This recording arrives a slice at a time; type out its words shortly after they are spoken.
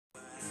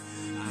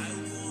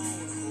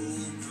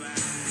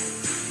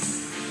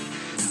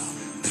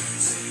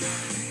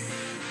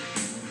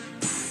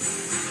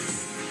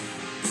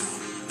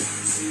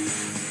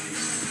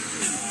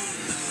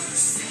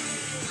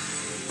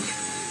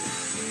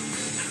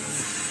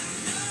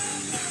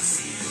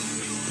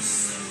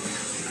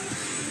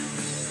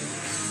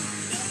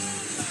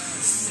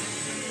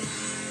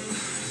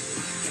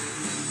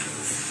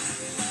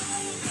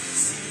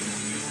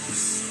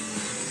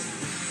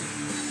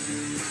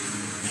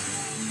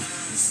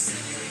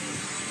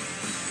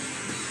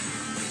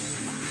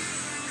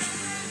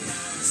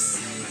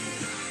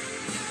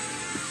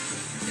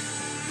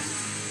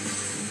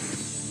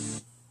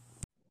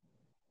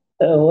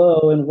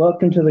and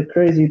welcome to the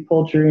Crazy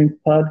Poultry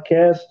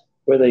Podcast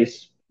with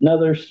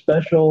another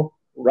special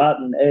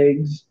Rotten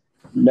Eggs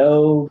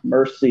No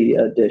Mercy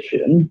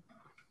edition.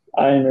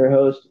 I am your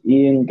host,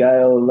 Ian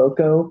Gallo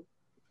Loco,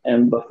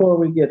 and before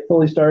we get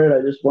fully started,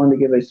 I just wanted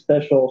to give a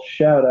special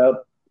shout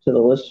out to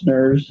the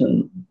listeners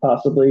and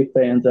possibly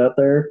fans out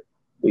there.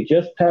 We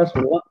just passed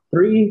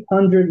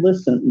 300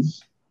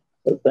 listens,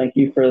 so thank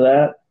you for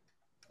that.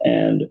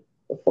 And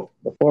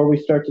before we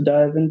start to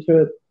dive into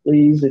it,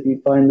 please, if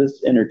you find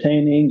this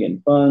entertaining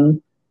and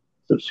fun,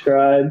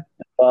 subscribe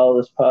and follow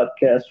this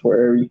podcast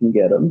wherever you can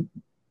get them.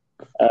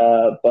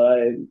 But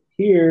I'm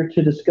here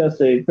to discuss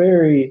a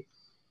very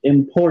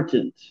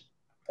important,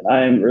 and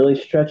I am really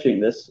stretching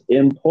this,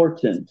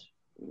 important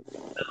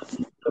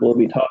film that we'll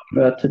be talking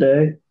about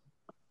today.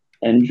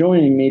 And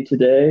joining me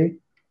today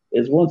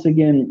is once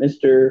again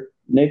Mr.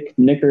 Nick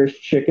Nickers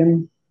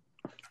Chicken.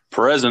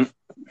 Present.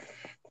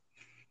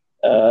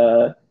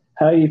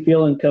 How are you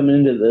feeling coming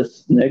into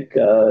this, Nick?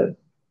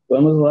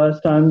 When was the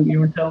last time you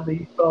were telling me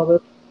you saw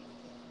this?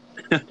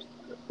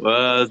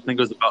 Well, I think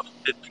it was about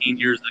 15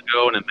 years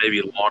ago, and it may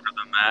be longer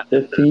than that.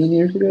 15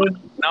 years ago?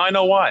 Now I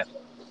know why.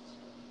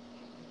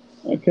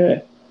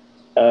 Okay.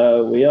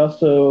 We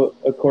also,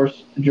 of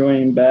course,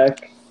 joining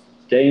back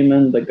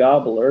Damon the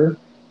Gobbler.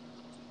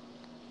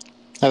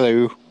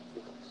 Hello.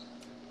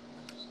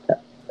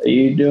 Are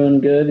you doing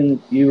good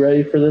and you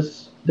ready for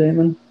this,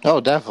 Damon?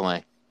 Oh,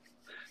 definitely.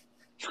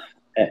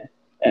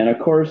 And of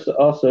course,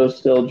 also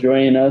still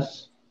joining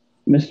us,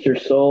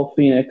 Mr. Soul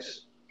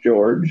Phoenix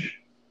George.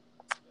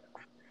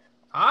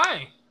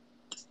 Hi.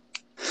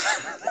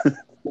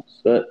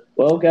 But,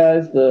 well,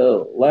 guys,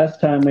 the last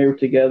time we were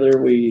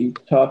together, we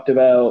talked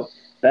about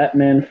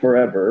Batman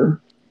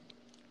Forever.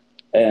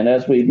 And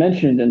as we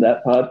mentioned in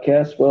that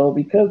podcast, well,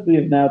 because we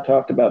have now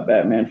talked about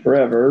Batman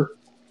Forever,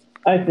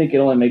 I think it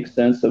only makes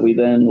sense that we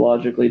then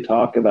logically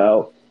talk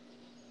about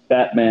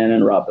Batman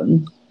and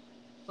Robin.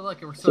 I feel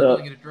like we're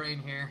circling in a drain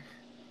here.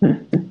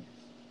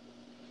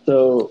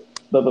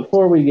 But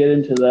before we get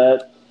into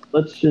that,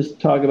 let's just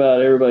talk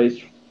about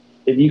everybody's,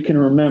 if you can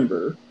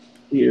remember,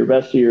 to your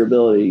best of your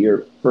ability,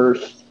 your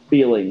first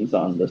feelings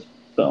on this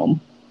film.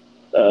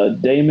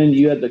 Damon,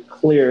 you had the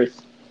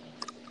clearest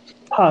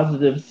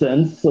positive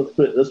sense, let's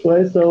put it this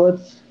way, so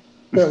let's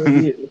start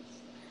with you.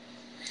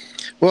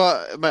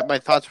 Well, my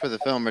thoughts for the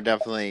film are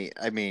definitely,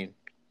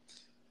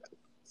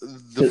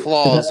 the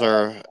flaws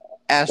are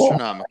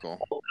astronomical.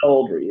 How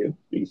old were you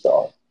when you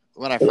saw it?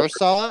 When I first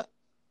saw it?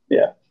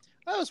 Yeah.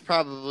 I was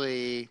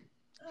probably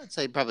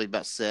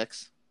about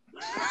 6.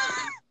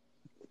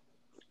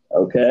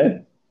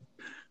 Okay.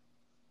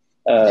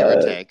 Give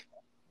or take.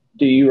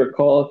 Do you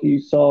recall if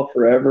you saw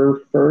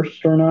Forever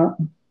first or not?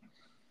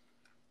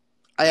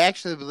 I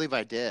actually believe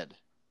I did.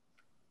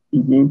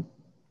 Mm-hmm.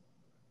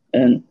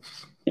 And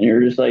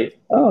you're just like,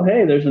 oh,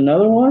 hey, there's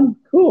another one?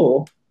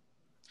 Cool.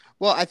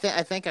 Well, I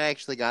think I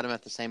actually got him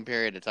at the same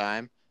period of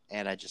time,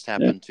 and I just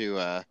happened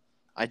to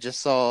I just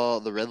saw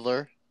The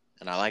Riddler,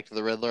 and I liked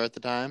The Riddler at the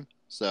time,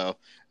 so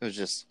it was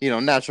just,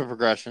 natural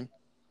progression.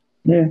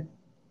 Yeah.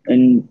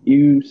 And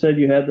you said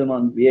you had them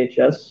on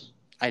VHS?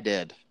 I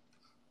did.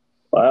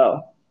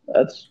 Wow.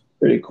 That's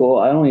pretty cool.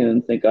 I don't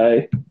even think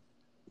I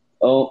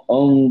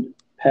owned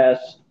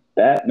past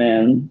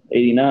Batman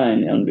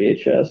 89 on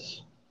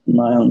VHS in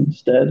my own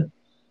stead.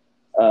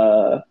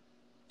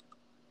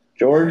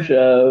 George,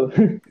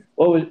 do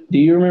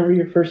you remember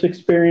your first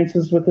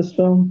experiences with this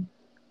film?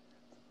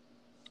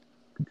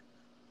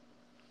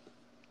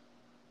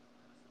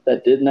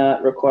 That did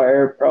not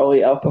require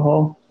probably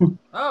alcohol.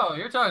 Oh,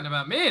 you're talking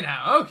about me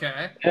now.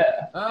 Okay.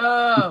 Yeah.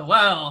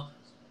 Well,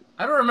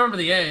 I don't remember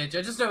the age.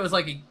 I just know it was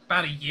like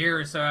about a year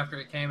or so after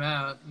it came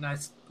out, and I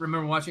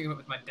remember watching it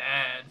with my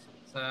dad.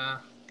 So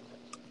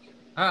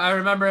I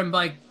remember him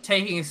like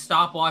taking a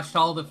stopwatch to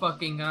all the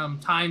fucking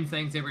time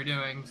things they were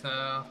doing.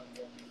 So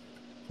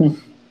I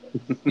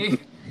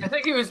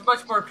think he was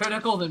much more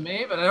critical than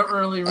me, but I don't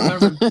really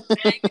remember him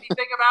saying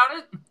anything about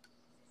it.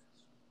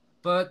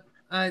 But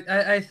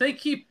I think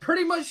he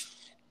pretty much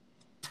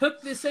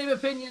took the same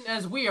opinion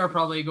as we are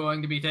probably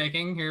going to be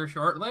taking here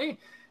shortly,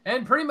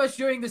 and pretty much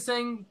doing the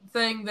same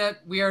thing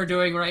that we are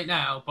doing right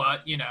now,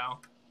 but,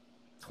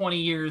 20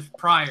 years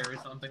prior or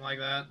something like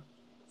that.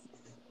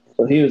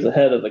 So he was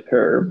ahead of the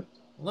curve.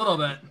 A little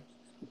bit.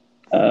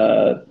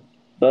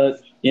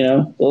 But,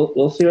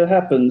 we'll see what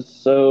happens.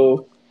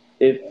 So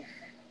if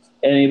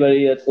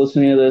anybody that's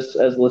listening to this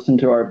has listened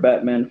to our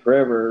Batman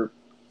Forever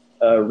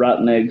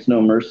Rotten Eggs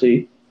No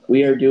Mercy,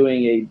 we are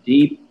doing a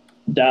deep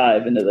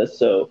dive into this.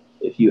 So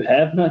if you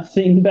have not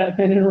seen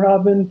Batman and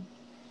Robin,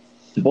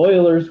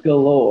 spoilers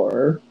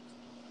galore,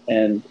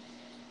 and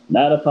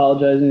not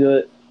apologizing to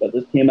it, but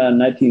this came out in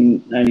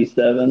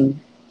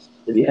 1997.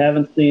 If you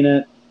haven't seen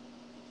it,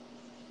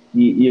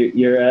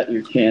 you're at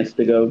your chance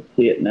to go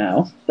see it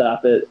now.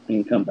 Stop it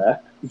and come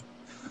back.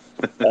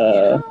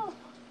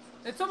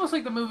 It's almost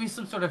like the movie's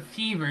some sort of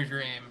fever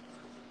dream.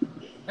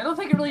 I don't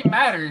think it really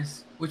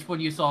matters which one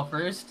you saw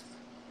first.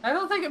 I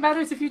don't think it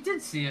matters if you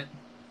did see it.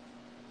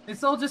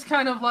 It's all just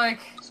kind of like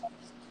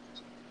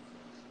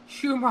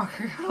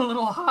Schumacher got a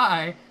little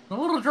high, a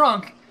little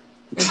drunk,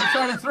 and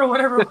decided to throw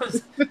whatever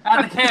was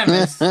at the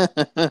canvas.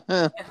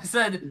 And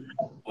said,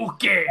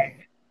 "Okay."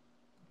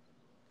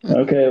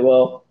 Okay,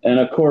 well, and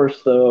of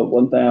course, the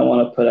one thing I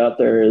want to put out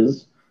there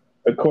is,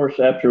 of course,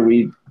 after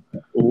we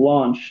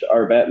launched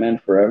our Batman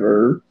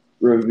Forever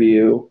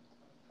review,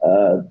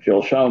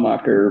 Joel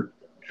Schumacher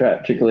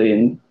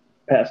tragically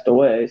passed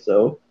away.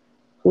 So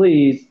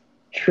please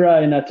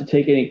try not to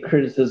take any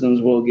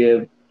criticisms we'll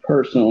give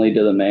personally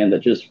to the man that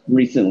just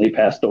recently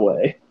passed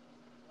away.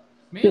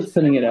 Just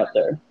putting it out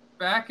there.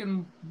 Back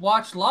and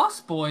watch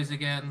Lost Boys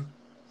again.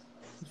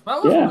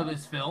 That was one of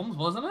his films,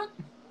 wasn't it?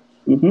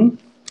 Mm-hmm.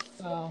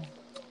 So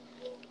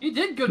he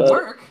did good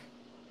work.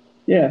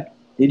 Yeah,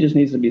 he just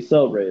needs to be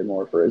celebrated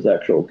more for his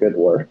actual good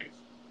work.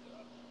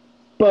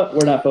 But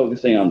we're not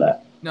focusing on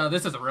that. No,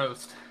 this is a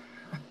roast.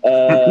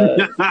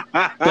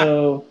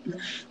 So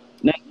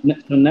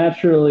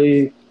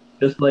naturally,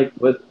 just like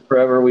with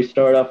Forever, we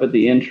start off with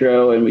the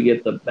intro and we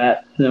get the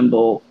bat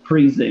symbol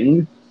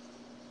freezing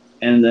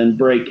and then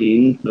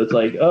breaking. So it's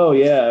like, oh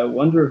yeah, I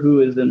wonder who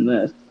is in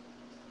this.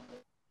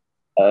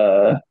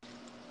 And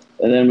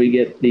then we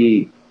get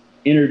the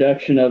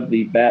introduction of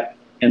the Bat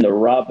and the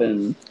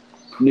Robin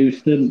new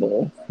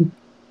symbol,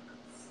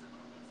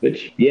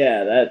 which,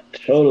 yeah, that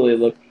totally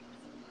looked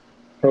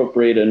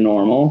appropriate and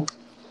normal.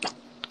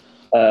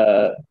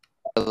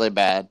 Really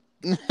bad.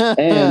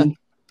 And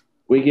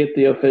we get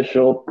the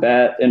official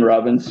Bat and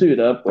Robin suit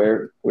up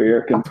where we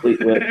are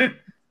complete with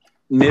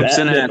nips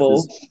and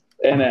nipples asses.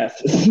 And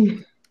asses.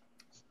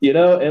 You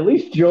know, at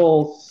least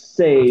Joel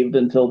saved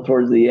until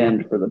towards the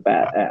end for the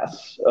Bat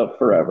ass of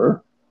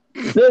Forever.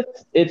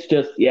 It's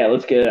just, yeah,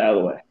 let's get it out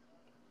of the way.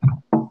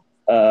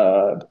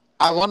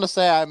 I want to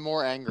say I'm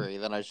more angry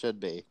than I should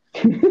be.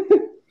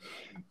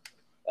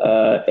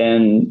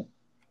 And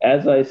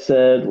as I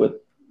said with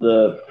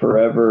the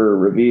Forever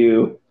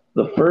review,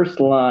 the first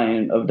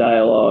line of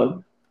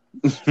dialogue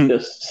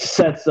just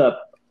sets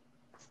up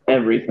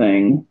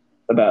everything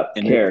about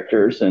the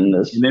characters in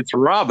this. And it's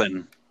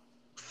Robin.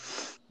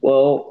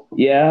 Well,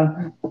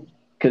 yeah.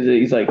 Because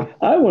he's like,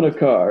 I want a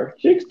car.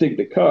 Chicks dig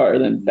the car.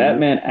 And then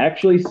Batman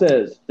actually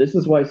says, this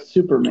is why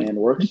Superman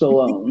works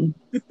alone.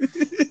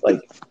 Like,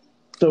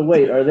 so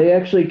wait, are they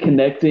actually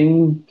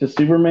connecting to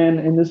Superman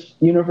in this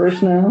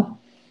universe now?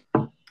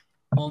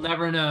 We'll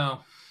never know.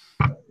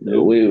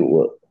 We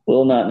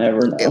will not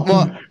never know.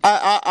 Well,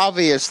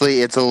 obviously,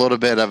 it's a little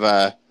bit of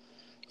a,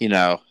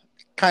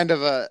 kind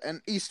of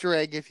an Easter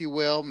egg, if you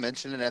will,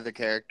 mentioning other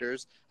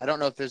characters. I don't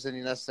know if there's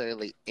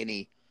necessarily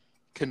any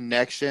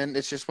connection.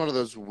 It's just one of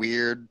those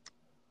weird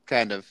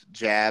kind of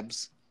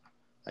jabs,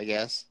 I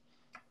guess.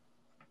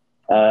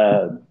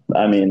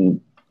 I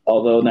mean,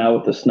 although now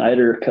with the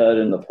Snyder cut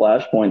and the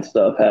Flashpoint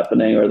stuff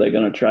happening, are they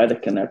going to try to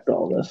connect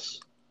all this?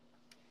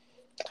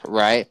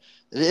 Right.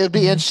 It would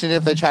be interesting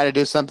if they try to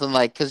do something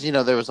like, because,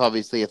 there was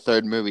obviously a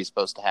third movie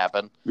supposed to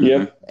happen.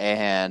 Yep.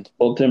 And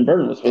well, Tim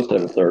Burton was supposed to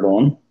have a third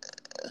one.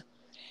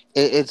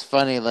 It's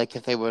funny, like,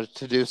 if they were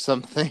to do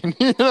something,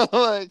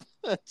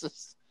 it's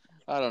just,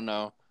 I don't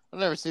know. I've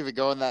never seen it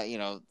going that,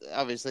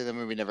 obviously the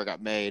movie never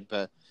got made,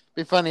 but it'd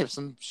be funny if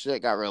some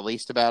shit got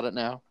released about it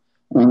now.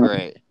 It'd be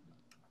great.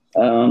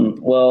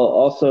 Well,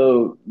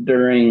 also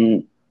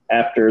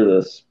after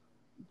this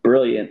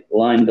brilliant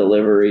line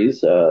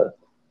deliveries,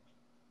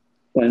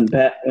 when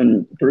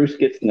Bruce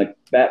gets in the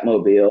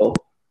Batmobile,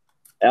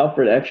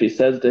 Alfred actually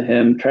says to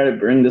him, try to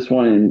bring this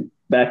one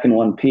back in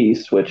one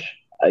piece, which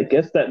I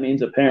guess that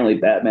means apparently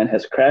Batman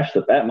has crashed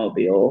the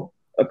Batmobile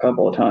a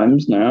couple of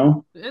times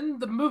now. In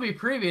the movie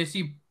previous,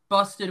 he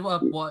busted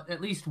up,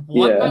 at least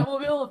one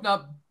Batmobile, if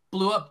not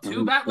blew up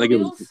two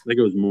Batmobiles? I think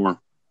it was more.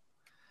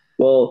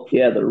 Well,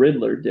 yeah, the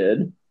Riddler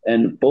did.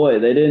 And boy,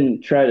 they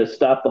didn't try to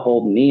stop the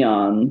whole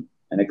neon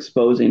and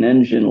exposing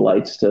engine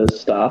lights to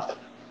stop.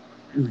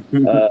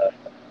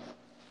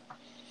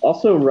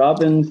 Also,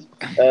 Robin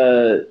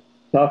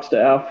talks to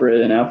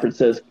Alfred, and Alfred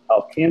says,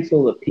 I'll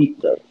cancel the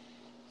pizza.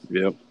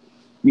 Yep.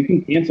 You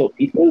can cancel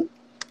pizzas?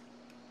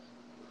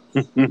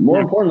 More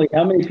importantly,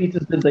 how many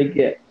pizzas did they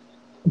get?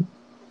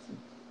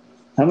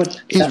 How much?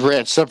 He's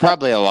rich, so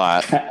probably a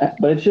lot.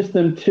 But it's just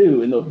them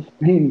two in the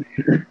main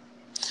theater.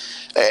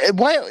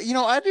 Why?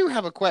 I do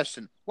have a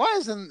question. Why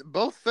is in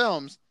both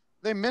films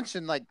they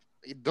mention like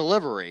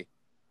delivery,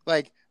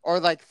 or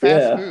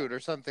fast food or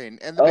something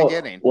in the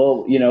beginning?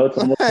 Well, it's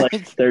almost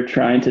like they're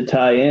trying to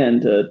tie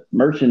in to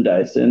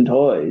merchandise and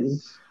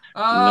toys.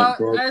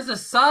 As a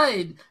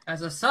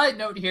side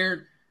note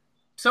here,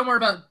 somewhere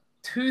about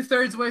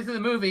 2/3 way through the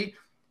movie,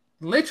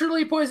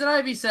 literally Poison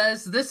Ivy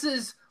says this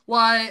is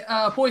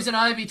why Poison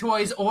Ivy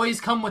toys always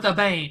come with a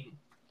bane.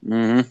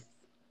 Mm-hmm.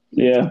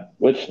 Yeah,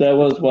 which that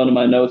was one of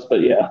my notes,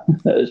 but yeah,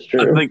 that is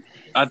true.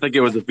 I think it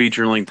was a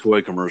feature-length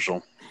toy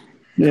commercial.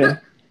 Yeah.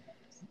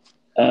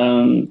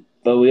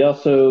 But we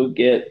also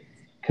get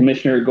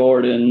Commissioner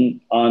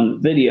Gordon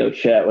on video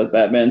chat with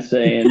Batman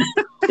saying,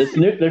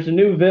 there's a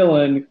new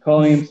villain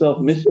calling himself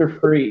Mr.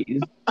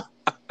 Freeze.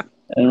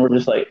 And we're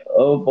just like,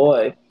 oh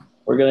boy,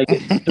 we're going to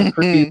get Mr.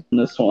 Freeze in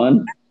this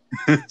one.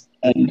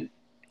 And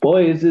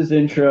boy, is his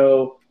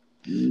intro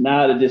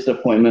not a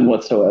disappointment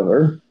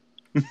whatsoever.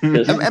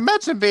 Just,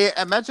 Imagine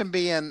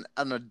being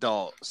an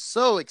adult,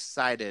 so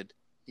excited.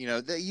 You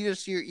know that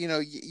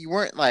you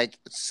weren't like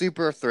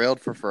super thrilled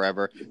for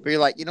forever, but you're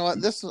like, you know what,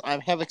 I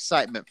have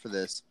excitement for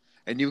this,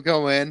 and you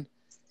go in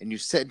and you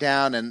sit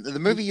down, and the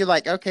movie, you're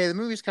like, okay, the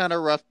movie's kind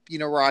of rough,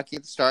 rocky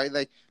at the start. You're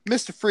like,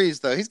 Mr. Freeze,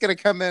 though, he's gonna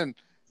come in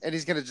and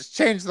he's gonna just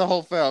change the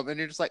whole film, and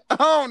you're just like,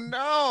 oh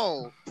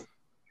no.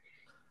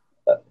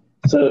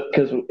 So,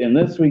 because in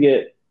this we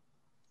get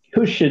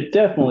who should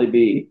definitely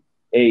be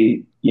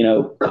a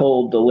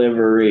cold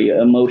delivery,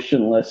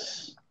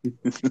 emotionless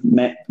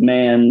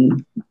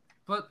man.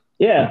 But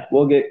yeah,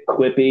 we'll get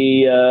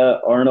quippy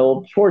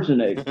Arnold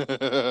Schwarzenegger.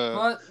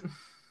 but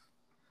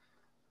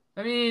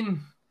I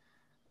mean,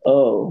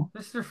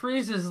 Mr.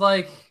 Freeze is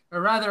like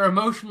a rather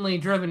emotionally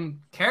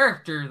driven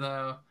character,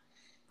 though.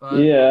 But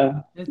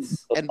yeah,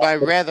 and by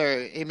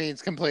rather he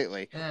means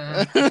completely.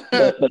 Yeah.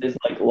 but his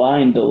like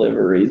line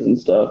deliveries and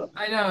stuff.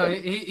 I know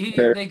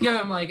they give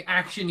him like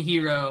action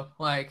hero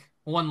like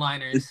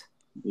one-liners.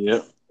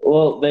 Yep.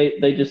 Well,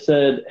 they just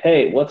said,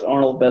 hey, what's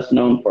Arnold best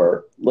known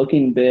for?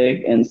 Looking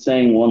big and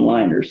saying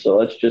one-liners. So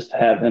let's just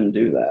have him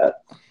do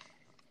that.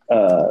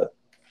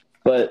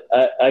 But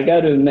I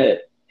got to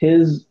admit,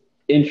 his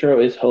intro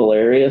is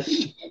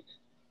hilarious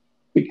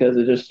because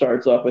it just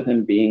starts off with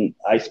him being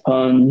ice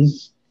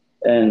puns.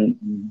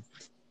 And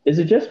is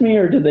it just me,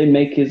 or did they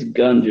make his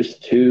gun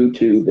just too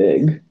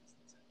big?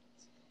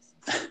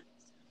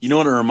 You know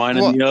what it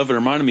reminded me of? It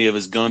reminded me of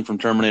his gun from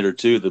Terminator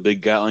 2, the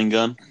big Gatling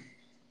gun.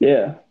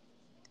 Yeah.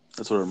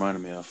 That's what it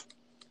reminded me of.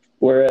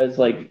 Whereas,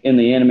 like, in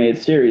the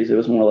animated series, it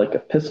was more like a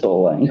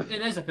pistol length.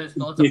 It is a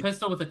pistol. It's a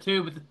pistol with a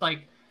tube with,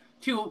 like,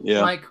 two,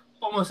 like,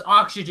 almost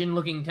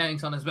oxygen-looking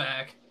tanks on his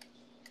back.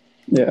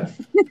 Yeah.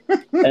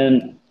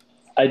 And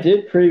I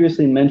did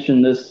previously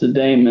mention this to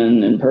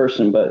Damon in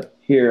person, but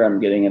here I'm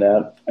getting it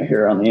out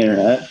here on the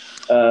internet.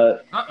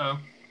 Uh-oh.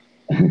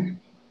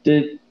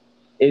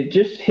 It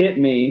just hit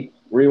me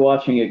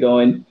rewatching it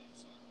going,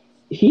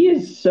 he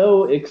is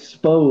so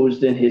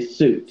exposed in his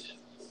suit.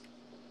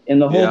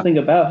 And the whole thing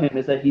about him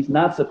is that he's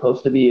not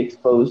supposed to be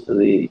exposed to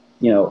the,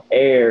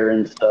 air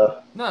and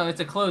stuff. No, it's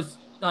a closed,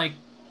 like,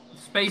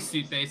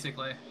 spacesuit,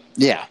 basically.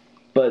 Yeah.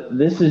 But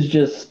this is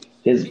just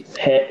his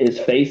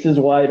face is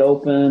wide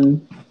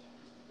open.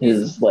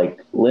 His,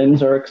 like,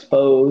 limbs are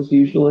exposed,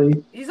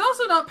 usually. He's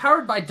also not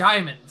powered by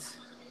diamonds.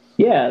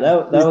 Yeah,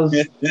 that was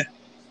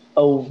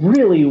a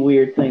really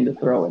weird thing to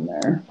throw in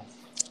there.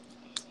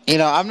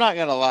 I'm not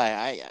going to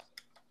lie.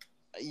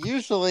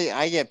 Usually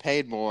I get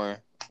paid more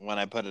when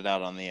I put it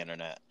out on the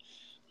internet.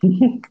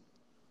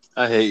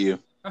 I hate you.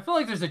 I feel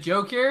like there's a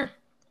joke here.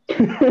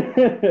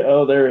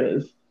 Oh, there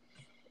is.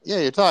 Yeah,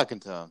 you're talking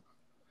to him.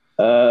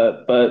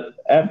 But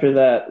after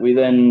that, we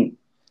then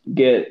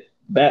get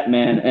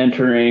Batman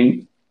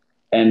entering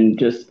and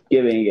just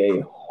giving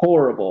a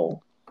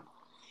horrible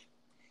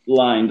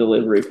line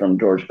delivery from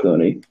George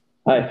Clooney.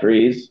 Hi,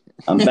 Freeze.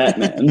 I'm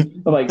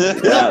Batman. I'm like,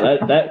 wow,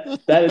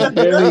 that is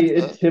very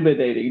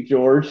intimidating,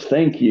 George.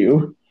 Thank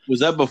you. Was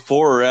that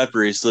before or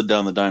after he slid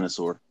down the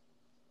dinosaur?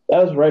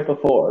 That was right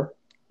before.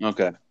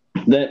 Okay.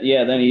 Then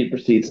he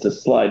proceeds to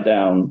slide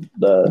down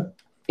the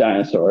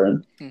dinosaur,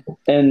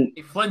 and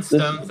he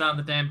Flintstones down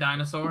the damn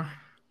dinosaur.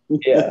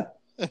 Yeah.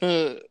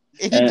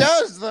 He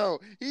does, though.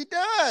 He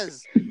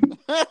does.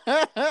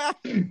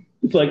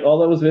 It's like all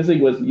that was missing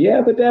was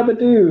yabba dabba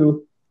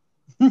doo,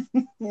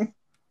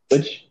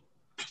 which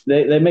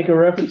they make a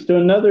reference to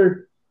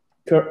another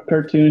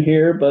cartoon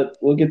here, but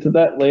we'll get to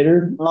that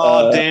later.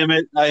 Oh, damn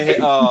it!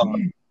 Oh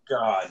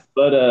God!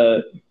 But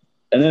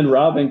and then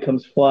Robin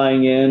comes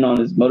flying in on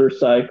his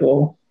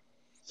motorcycle,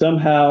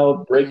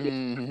 somehow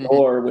breaking the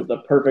door with the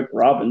perfect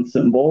Robin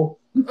symbol.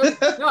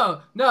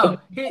 No,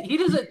 he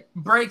doesn't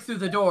break through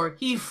the door.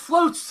 He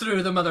floats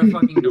through the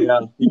motherfucking door.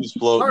 Yeah, he just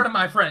floats. Pardon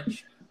my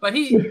French, but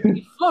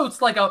he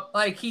floats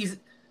like he's.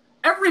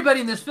 Everybody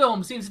in this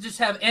film seems to just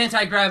have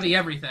anti-gravity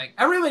everything.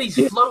 Everybody's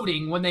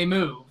floating when they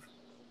move.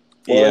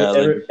 Well,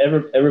 yeah,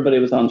 everybody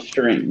was on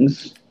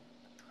strings.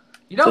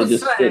 You don't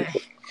say.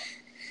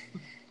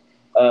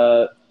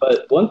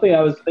 But one thing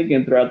I was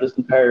thinking throughout this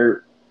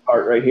entire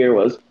part right here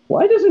was,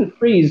 why doesn't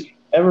Freeze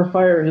ever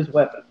fire his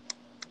weapon?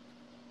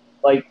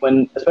 Like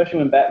especially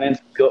when Batman's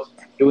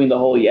doing the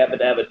whole yabba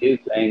dabba doo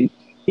thing,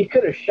 he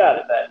could have shot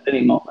at that at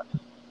any moment.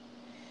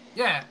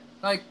 Yeah,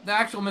 like the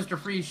actual Mr.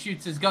 Freeze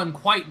shoots his gun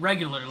quite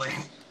regularly.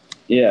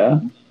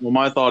 Yeah. Well,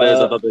 my thought is,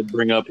 I thought they'd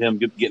bring up him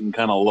getting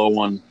kind of low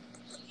on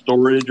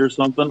storage or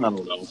something. I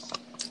don't know.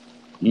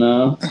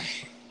 No,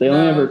 they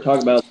only ever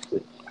talk about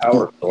the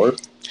power source.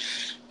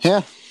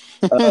 Yeah,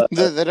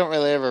 they don't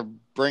really ever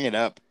bring it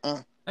up.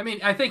 I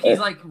mean, I think he's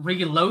like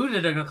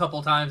reloaded it a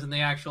couple times in the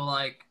actual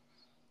like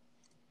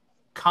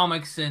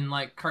comics and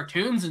like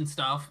cartoons and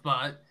stuff,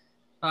 but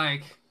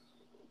like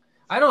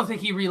I don't think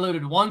he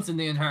reloaded once in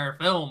the entire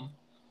film.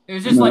 It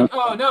was just like,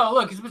 oh no,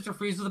 look, it's Mr.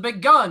 Freeze with a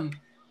big gun.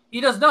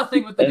 He does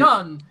nothing with the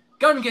gun.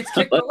 Gun gets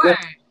kicked away.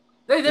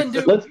 They then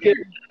do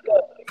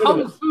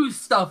kung fu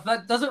stuff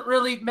that doesn't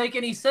really make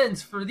any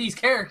sense for these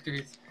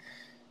characters.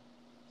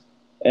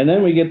 And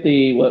then we get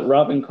what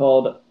Robin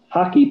called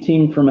Hockey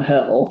Team from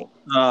Hell.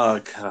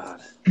 Oh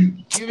God!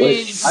 You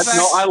mean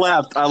I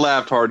laughed. I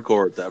laughed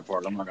hardcore at that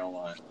part. I'm not gonna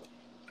lie.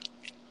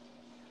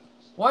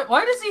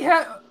 why does he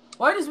have?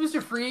 Why does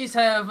Mr. Freeze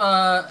have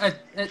a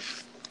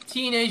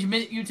Teenage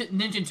Mutant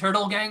Ninja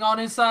Turtle gang on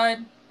his side?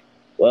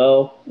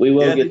 Well, we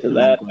will get to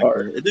that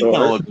part. It did kind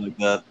of look like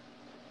that.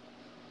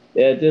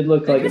 Yeah, it did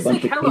look like a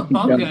bunch of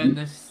Cowabunga in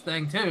this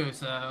thing too.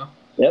 So.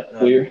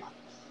 Yep, weird.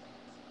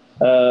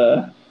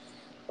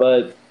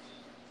 But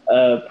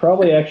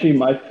probably actually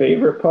my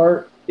favorite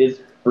part is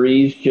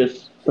Freeze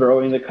just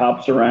throwing the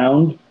cops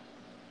around.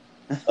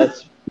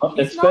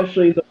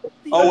 Especially the.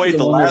 Oh wait,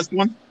 the last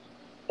one.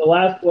 The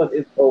last one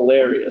is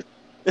hilarious.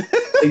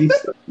 He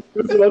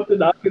puts him up to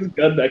knock his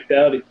gun back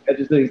down. He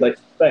catches it. He's like,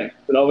 "Thanks."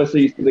 And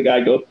obviously, you see the guy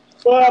go,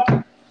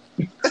 "Stop!"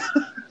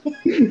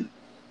 He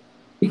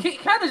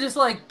kind of just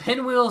like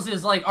pinwheels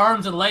his like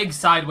arms and legs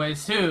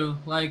sideways too.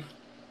 Like,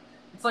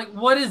 it's like,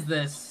 what is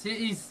this?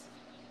 He's.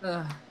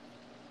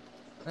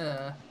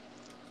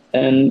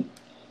 And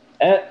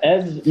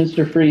as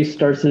Mr. Freeze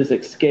starts his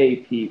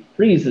escape, he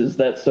freezes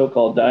that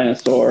so-called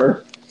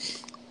dinosaur.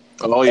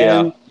 Oh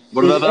yeah. And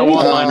what about that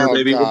one-liner,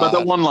 baby? God. What about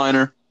that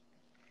one-liner?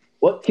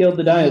 What killed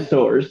the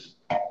dinosaurs?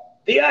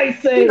 The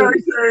Ice Age! The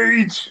Ice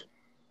Age!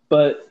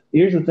 But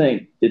here's the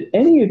thing. Did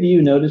any of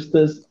you notice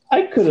this?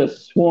 I could have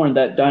sworn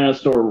that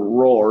dinosaur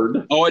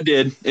roared. Oh, it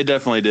did. It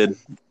definitely did.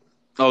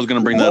 I was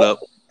going to bring that up.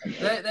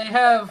 They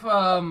have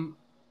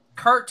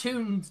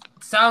cartoon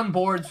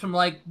soundboards from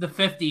like the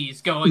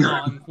 50s going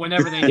on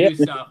whenever they do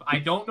stuff. I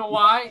don't know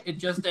why. It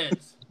just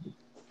is.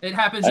 It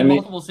happens in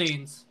multiple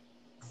scenes.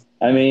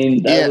 I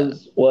mean, that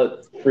was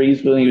what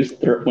Freeze when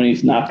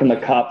he's knocking the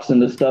cops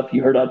into stuff.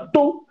 You heard a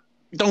dong,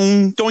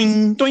 dong,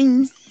 doing,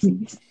 doing.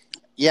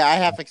 Yeah, I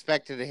half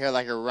expected to hear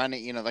like a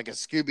running, like a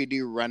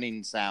Scooby-Doo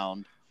running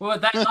sound. Well,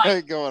 that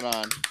like going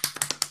on.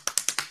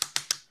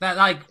 That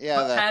like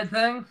pad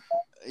thing.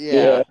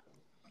 Yeah.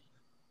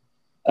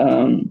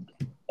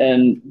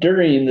 And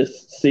during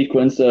this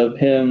sequence of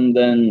him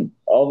then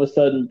all of a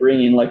sudden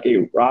bringing like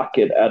a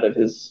rocket out of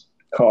his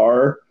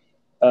car,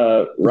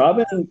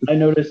 Robin, I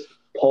noticed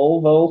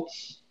pole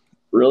vaults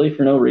really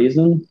for no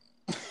reason.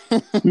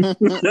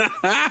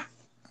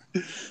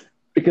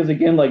 Because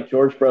again, like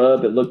George brought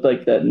up, it looked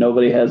like that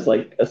nobody has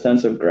like a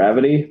sense of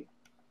gravity,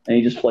 and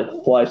he just like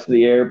flies through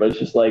the air. But it's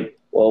just like,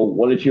 well,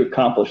 what did you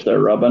accomplish there,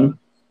 Robin?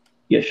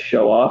 You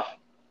show off.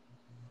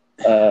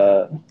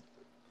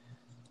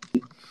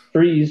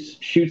 Freeze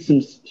shoots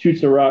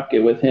a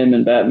rocket with him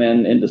and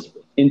Batman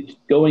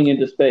going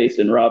into space,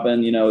 and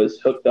Robin, is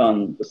hooked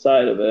on the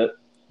side of it.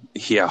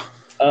 Yeah.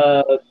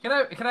 Can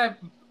I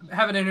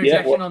have an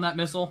interjection on that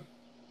missile?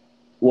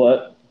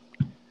 What?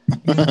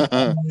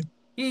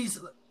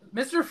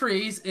 Mr.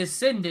 Freeze is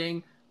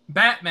sending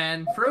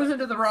Batman frozen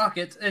to the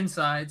rocket's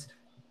insides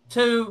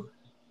to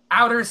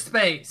outer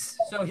space,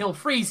 so he'll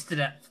freeze to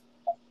death.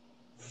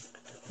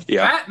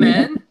 Yeah.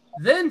 Batman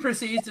then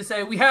proceeds to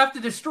say, we have to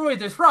destroy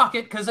this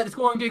rocket because it's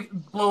going to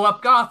blow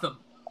up Gotham.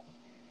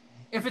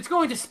 If it's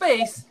going to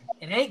space,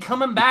 it ain't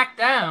coming back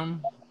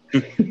down.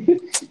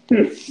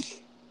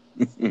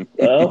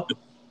 Well,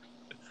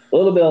 a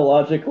little bit of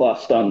logic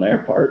lost on their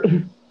part.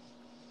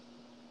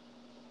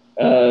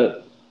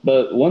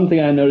 But one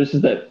thing I noticed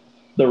is that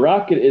the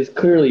rocket is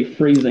clearly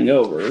freezing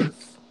over,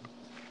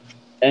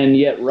 and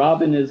yet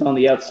Robin is on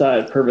the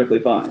outside perfectly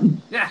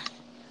fine. Yeah.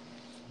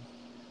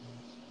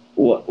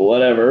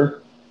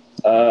 Whatever.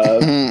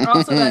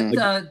 Also,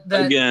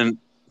 that again,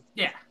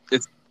 yeah,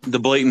 it's the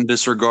blatant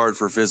disregard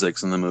for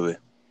physics in the movie.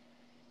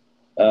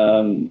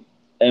 And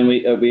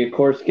we of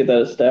course get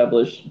that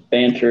established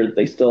banter that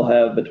they still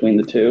have between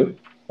the two.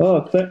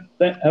 Oh,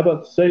 how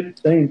about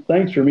saying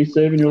thanks for me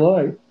saving your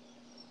life?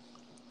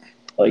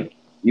 Like,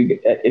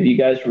 if you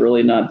guys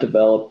really not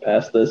developed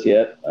past this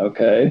yet,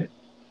 okay.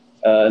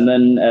 And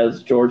then,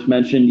 as George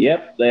mentioned,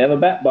 yep, they have a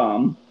bat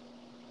bomb.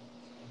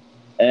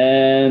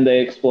 And they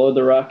explode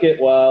the rocket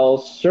while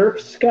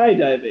surf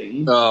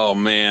skydiving. Oh,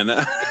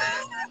 man.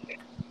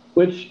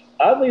 Which,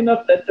 oddly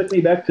enough, that took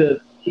me back to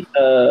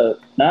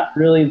not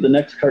really the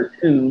next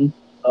cartoon,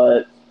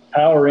 but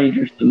Power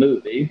Rangers the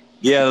movie.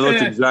 Yeah, that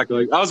looks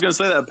exactly like... I was going to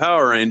say that,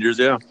 Power Rangers,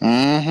 yeah.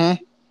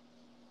 Mm-hmm.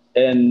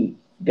 And,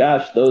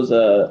 gosh, those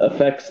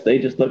effects, they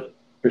just look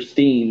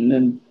pristine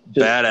and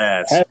just...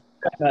 Badass.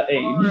 Not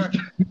aged.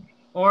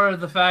 Or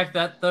the fact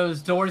that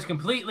those doors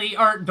completely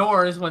aren't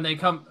doors when they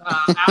come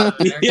out of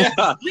there.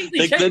 Yeah.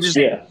 They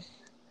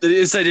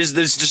just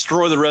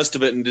destroy the rest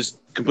of it and just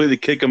completely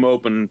kick them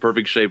open in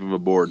perfect shape of a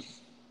board.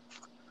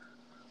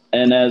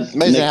 And as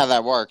amazing how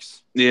that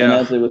works. Yeah. And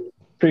as it was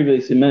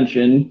previously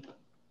mentioned,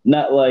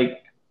 not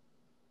like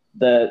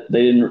that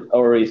they didn't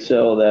already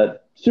show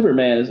that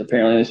Superman is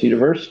apparently in this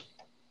universe.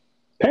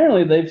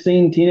 Apparently they've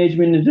seen Teenage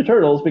Mutant Ninja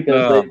Turtles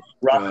because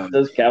Robin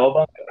says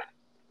Cowabunga.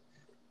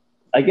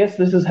 I guess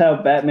this is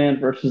how Batman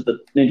versus the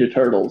Ninja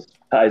Turtles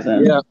ties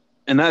in. Yeah,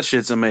 and that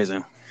shit's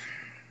amazing.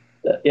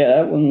 Yeah,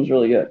 that one was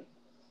really good.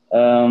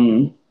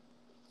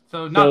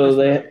 So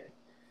they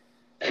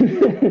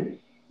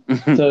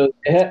So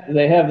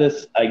they have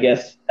this, I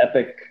guess,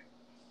 epic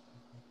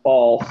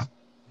fall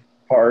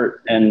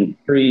part, and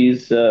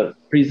freezes a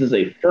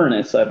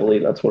furnace. I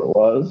believe that's what it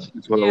was.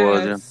 That's what it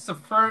was. Yeah. It's a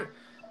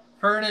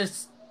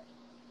furnace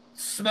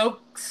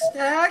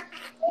smokestack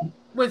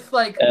with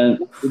like And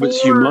It was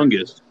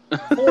humongous.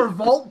 4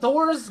 vault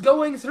doors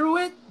going through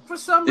it for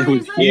some It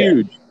reason. was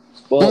huge.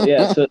 well,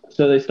 yeah.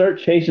 So they start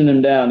chasing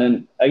him down,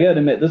 and I gotta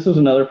admit, this was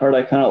another part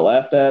I kind of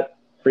laughed at.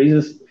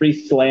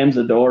 Freeze slams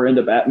the door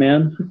into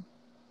Batman.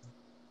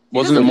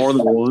 Wasn't it more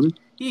than one?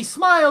 He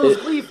smiles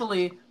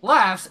gleefully,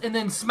 laughs, and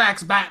then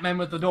smacks Batman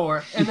with the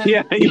door. And then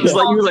Yeah, he was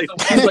like,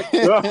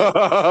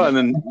 and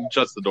then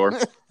shuts the door.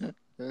 And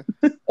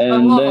I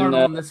love then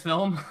Arnold in this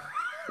film.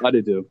 I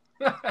did too.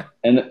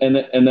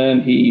 and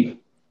then he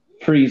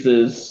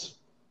freezes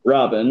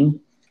Robin.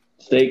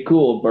 Stay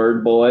cool,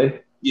 bird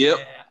boy. Yep.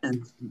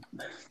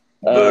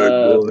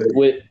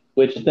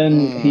 Which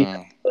then he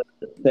does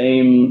the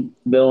same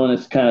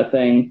villainous kind of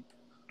thing.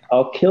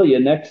 I'll kill you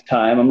next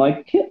time. I'm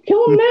like,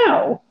 kill him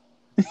now.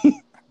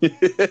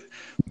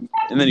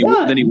 And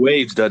then he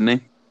waves, doesn't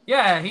he?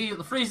 Yeah, he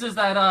freezes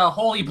that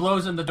hole he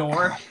blows in the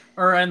door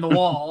or in the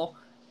wall,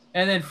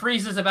 and then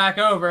freezes it back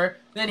over.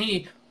 Then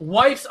he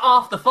wipes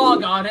off the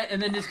fog on it,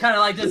 and then just kind of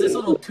like does this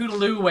little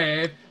toodaloo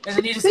wave, and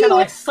then he just kind of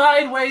like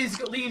sideways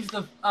leaves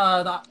the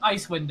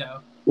ice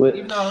window,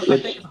 even though I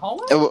think it's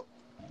hollow.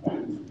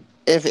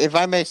 If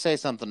I may say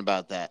something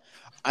about that,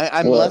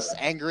 I'm less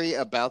angry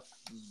about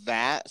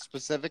that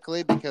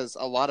specifically because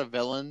a lot of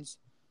villains,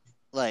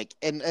 like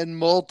in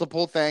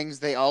multiple things,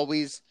 they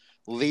always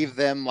leave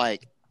them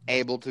like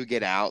able to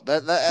get out.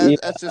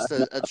 That's just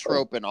a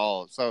trope in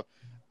all. So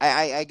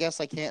I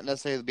guess I can't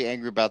necessarily be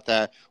angry about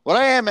that. What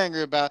I am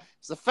angry about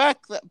is the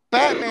fact that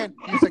Batman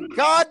used a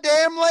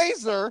goddamn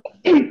laser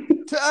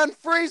to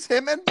unfreeze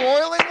him in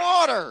boiling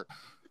water.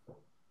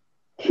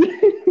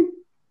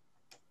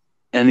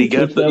 And he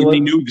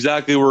knew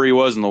exactly where he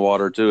was in the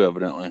water too,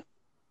 evidently.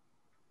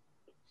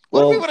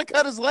 What if he would have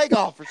cut his leg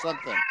off or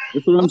something?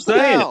 That's what I'm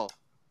saying. Hell?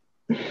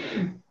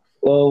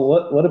 Well,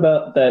 what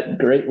about that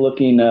great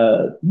looking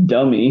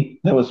dummy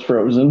that was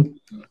frozen?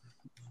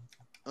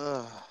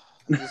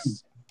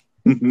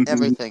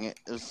 Everything it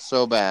was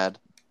so bad.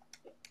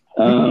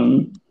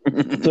 So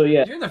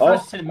yeah, You're in the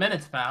first 10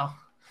 minutes, pal.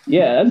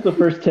 Yeah, that's the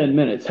first 10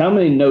 minutes. How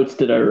many notes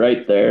did I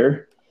write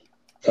there?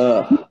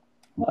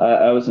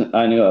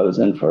 I knew I was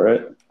in for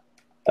it.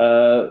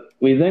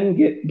 We then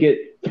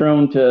get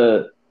thrown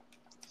to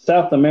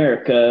South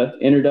America.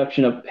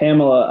 Introduction of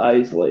Pamela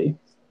Isley.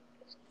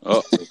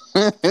 Uh-oh.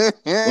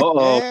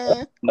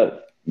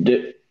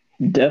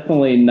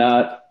 Definitely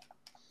not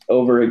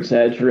over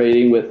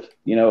exaggerating with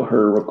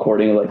her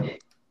recording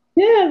like,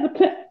 yeah,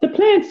 the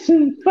plants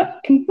and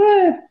fucking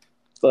fire.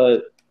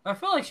 But I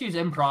feel like she's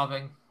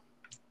improving.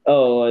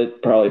 Oh,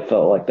 it probably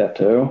felt like that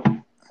too.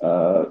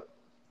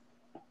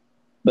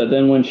 But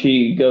then when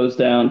she goes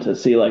down to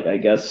see, like, I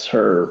guess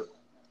her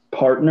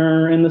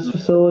partner in this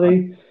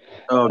facility,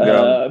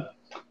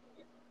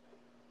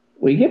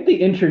 we get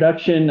the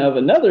introduction of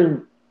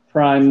another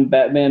prime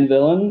Batman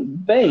villain,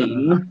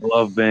 Bane.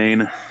 Love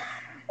Bane.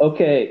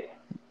 Okay.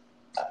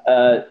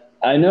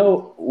 I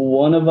know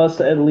one of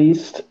us at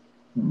least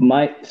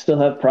might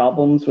still have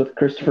problems with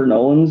Christopher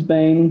Nolan's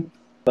Bane,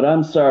 but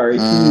I'm sorry,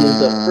 he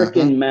is a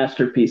freaking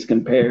masterpiece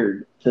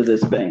compared to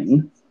this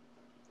Bane.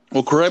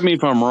 Well, correct me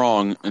if I'm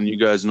wrong, and you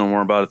guys know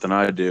more about it than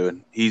I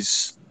do.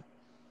 He's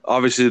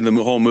obviously in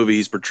the whole movie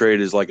he's portrayed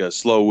as like a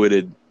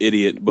slow-witted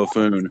idiot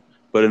buffoon,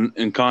 but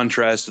in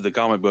contrast to the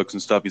comic books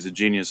and stuff, he's a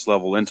genius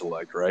level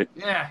intellect, right?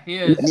 Yeah, he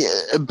is.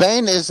 Yeah,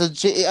 Bane is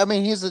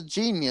he's a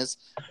genius.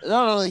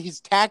 Not only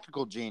he's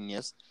tactical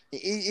genius,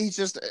 he's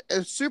just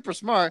super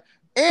smart,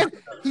 and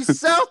he's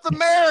South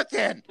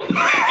American.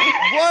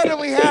 What do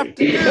we have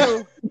to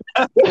do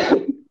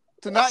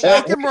to not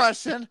make him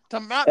Russian? To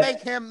not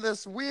make him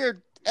this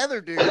weird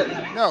other dude?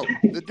 No,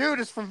 the dude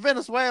is from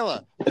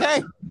Venezuela.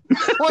 Okay,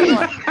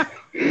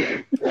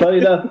 funny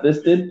enough,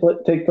 this did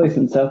take place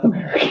in South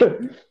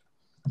America.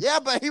 Yeah,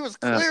 but he was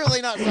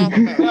clearly not South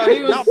America. No,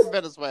 he was not from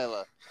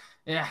Venezuela.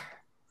 Yeah,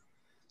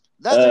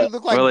 that dude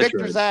looked like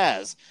Victor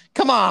Zsasz.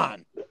 Come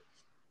on.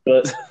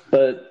 But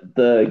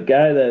the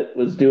guy that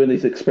was doing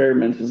these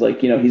experiments is like,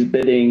 he's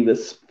bidding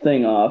this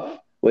thing off,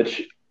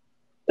 which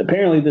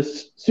apparently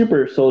this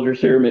super soldier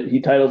serum,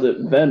 he titles it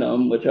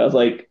Venom, which I was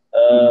like,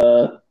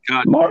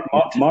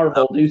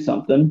 Marvel, do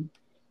something.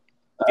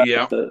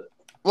 Yeah.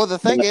 Well, the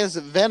thing is,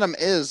 Venom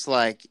is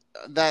like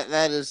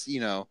that is,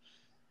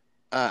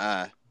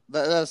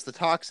 that's the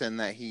toxin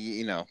that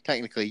he,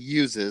 technically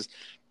uses.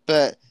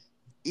 But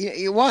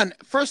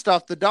first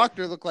off, the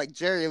Doctor looked like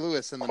Jerry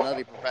Lewis in The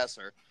Nutty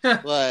Professor.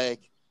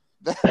 Like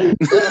that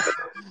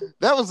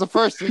was the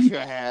first issue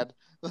I had.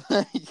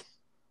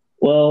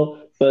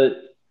 Well,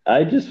 but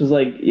I just was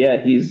like,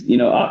 yeah, he's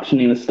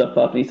auctioning this stuff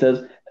off, and he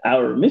says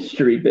our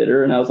mystery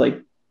bidder, and I was like,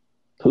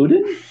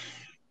 Putin?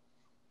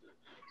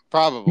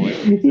 Probably.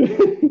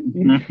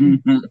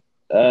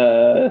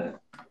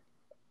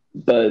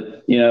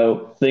 But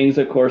things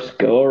of course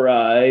go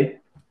awry.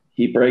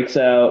 He breaks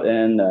out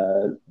and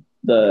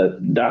the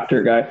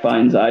doctor guy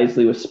finds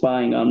Isley was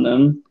spying on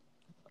them,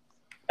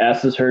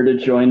 asks her to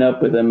join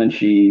up with him, and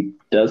she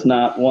does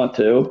not want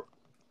to.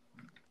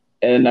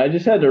 And I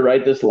just had to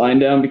write this line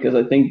down because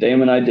I think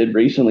Damon and I did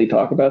recently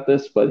talk about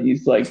this, but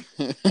he's like,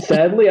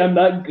 sadly, I'm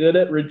not good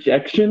at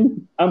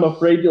rejection. I'm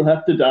afraid you'll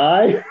have to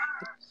die.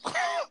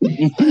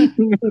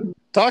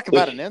 Talk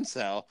about an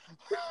incel.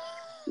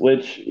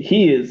 Which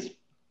he is,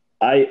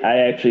 I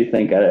actually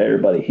think out of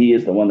everybody, he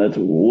is the one that's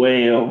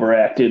way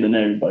overacted than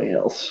everybody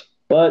else.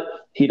 But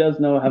he does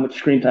know how much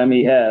screen time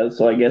he has,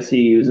 so I guess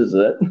he uses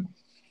it.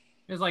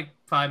 It's like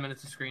 5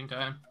 minutes of screen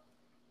time.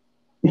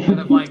 Out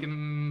of like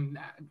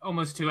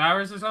almost 2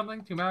 hours or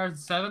something? 2 hours and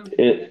 7?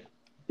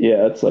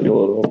 It's like a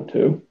little over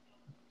 2.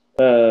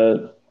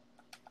 But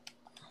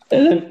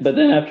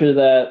then after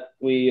that,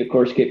 we of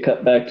course get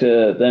cut back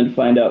to then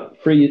find out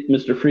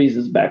Mr.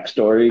 Freeze's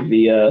backstory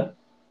via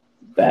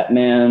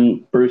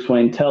Batman, Bruce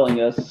Wayne telling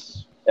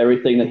us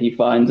everything that he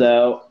finds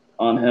out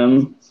on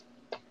him.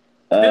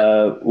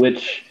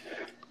 Which,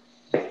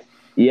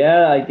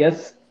 I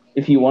guess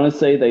if you want to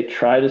say they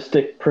try to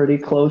stick pretty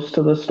close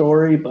to the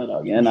story, but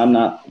again, I'm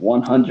not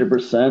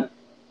 100%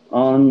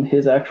 on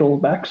his actual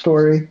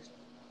backstory.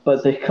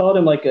 But they called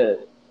him like a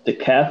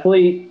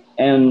decathlete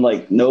and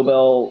like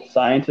Nobel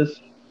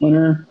scientist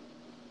winner.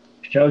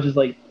 Which I was just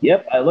like,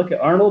 yep, I look at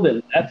Arnold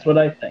and that's what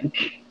I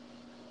think.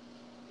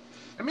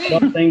 I mean,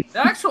 the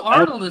actual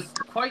Arnold is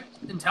quite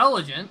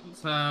intelligent,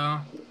 so...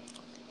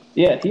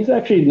 Yeah, he's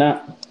actually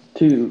not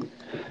too...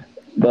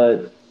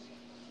 But...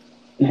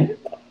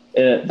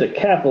 The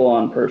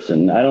Decathlon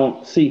person, I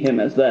don't see him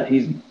as that.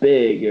 He's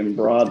big and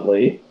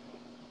broadly.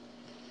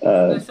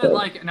 They said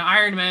like an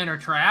Ironman or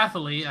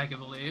triathlete, I can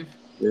believe.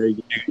 Yeah,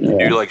 you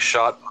do like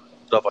shot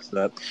stuff like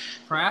that.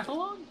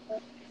 Triathlon?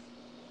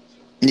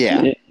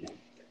 Yeah.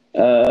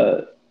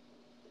 And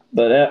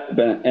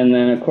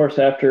then of course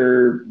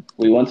after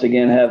we once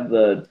again have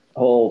the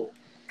whole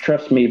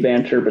trust me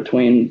banter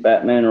between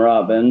Batman and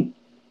Robin,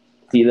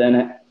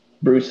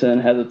 Bruce then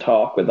has a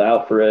talk with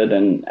Alfred,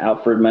 and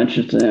Alfred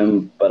mentions to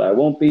him, but I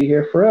won't be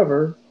here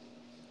forever,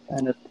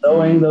 and it's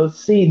throwing those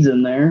seeds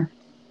in there.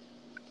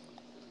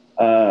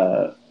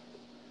 And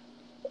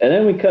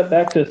then we cut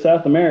back to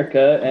South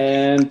America,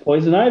 and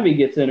Poison Ivy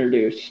gets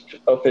introduced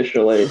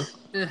officially,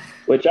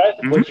 which I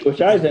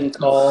then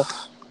call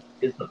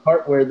is the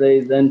part where they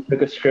then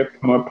took a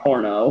script from a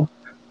porno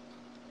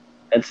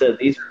and said,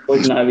 these are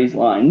Poison Ivy's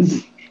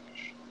lines.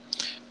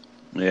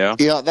 Yeah.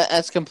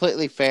 That's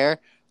completely fair.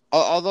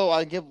 Although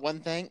I give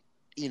one thing,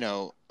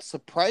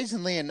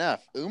 surprisingly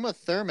enough, Uma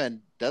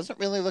Thurman doesn't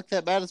really look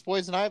that bad as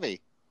Poison Ivy.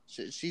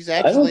 She's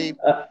actually...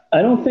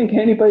 I don't think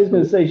anybody's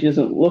going to say she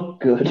doesn't look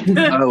good.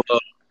 I love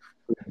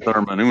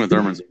Thurman. Uma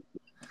Thurman's...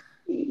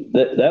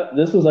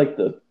 This was like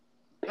the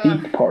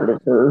peak part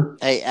of her.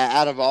 Hey,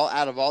 out of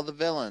all the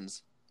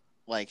villains,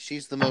 like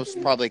she's the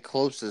most probably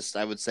closest,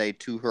 I would say,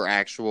 to her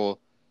actual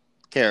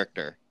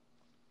character.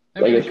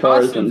 I mean, like the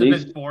costume's a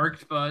bit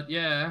borked, but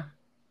yeah.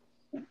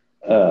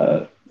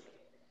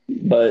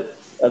 But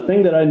a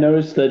thing that I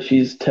noticed that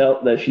she's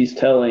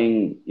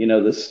telling,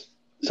 this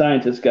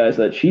scientist guys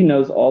that she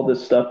knows all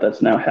this stuff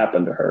that's now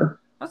happened to her.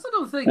 That's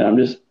another thing.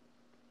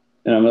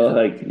 And I'm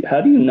like,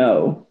 how do you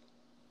know?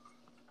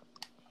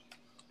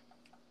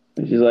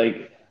 And she's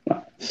like,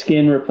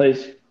 skin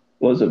replaced.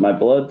 What was it? My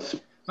blood.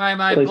 My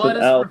blood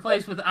is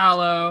replaced with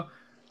aloe.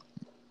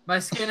 My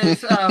skin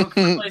is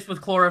replaced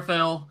with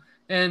chlorophyll,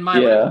 and my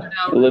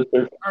lips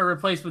are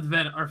replaced with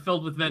venom, or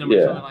filled with venom,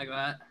 or something like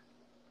that.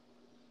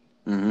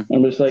 Mm-hmm.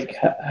 I'm just like,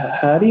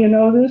 how do you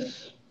know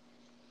this?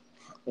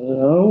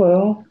 Oh,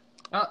 well.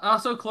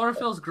 Also,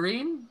 chlorophyll's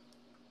green?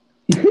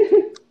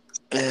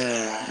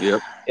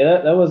 Yep.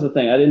 Yeah, that was the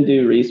thing. I didn't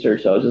do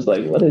research. I was just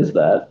like, what is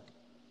that?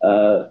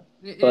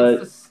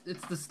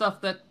 It's the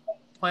stuff that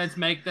plants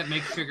make that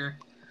makes sugar.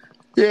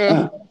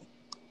 Yeah.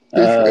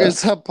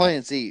 It's how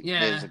plants eat,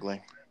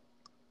 basically.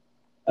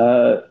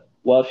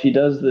 While she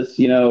does this,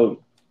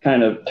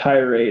 kind of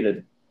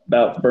tirade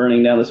about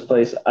burning down this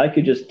place, I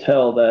could just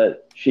tell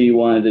that she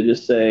wanted to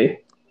just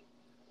say,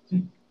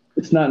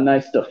 it's not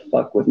nice to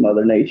fuck with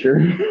Mother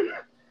Nature.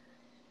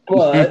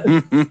 But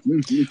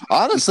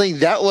honestly,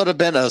 that would have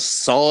been a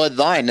solid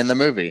line in the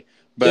movie.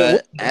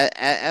 But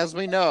as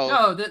we know...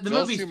 No, the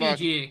movie's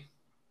PG.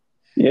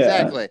 Yeah.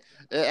 Exactly.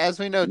 As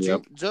we know,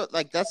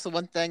 that's the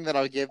one thing that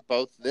I'll give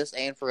both this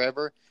and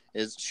Forever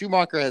is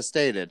Schumacher has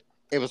stated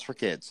it was for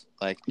kids.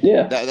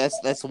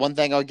 That's the one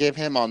thing I'll give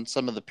him on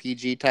some of the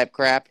PG type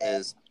crap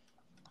is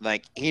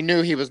he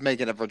knew he was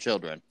making it for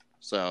children.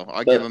 So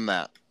I'll give him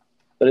that.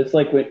 But it's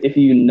like if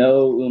you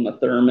know Uma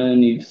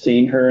Thurman, you've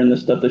seen her in the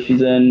stuff that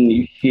she's in,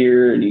 you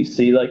hear and you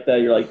see like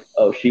that, you're like,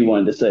 oh, she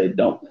wanted to say,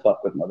 don't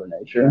fuck with Mother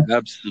Nature.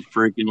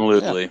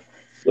 Absolutely. Yeah.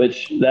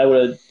 Which that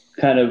would have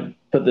kind of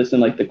put this in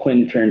like the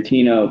Quentin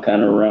Tarantino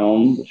kind of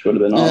realm, which would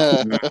have been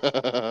awesome.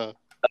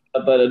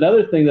 But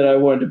another thing that I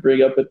wanted to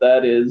bring up with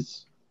that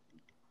is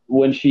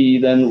when she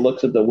then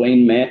looks at the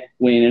Wayne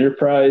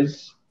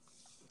Enterprise,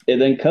 it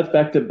then cuts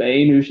back to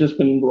Bane, who's just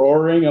been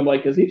roaring. I'm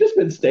like, has he just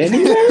been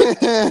standing there?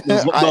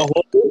 The whole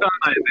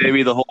time,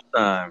 baby, the whole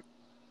time.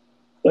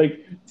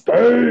 like,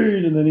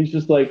 burn! And then he's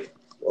just like,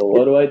 well,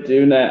 what do I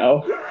do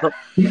now?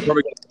 Probably got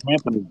a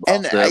cramp in his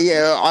And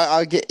bicep.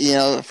 I'll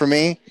get for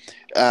me,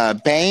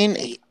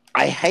 Bane.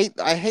 I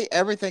hate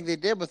everything they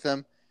did with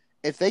him.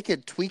 If they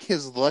could tweak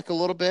his look a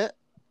little bit,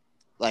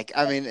 like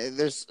I mean,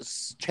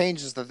 there's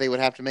changes that they would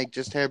have to make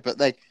just here, but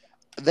like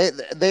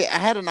they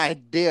had an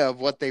idea of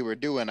what they were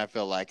doing. I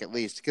feel like at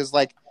least because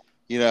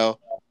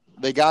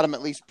they got him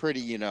at least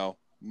pretty the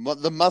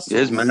muscles.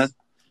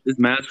 His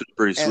mask was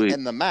pretty sweet.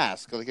 And the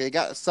mask, like they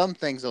got some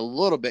things a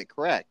little bit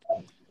correct,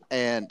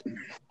 and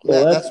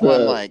Well, that's why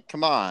I'm like,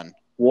 come on.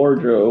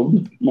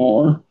 Wardrobe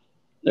more.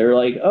 They're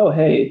like, oh,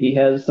 hey, he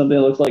has something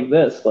that looks like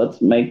this.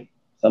 Let's make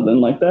something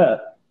like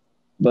that.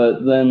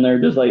 But then they're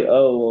just like,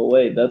 oh, well,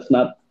 wait, that's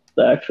not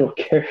the actual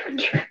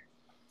character.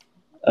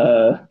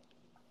 And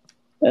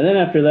then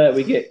after that,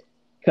 we get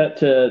cut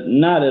to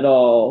not at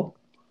all,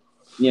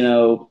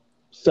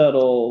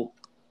 subtle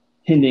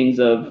hintings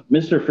of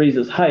Mr.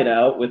 Freeze's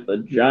hideout with a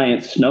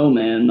giant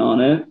snowman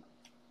on it.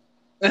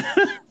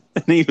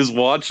 And he was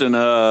watching,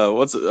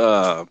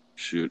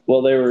 shoot.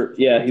 Well,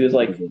 he was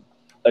like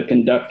a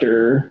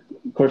conductor.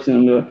 Of course,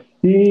 in the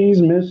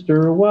he's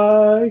Mr.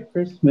 White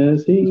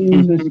Christmas, he's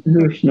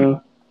Mr.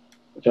 Snow.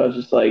 Which I was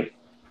just like,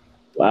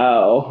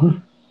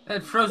 wow.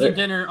 Had frozen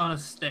dinner on a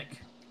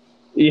stick.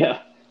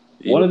 Yeah.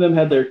 One of them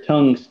had their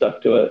tongue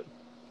stuck to it.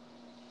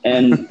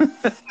 And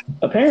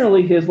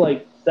apparently his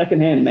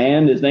secondhand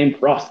man is named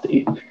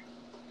Frosty.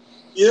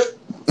 Yep.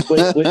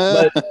 But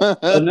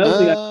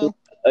another thing,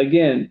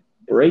 again,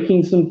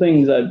 breaking some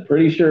things I'm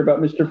pretty sure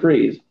about Mr.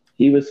 Freeze.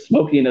 He was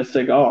smoking a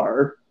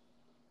cigar.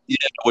 Yeah,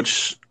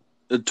 which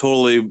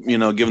totally,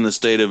 given the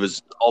state of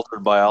his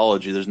altered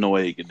biology, there's no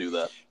way he could do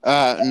that.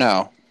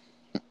 No.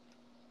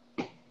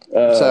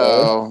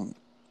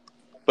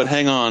 But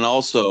hang on,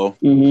 also,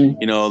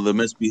 the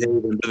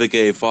misbehaving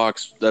Vivica A.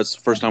 Fox, that's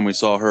the first time we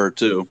saw her,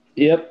 too.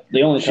 Yep,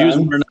 the only She time. was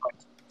wearing a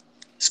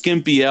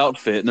skimpy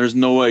outfit, and there's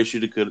no way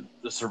she could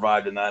have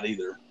survived in that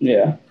either.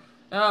 Yeah.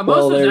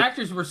 Most of those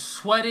actors were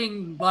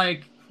sweating,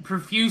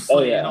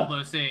 profusely in all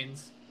those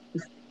scenes.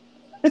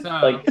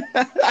 So.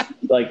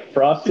 like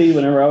Frosty,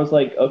 whenever I was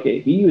like, okay,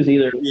 he was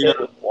either filled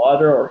with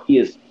water or he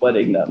is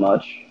sweating that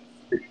much.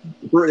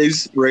 They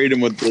sprayed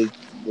him with the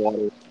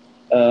water.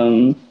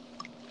 And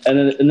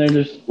then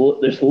there's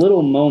a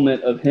little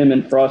moment of him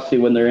and Frosty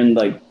when they're in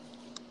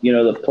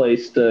the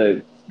place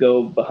to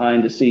go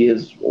behind to see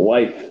his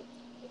wife,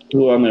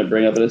 who I'm going to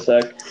bring up in a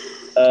sec.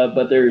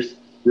 But there's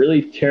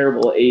really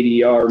terrible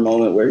ADR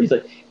moment where he's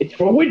like, "It's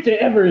for winter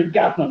ever in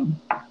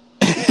Gotham."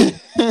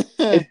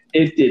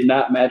 It did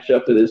not match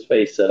up with his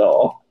face at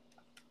all.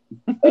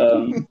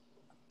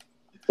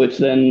 Which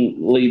then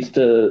leads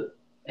to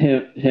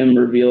him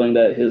revealing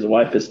that his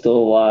wife is still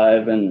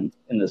alive and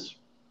in this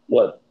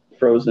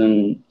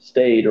frozen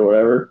state or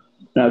whatever.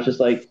 And I was just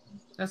like,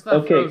 that's not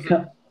okay,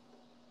 frozen.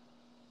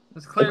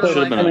 That's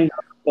clearly coming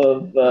off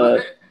of.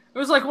 It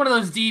was like one of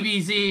those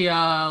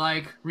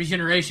DBZ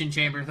regeneration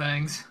chamber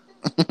things.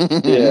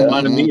 Yeah,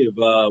 reminded me of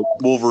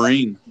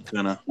Wolverine,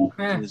 kind of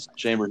his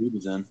chamber he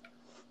was in.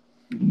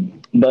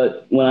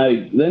 But when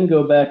I then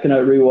go back and I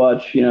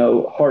rewatch,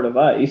 Heart of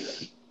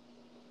Ice,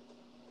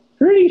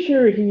 pretty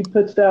sure he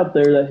puts out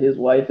there that his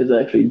wife is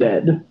actually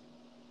dead.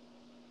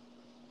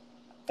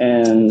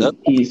 And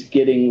he's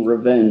getting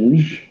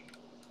revenge.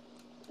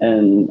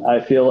 And I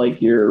feel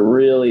like you're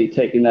really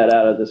taking that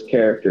out of this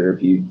character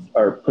if you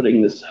are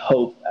putting this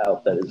hope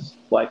out that his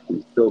wife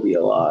can still be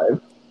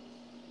alive.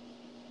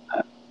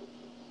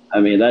 I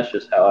mean, that's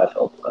just how I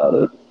felt about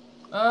it.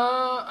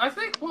 I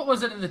think, what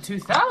was it in the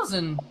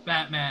 2000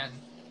 Batman,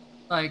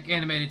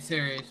 animated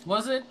series?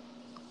 Wasn't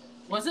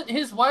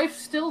his wife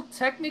still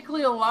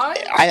technically alive?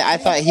 I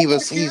thought he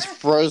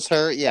froze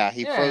her. Yeah,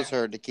 he froze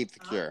her to keep the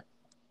cure.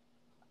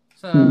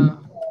 So,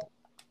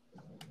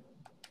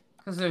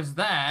 because there's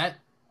that.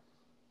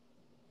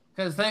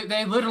 Because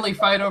they literally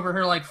fight over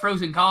her,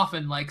 frozen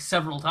coffin,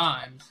 several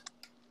times.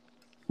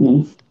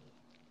 Mm.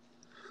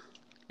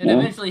 And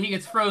eventually he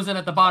gets frozen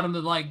at the bottom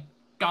of,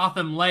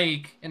 Gotham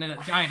Lake in a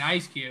giant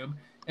ice cube.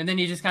 And then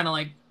he just kind of,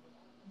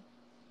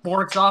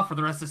 borks off for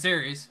the rest of the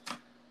series.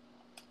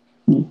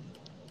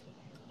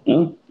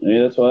 Well, maybe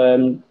that's why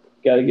I'm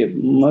got to get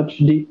much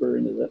deeper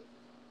into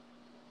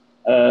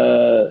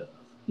that.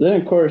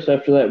 Then, of course,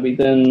 after that, we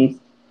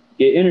then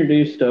get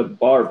introduced to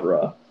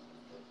Barbara,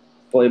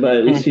 played by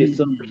Alicia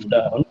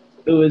Silverstone,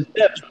 who is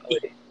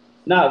definitely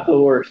not the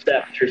worst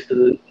actress of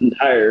the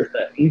entire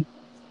thing.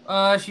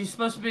 She's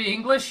supposed to be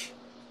English?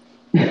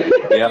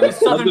 Yeah, I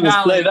Southern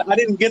Valley. I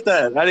didn't get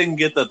that. I didn't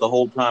get that the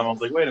whole time. I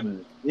was like, wait a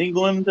minute.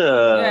 England?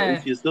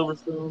 Alicia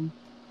Silverstone?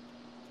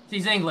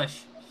 She's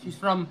English. She's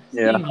from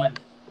England.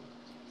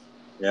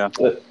 Yeah.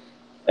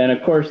 And,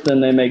 of course,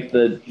 then they make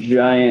the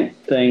giant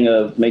thing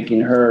of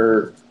making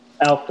her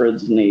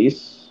Alfred's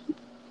niece,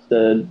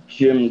 the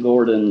Jim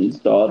Gordon's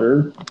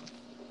daughter,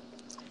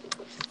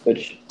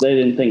 which they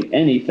didn't think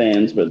any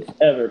fans would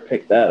ever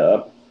pick that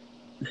up.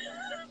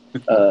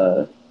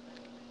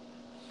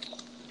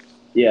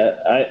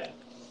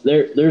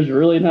 there's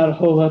really not a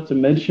whole lot to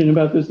mention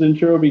about this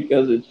intro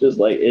because it's just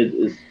like it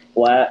is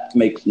flat,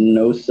 makes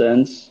no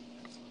sense.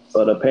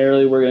 But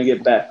apparently, we're gonna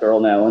get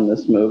Batgirl now in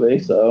this movie.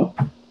 So,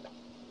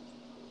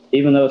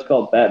 even though it's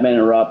called Batman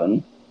and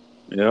Robin,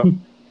 Yeah.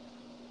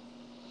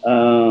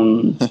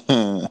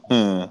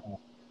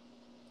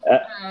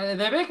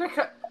 They make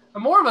her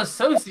more of a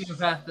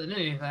sociopath than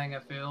anything.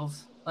 It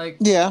feels like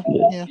Yeah.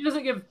 she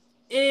doesn't give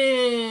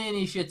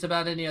any shits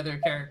about any other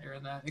character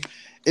in that.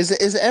 Is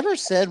it ever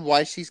said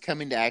why she's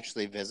coming to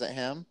actually visit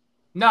him?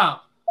 No.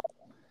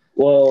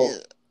 well,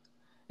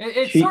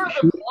 It's sort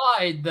of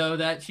implied though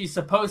that she's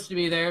supposed to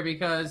be there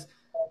because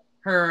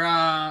her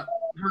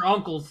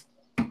uncle's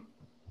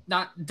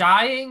not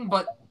dying,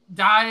 but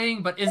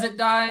isn't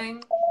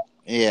dying.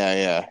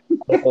 Yeah.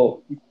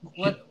 oh,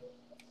 What?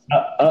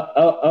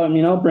 I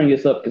mean, I'll bring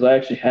this up because I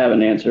actually have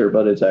an answer,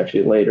 but it's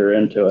actually later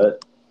into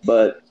it.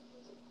 But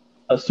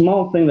a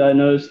small thing that I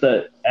noticed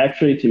that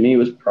actually to me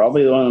was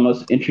probably one of the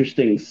most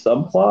interesting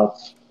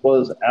subplots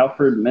was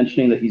Alfred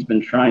mentioning that he's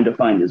been trying to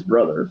find his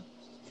brother.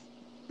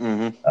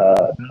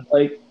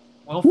 Like,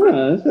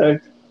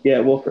 Wilfred?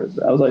 Wilfred.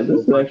 I was like,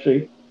 this is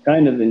actually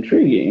kind of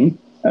intriguing,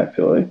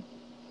 actually.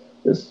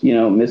 This,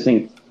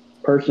 missing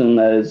person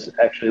that is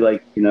actually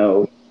like,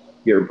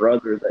 your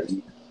brother that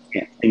you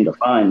can't seem to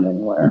find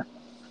anywhere.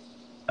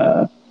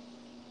 But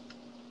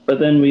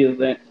then we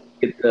then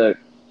get the,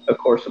 of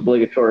course,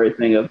 obligatory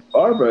thing of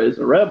Barbara is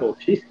a rebel.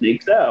 She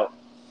sneaks out.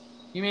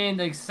 You mean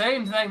the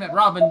same thing that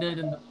Robin did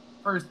in the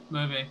first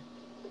movie?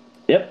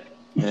 Yep.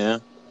 Yeah.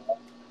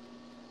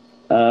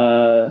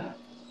 And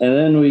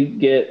then we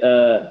get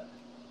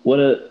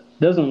what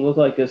doesn't look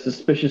like a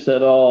suspicious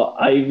at all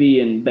Ivy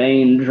and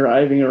Bane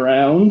driving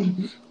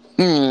around.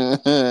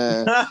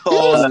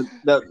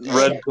 that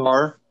red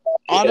car.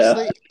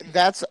 Honestly,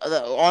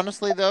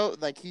 honestly though,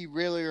 like he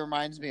really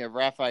reminds me of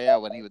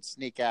Raphael when he would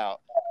sneak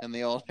out in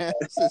the old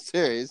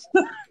series.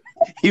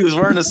 He was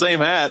wearing the same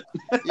hat.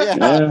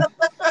 Yeah.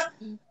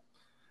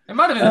 It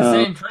might have been the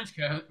same trench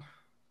coat.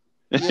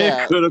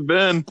 Yeah. It could have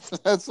been.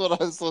 That's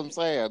what I'm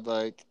saying.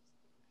 Like,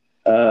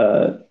 /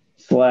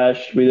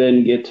 we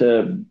then get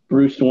to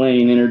Bruce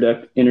Wayne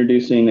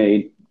introducing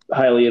a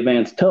highly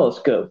advanced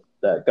telescope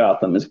that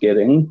Gotham is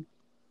getting.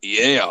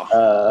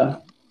 Yeah.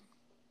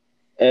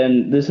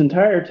 And this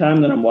entire time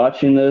that I'm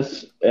watching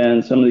this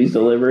and some of these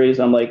deliveries,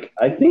 I'm like,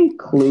 I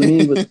think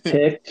Clooney was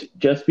picked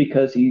just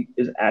because he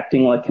is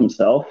acting like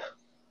himself.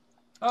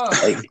 Oh,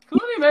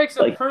 Clooney makes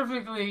a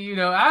perfectly,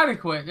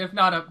 adequate, if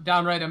not a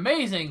downright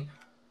amazing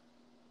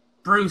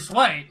Bruce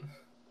Wayne.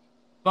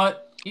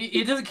 But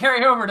he doesn't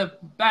carry over to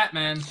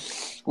Batman.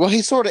 well,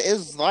 he sort of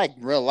is like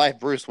real life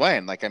Bruce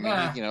Wayne. Like, I mean,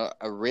 Yeah. he,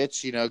 a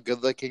rich,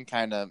 good looking,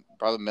 kind of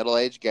probably middle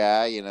aged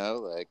guy.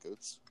 Like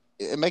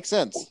it makes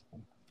sense.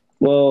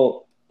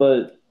 Well,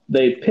 but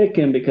they pick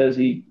him because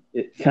he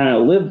kind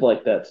of lived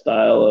like that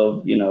style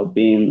of,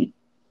 being,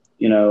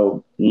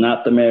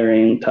 not the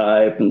marrying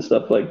type and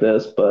stuff like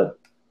this. But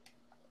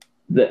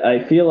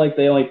I feel like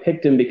they only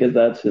picked him because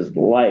that's his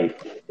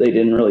life. They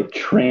didn't really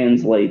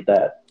translate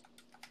that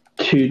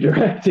to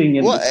directing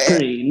and the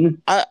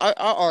screen. I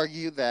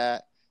argue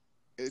that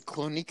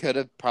Clooney could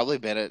have probably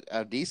been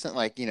a decent,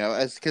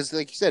 because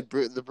like you said,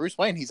 the Bruce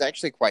Wayne, he's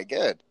actually quite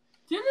good.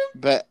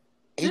 But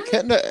he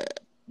couldn't have.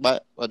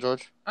 What,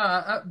 George?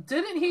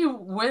 Didn't he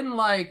win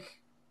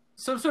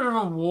some sort of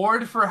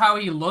award for how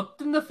he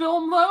looked in the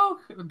film, though,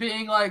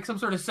 being some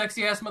sort of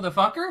sexy ass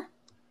motherfucker?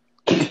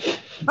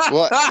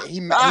 Well, he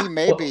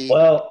may be.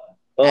 Well,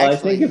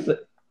 actually, I think it's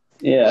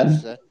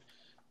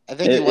I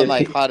think he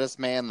won hottest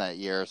man that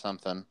year or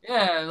something.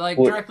 Yeah,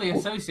 directly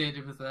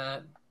associated with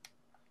that.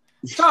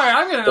 Sorry,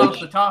 I'm getting off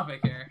the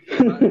topic here.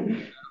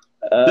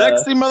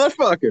 Sexy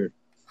motherfucker.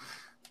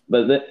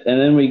 But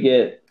then we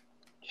get.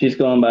 She's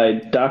going by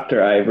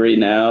Dr. Ivory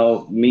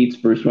now, meets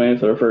Bruce Wayne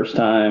for the first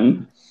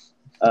time.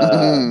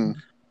 It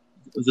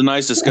was a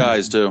nice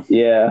disguise, too.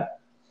 Yeah.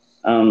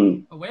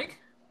 A wig?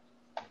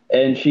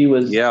 And she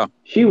was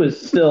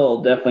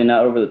still definitely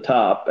not over the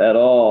top at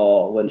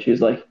all when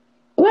she's like,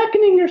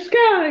 blackening your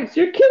skies,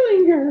 you're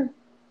killing her.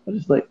 I was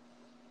just like,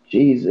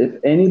 geez, if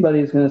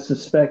anybody's going to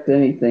suspect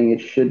anything,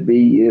 it should be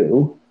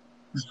you.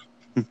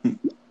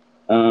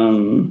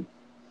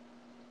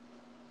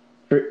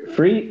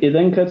 It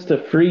then cuts to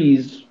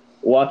Freeze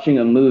watching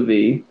a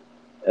movie,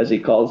 as he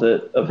calls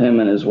it, of him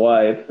and his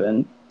wife,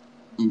 and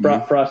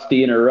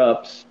Frosty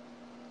interrupts.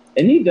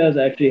 And he does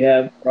actually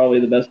have probably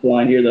the best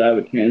line here that I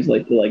would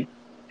translate to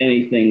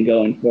anything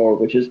going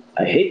forward, which is,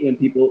 I hate when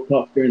people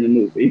talk during the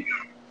movie.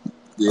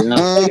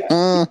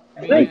 Yeah.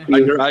 Thank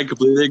you. I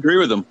completely agree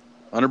with him.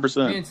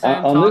 100%. Me and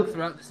Sam talked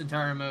throughout this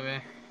entire movie.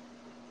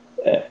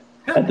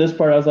 At this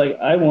part, I was like,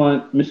 I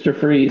want Mr.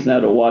 Freeze now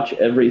to watch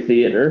every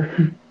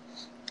theater.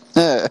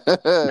 Yeah,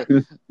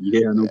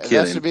 no kidding.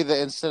 That should be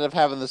instead of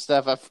having the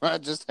stuff up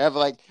front, just have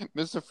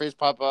Mr. Freeze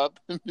pop up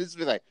and just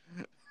be like,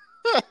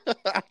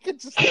 I could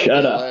just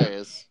shut up.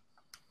 Hilarious.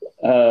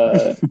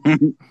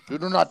 You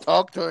do not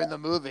talk during the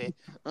movie.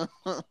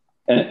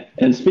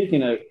 and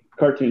speaking of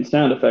cartoon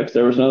sound effects,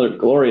 there was another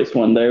glorious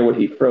one there where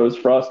he froze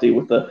Frosty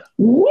with the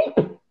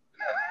whoop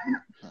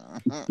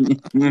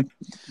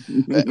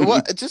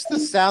What? Just the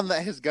sound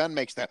that his gun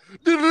makes. That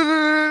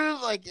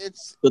like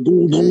it's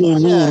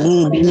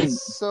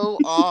so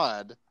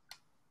odd.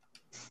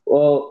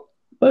 Well,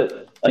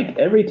 but like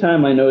every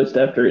time I noticed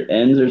after it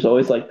ends, there's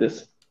always like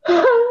this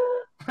kind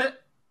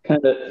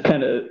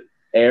of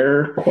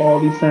air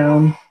quality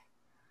sound.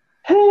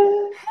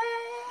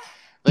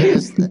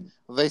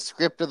 They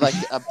scripted like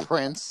a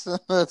Prince.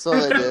 That's all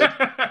they did.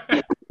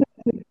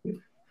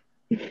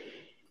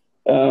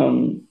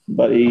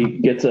 But he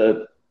gets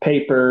a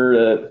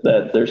paper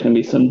that there's going to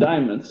be some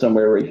diamonds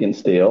somewhere where he can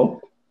steal.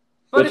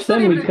 But it's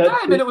not even a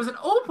diamond, it was an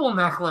opal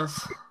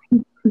necklace.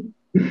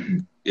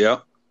 Yeah.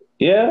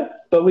 Yeah,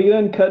 but we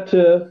then cut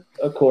to,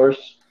 of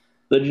course,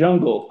 the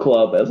Jungle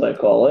Club, as I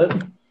call it.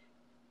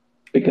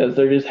 Because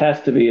there just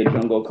has to be a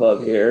Jungle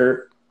Club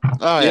here.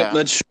 Oh, yeah. Yep,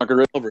 that's shocker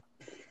right over.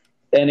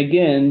 And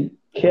again,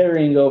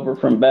 carrying over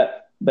from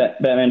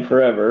Batman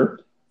Forever,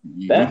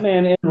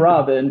 Batman and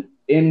Robin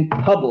in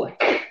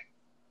public.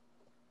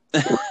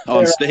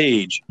 On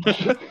stage.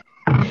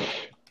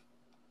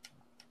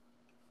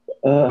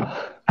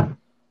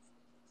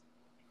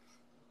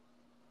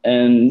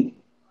 And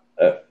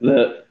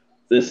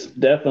this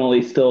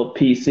definitely still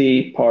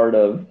PC part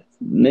of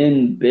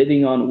men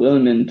bidding on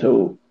women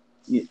to,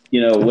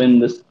 win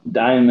this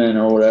diamond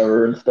or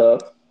whatever and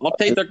stuff. I'll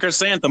take the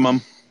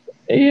chrysanthemum.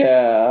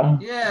 Yeah.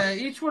 Yeah,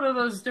 each one of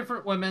those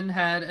different women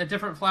had a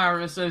different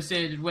flower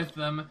associated with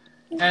them,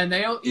 and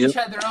they each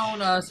had their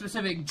own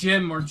specific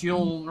gem or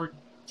jewel or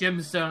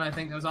gemstone, I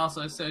think, that was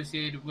also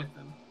associated with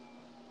them.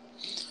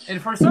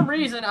 And for some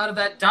reason, out of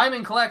that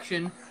diamond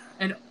collection,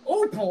 an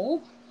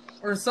opal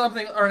or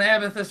something, or an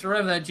amethyst, or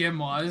whatever that gem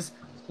was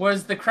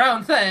the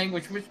crown thing,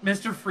 which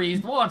Mr.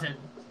 Freeze wanted.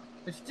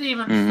 Which didn't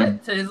even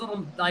fit to his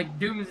little,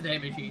 doomsday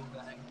machine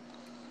thing.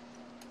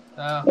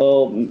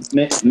 Well,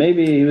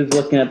 maybe he was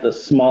looking at the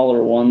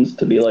smaller ones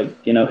to be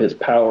his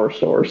power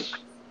source.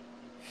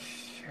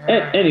 Sure.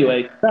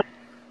 Anyway,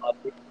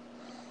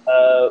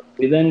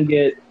 we then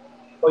get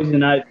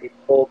Poison Ivy's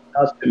full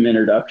costume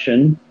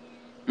introduction.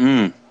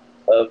 Of,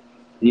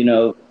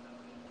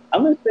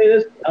 I'm going to say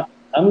this.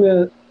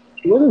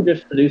 She wasn't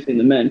just seducing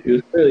the men; she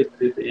was clearly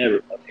seducing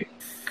everybody.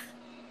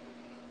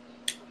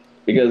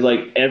 Because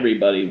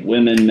everybody,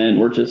 women, men,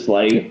 were just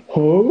like,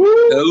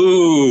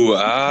 "Oh,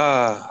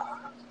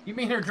 You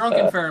mean her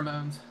drunken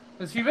pheromones?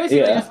 Because she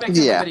basically just makes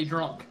everybody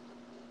drunk.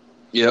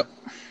 Yep.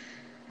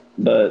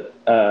 But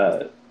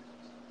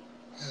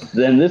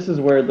then this is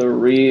where the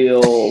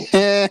real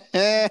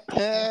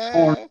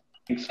porn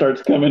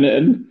starts coming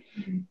in.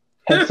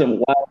 Had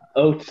some wild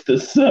oats to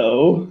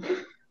sow.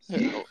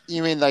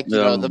 You mean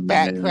the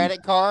Bat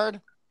credit card?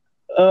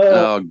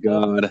 Oh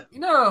God!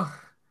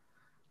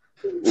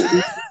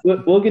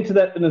 We'll get to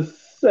that in a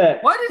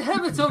sec. Why did it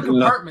have its own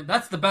compartment?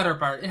 That's the better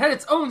part. It had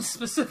its own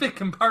specific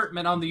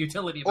compartment on the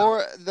utility belt.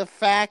 Or the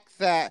fact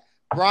that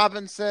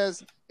Robin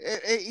says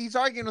he's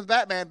arguing with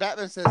Batman.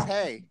 Batman says,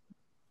 "Hey,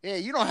 yeah,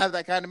 you don't have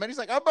that kind of money." He's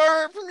like, "I'll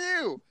borrow it from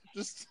you."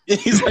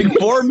 He's like,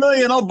 $4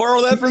 million. I'll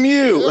borrow that from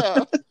you.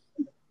 Yeah.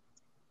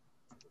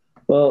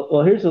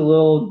 Well, here's a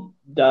little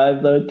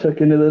dive that I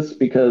took into this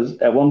because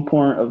at one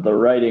point of the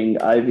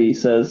writing, Ivy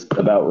says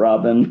about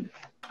Robin,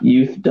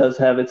 youth does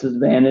have its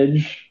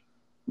advantage,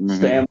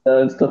 stamina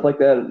and stuff like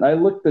that. And I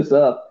looked this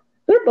up.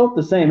 They're both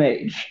the same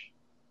age.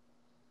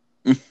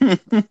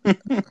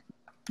 Clooney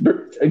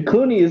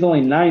is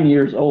only 9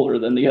 years older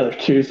than the other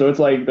two, so it's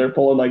like they're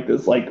pulling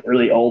this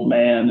really old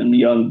man and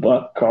young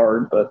buck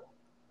card, but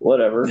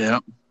whatever. Yeah.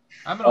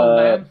 I'm an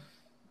old man.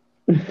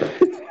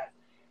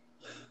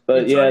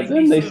 But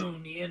then they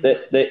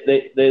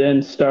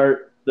then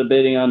start the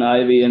bidding on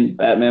Ivy, and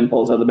Batman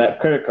pulls out the Bat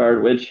credit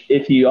card, which,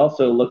 if you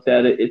also looked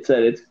at it, it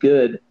said it's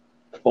good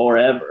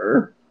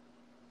forever.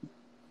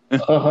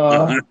 And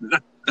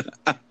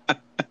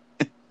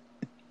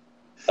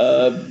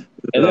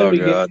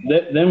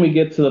then we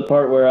get to the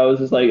part where I was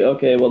just like,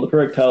 okay, well, the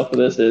correct title for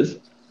this is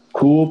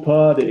Cool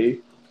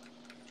Party.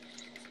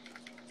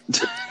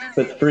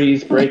 With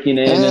Freeze breaking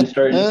in and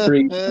starting to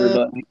freeze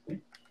everybody.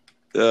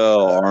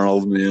 Oh,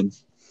 Arnold, man.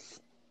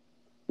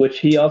 Which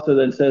he also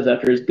then says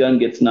after his gun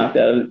gets knocked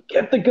out,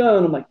 get the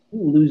gun. I'm like,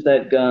 you lose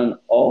that gun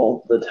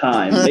all the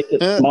time. Make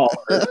it smaller.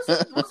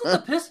 Wasn't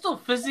the pistol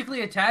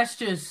physically attached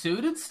to his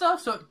suit and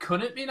stuff, so it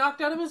couldn't be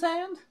knocked out of his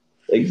hand?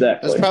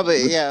 Exactly. It's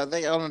probably,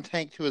 they on a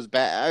tank to his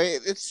back. I mean,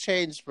 it's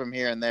changed from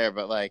here and there,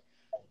 but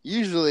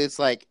usually it's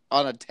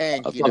on a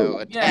tank, I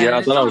thought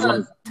it's it was on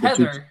on a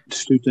tether.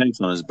 two tanks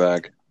on his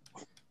back.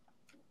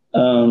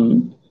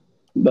 And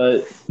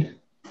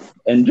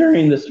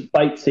during this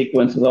fight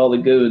sequence with all the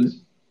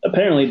goons,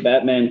 apparently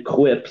Batman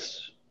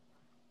quips.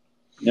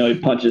 He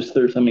punches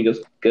through something and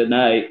goes, good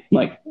night. I'm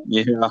like,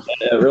 yeah,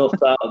 real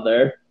solid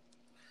there.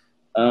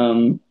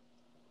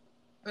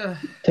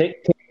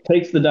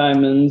 Takes the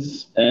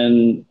diamonds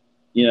and,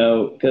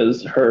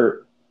 because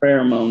her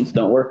pheromones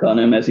don't work on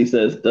him, as he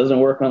says, doesn't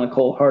work on a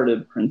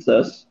cold-hearted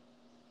princess.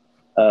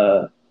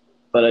 But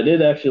I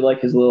did actually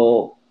like his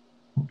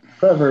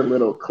clever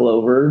little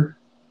Clover.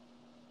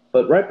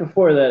 But right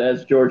before that,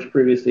 as George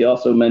previously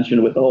also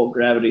mentioned with the whole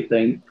gravity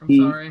thing, I'm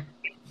sorry.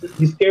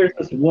 he scares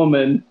this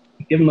woman,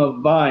 give him a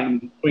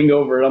vine, swing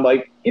over, and I'm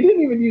like, he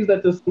didn't even use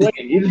that to swing.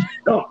 He just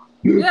jumped.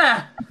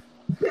 Yeah.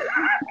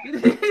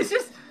 It's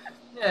just,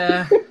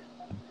 yeah.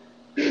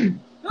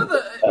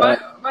 No,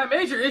 my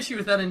major issue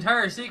with that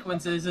entire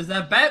sequence is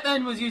that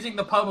Batman was using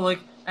the public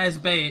as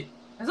bait.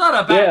 It's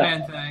not a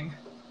Batman thing.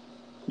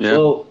 Yeah.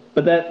 Well,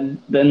 but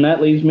then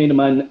that leads me to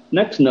my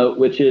next note,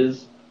 which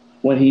is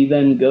when he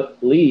then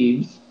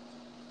leaves,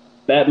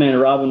 Batman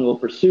and Robin will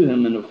pursue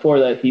him, and before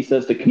that, he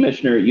says to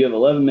Commissioner, "You have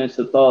 11 minutes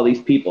to thaw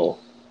these people."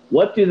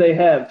 What do they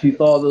have to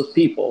thaw those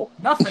people?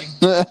 Nothing.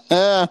 So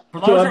I'm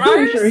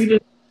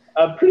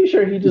pretty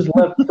sure he just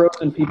left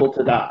frozen people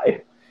to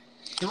die.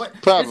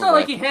 It's not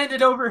like he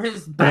handed over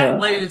his bat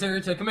laser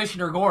to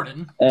Commissioner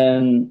Gordon.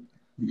 And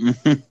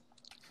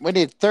we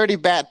need 30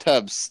 bat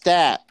tubs,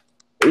 stat.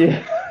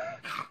 Yeah.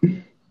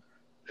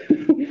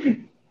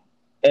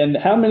 And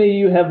how many of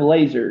you have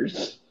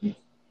lasers?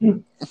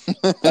 And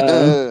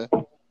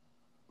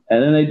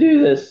then they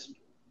do this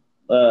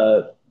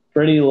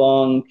pretty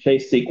long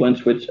chase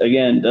sequence, which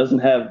again doesn't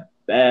have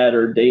bad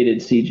or dated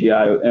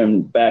CGI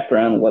and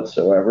background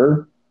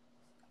whatsoever.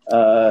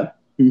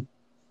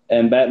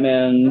 And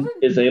Batman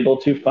is able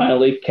to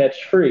finally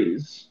catch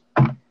Freeze.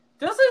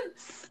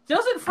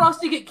 Doesn't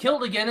Frosty get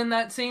killed again in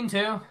that scene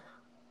too?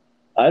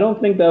 I don't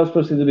think that was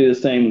supposed to be the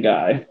same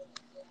guy.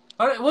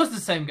 Oh, it was the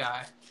same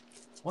guy,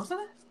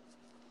 wasn't it?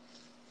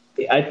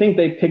 I think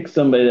they picked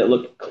somebody that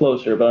looked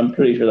closer, but I'm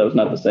pretty sure that was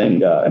not the same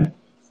guy.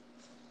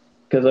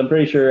 Because I'm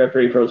pretty sure after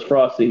he froze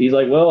Frosty, he's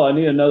like, well, I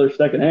need another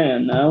second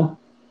hand now.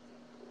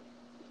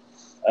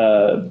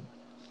 But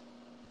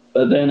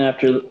then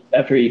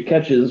after he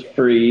catches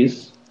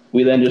Freeze,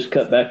 we then just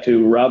cut back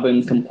to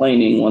Robin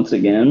complaining once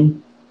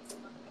again.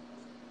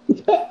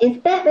 It's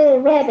Batman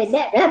and Robin,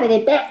 not Robin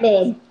and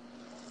Batman.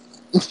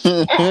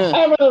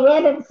 I want a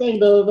Robin thing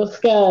the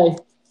sky.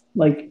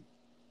 Like,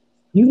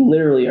 you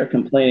literally are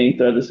complaining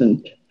throughout this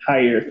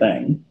entire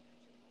thing.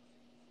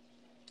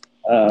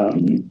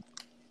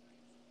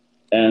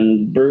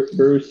 And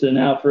Bruce and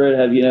Alfred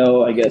have,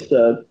 I guess,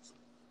 a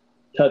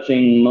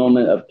touching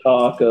moment of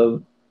talk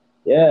of,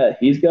 yeah,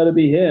 he's got to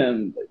be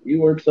him.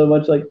 You work so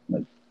much like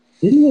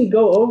didn't we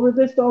go over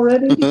this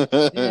already?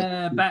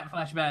 Yeah, bat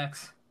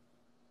flashbacks.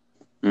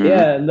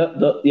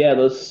 Mm-hmm. Yeah,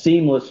 those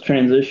seamless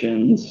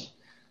transitions.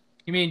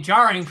 You mean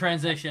jarring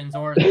transitions,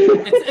 or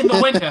it's in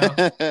the window?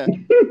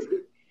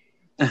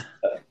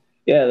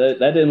 Yeah, that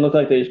didn't look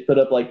like they just put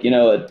up a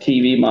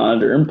TV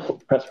monitor and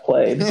press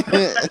play. And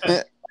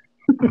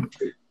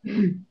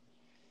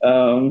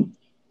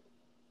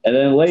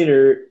then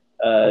later,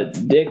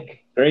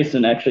 Dick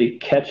Grayson actually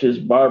catches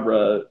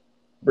Barbara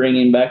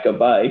bringing back a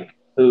bike,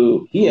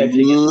 who he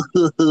actually gets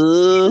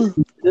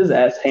his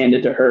ass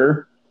handed to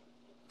her.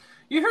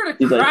 You heard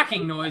a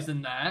cracking noise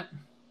in that.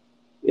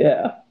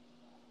 Yeah.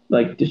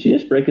 Like, did she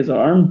just break his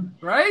arm?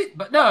 Right?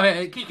 But no,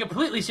 he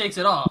completely shakes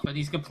it off, and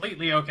he's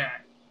completely okay.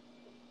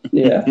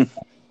 Yeah.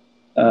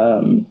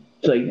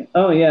 It's like,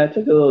 oh yeah, I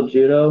took a little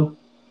judo.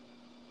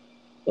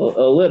 A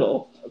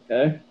little,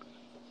 okay.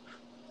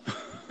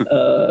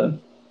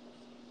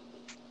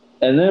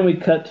 And then we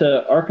cut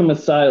to Arkham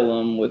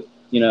Asylum with,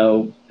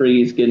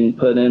 Freeze getting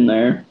put in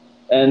there.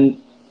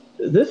 And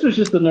this was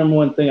just the number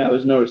one thing I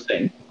was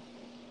noticing.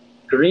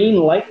 Green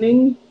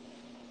lightning?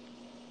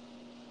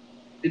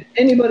 Did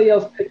anybody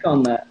else pick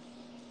on that?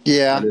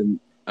 Yeah.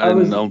 I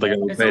don't think I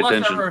would it's pay a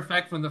attention. leftover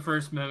effect from the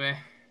first movie.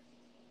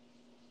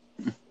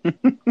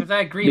 Because I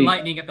had green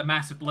lightning at the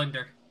massive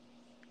blender.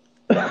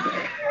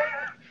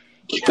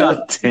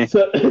 God damn.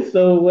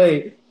 So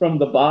wait, from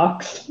the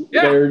box,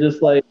 Yeah. they were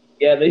just like,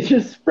 yeah, they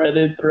just spread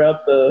it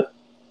throughout the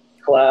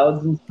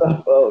clouds and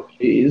stuff. Oh,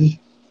 jeez.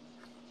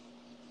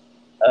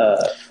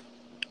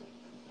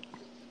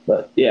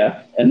 But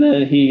yeah, and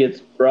then he gets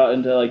brought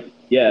into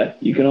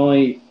you can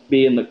only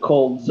be in the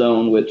cold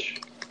zone,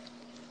 which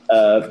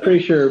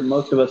pretty sure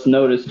most of us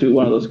noticed who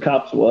one of those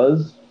cops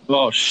was.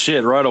 Oh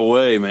shit! Right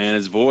away, man.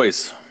 His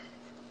voice.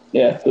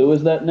 Yeah, who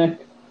was that,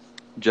 Nick?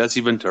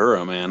 Jesse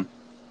Ventura, man.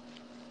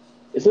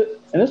 Is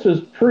it? And this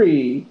was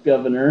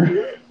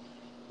pre-governor.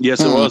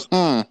 Yes, it was.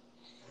 Think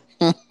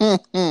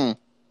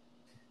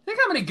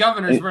how many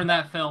governors were in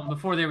that film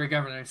before they were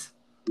governors.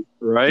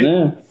 Right?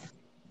 Yeah.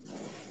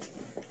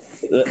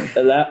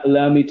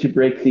 Allow me to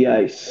break the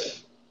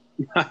ice.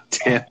 God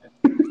damn.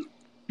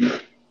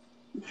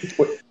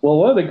 Well,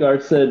 one of the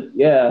guards said,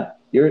 yeah,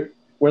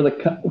 we're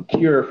the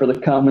cure for the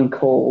common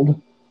cold.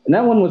 And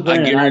that one was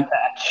wearing an eye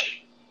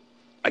patch.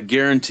 I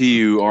guarantee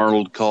you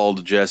Arnold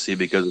called Jesse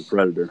because of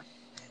Predator.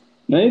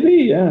 Maybe,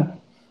 yeah.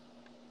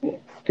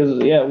 Because,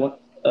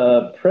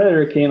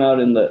 Predator came out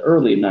in the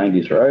early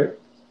 90s, right?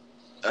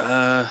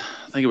 I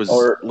think it was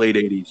late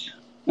 80s.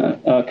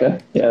 Okay.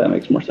 Yeah, that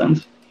makes more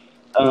sense.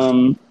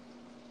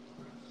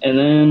 And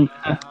then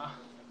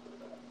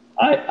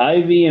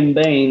Ivy and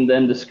Bane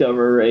then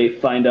discover a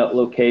hideout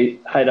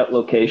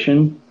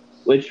location,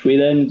 which we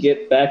then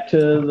get back to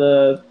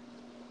the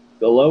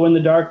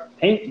glow-in-the-dark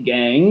paint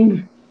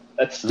gang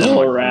that's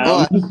still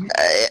around.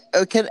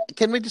 Well,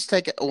 can we just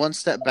take it one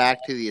step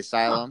back to the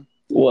asylum?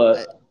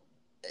 What?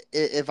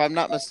 If I'm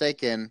not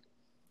mistaken,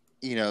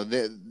 you know,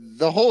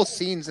 the whole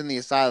scenes in the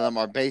asylum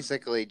are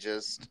basically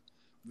just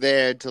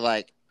there to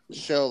like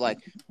show like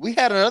we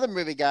had another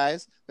movie,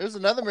 guys. There's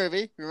another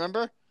movie,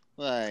 remember?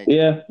 Like,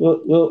 yeah,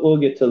 we'll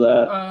get to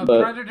that.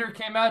 But Predator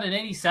came out in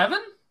 '87.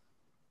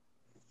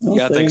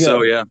 Yeah, I think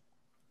so. Yeah.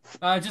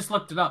 I just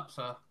looked it up.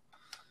 So.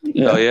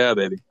 Oh yeah,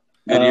 baby.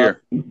 Good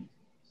year.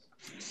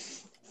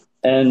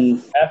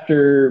 And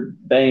after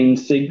Bane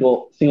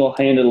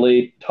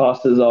single-handedly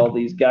tosses all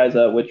these guys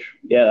out, which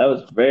that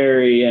was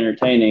very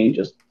entertaining.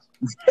 Just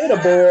hit a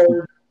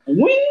board,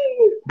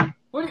 wing.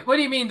 What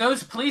do you mean?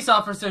 Those police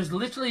officers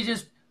literally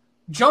just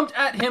jumped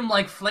at him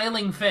like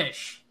flailing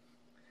fish.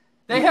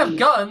 They have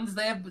guns,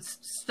 they have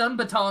stun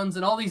batons,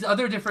 and all these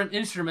other different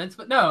instruments,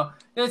 but no,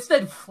 they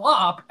instead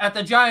flop at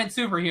the giant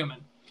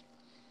superhuman.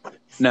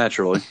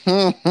 Naturally.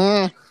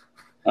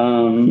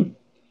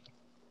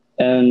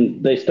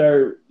 And they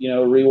start,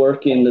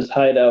 reworking this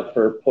hideout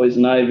for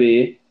Poison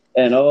Ivy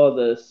and all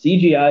the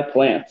CGI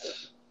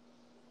plants.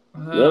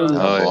 Oh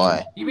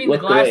boy! You mean the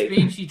glass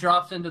bead she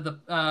drops into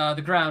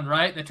the ground,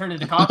 right? They turn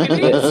into coffee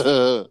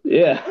beans.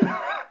 Yeah.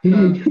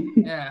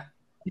 Yeah.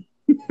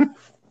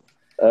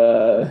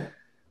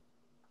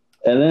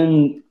 And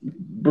then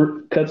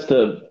cuts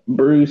to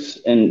Bruce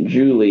and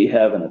Julie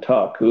having a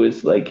talk, who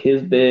is like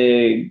his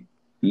big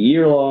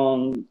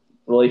year-long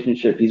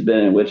relationship he's been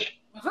in, which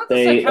was that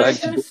the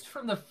psychiatrist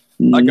from the?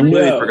 I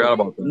completely forgot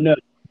about that. No,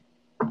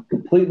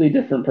 completely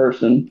different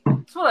person.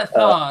 That's what I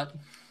thought.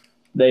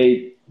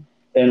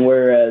 And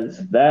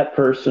whereas that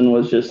person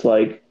was just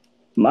like,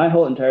 my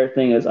whole entire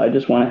thing is I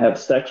just want to have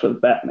sex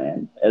with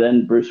Batman and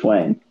then Bruce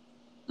Wayne.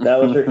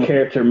 That was her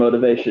character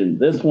motivation.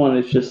 This one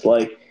is just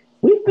like,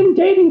 we've been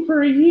dating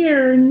for a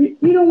year and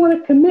you don't want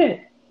to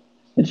commit.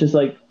 It's just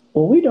like,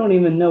 well, we don't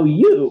even know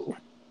you.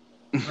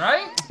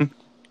 Right?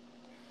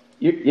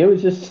 It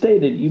was just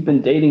stated you've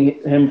been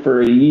dating him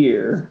for a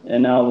year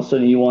and now all of a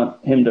sudden you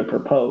want him to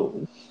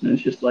propose. And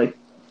it's just like...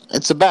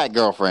 It's a bad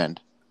girlfriend.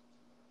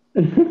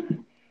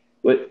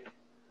 But,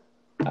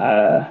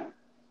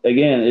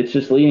 again, it's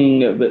just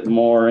leaning a bit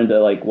more into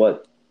like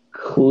what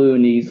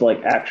Clooney's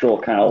like actual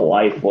kind of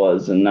life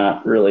was and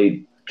not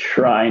really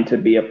trying to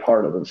be a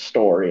part of the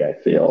story, I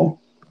feel.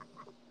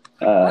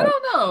 I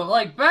don't know.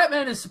 Like,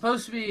 Batman is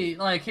supposed to be,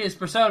 like, his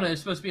persona is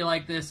supposed to be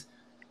like this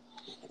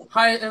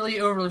highly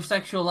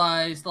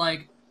over-sexualized,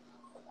 like,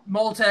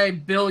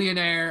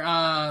 multi-billionaire,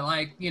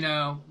 like...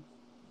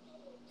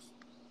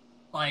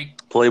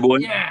 Playboy?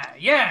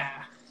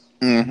 Yeah.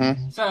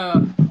 Mm-hmm.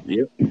 So,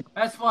 yep.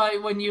 That's why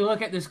when you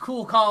look at this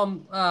cool,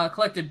 calm,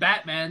 collected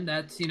Batman,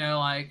 that's,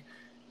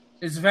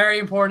 is very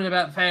important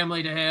about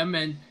family to him,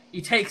 and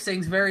he takes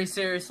things very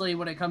seriously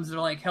when it comes to,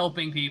 like,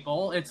 helping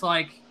people. It's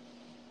like...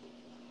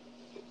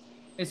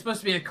 It's supposed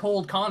to be a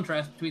cold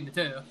contrast between the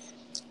two.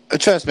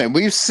 Trust me,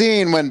 we've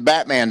seen when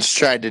Batman's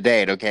tried to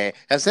date, okay?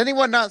 Has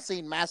anyone not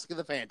seen Mask of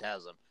the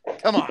Phantasm?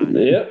 Come on.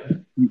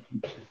 Yep.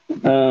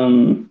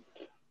 And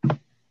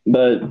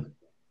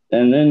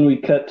then we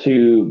cut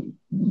to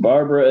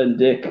Barbara and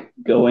Dick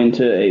go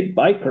into a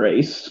bike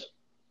race,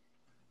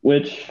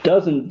 which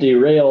doesn't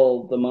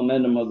derail the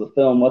momentum of the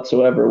film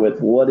whatsoever with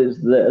what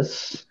is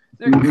this?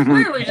 They're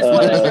clearly just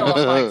wanting to show off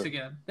bikes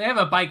again. They have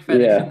a bike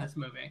fetish in this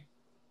movie.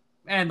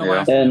 And the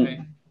last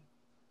movie.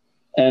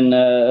 And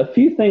a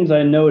few things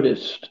I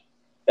noticed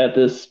at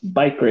this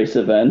bike race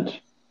event.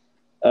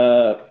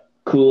 Coolio.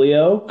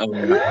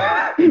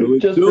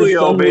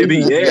 Coolio, baby,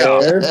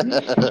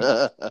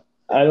 yeah.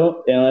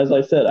 And as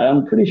I said,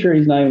 I'm pretty sure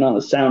he's not even on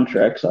the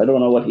soundtrack, so I don't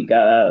know what he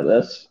got out of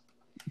this.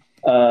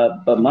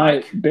 But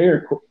my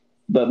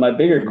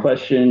bigger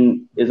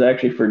question is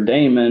actually for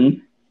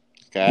Damon.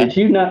 Okay. Did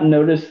you not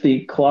notice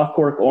the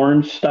Clockwork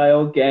Orange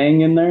style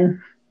gang in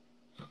there?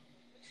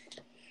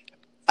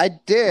 I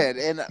did,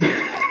 and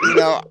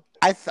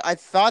I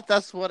thought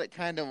that's what it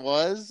kind of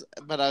was,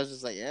 but I was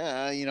just like,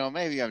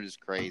 maybe I'm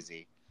just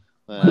crazy.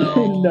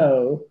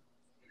 No.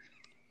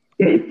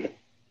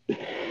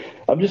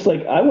 I'm just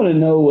like, I want to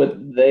know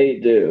what they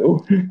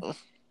do.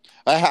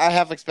 I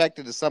half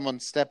expected to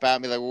someone step out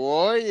and be like,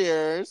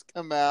 Warriors,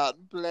 come out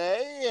and play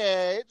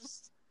it.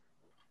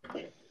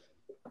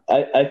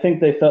 I think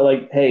they felt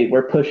like, hey,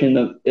 we're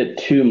pushing it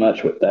too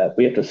much with that.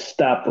 We have to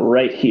stop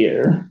right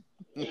here.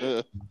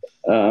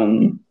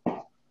 Molotovs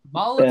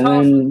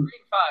with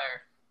green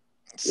fire.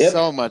 Yep.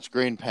 So much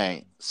green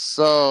paint.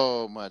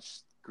 So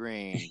much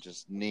green,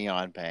 just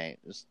neon paint.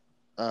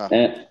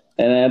 And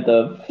at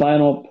the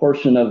final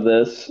portion of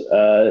this,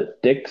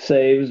 Dick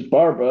saves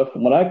Barbara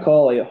from what I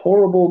call a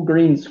horrible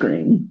green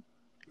screen.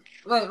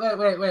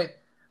 Wait.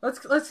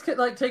 Let's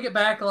take it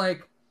back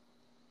like,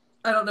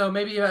 I don't know,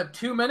 maybe about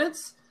 2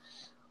 minutes.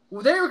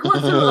 They were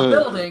going through a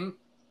building.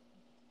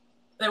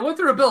 They went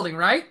through a building,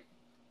 right?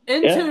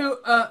 Into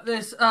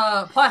this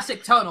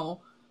plastic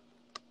tunnel,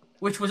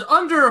 which was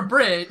under a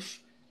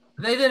bridge.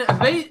 They then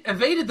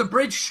evaded the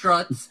bridge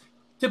struts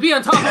to be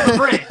on top of the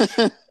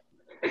bridge.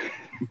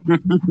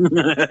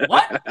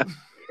 What?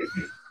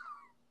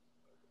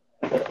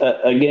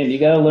 Again, you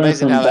got to learn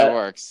Amazing from how that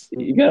works.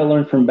 You got to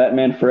learn from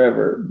Batman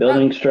Forever.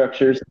 Building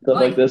structures and stuff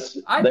like this,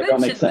 I they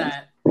don't make mentioned sense.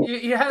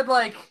 that. You had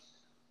like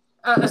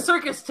a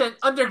circus tent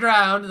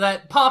underground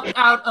that popped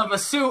out of a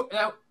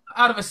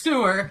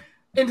sewer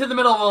into the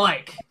middle of a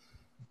lake.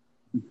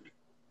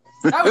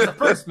 That was the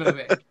first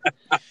movie.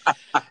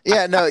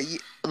 Yeah, no,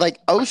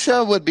 like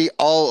OSHA would be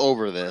all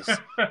over this.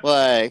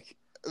 Like,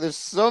 there's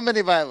so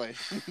many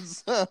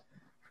violations.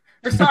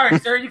 We're sorry,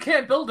 sir. You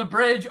can't build a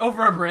bridge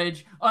over a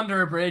bridge,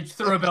 under a bridge,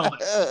 through a building.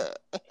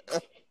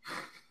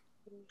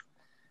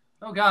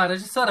 Oh, God. I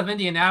just thought of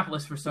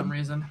Indianapolis for some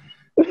reason.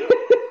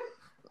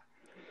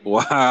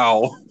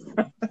 Wow.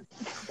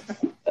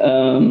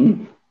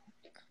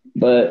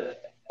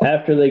 But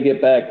after they get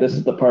back, this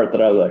is the part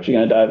that I was actually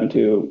going to dive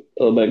into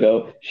a little bit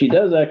ago. She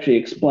does actually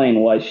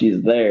explain why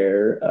she's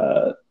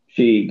there.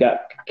 She got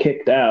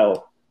kicked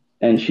out,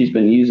 and she's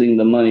been using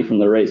the money from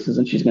the races,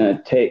 and she's going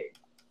to take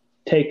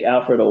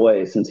Alfred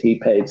away since he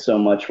paid so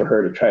much for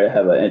her to try to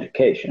have an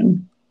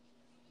education.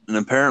 And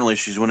apparently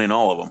she's winning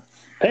all of them.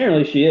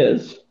 Apparently she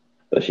is,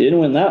 but she didn't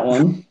win that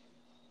one.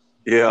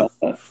 Yeah.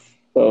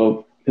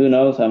 So who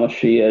knows how much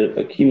she had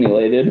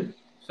accumulated.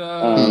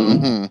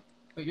 So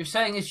what you're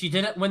saying is she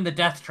didn't win the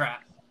death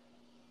trap.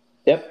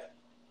 Yep.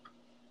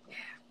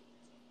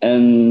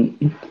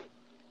 And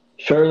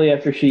shortly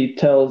after she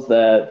tells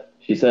that,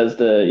 she says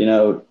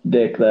to,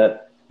 Dick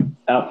that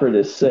Alfred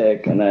is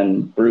sick, and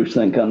then Bruce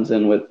then comes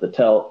in with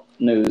the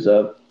news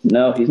of,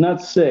 no, he's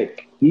not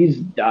sick, he's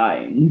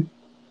dying.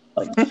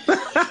 Like,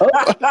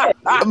 okay.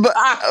 But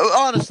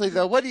honestly,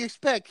 though, what do you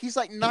expect? He's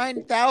like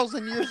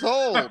 9,000 years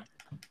old.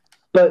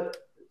 But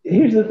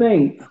here's the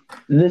thing.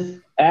 This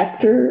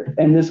actor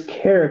and this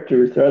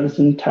character throughout this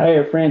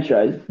entire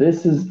franchise,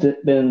 this has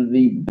been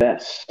the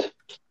best.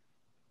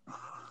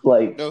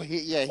 Like, No, he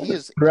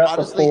is throughout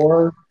honestly, the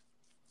four.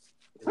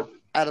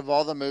 out of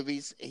all the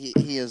movies,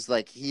 he is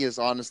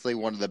honestly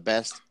one of the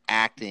best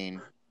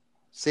acting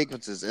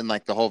sequences in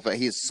like the whole.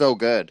 He is so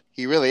good.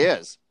 He really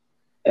is.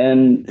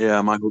 And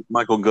yeah, Michael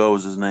Goh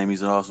is his name.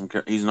 He's an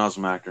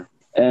awesome actor.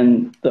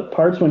 And the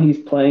parts when he's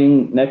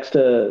playing next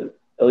to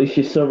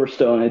Alicia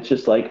Silverstone, it's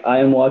just like I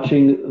am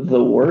watching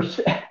the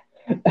worst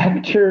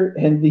actor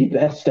and the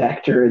best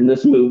actor in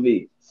this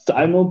movie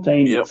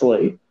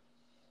simultaneously.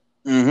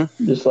 Yep.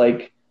 Mm-hmm. Just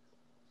like,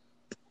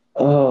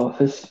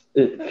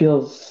 it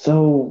feels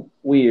so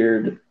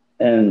weird.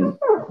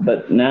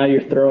 But now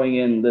you're throwing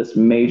in this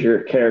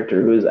major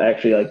character who is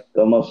actually like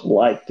the most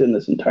liked in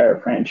this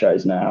entire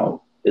franchise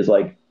now. Is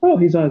like, oh,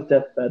 he's on his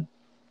deathbed.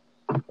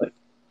 Like,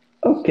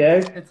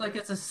 okay. It's like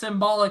it's a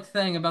symbolic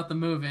thing about the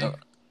movie.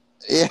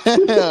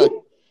 Yeah.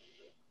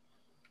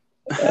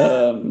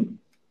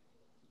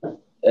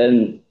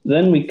 And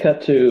then we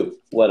cut to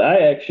what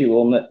I actually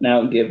will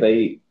now give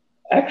a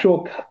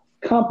actual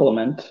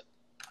compliment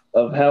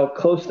of how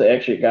close they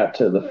actually got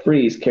to the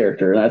Freeze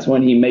character, and that's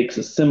when he makes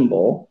a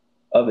symbol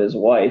of his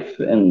wife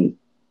and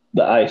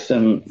the ice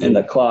in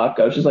the clock.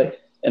 I was just like,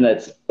 and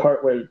that's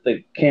part where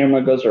the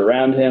camera goes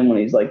around him when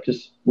he's like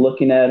just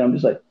looking at him,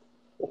 just like,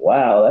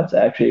 wow, that's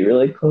actually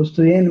really close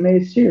to the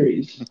animated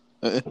series.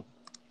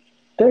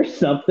 There's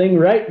something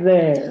right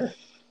there.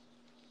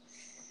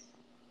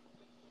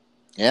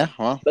 Yeah,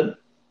 well. But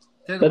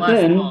Didn't last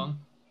then, long.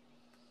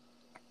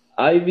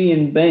 Ivy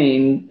and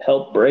Bane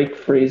help break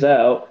Freeze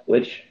out,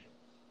 which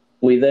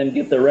we then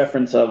get the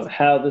reference of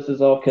how this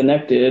is all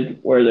connected,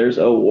 where there's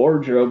a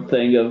wardrobe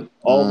thing of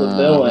all the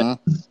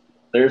villains.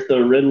 There's the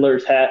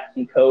Riddler's hat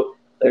and coat.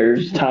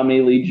 There's Tommy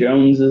Lee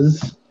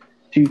Jones's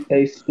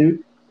toothpaste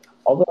suit.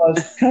 Although I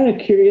was kind of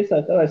curious,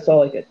 I thought I saw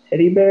like a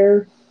teddy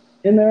bear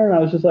in there, and I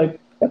was just like,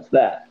 what's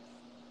that?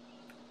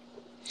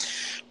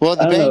 Well,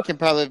 the Bane can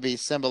probably be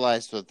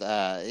symbolized with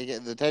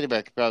the teddy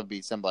bear could probably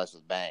be symbolized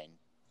with Bane.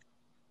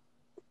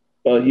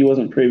 Well, he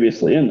wasn't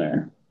previously in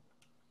there.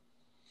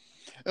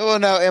 Oh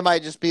no, it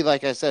might just be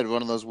like I said,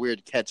 one of those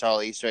weird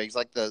catch-all Easter eggs,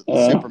 like the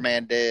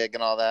Superman dig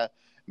and all that.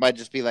 It might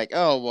just be like,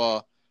 oh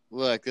well,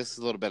 look, this is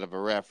a little bit of a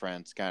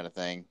reference kind of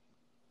thing.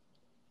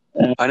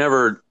 I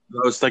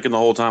was thinking the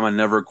whole time I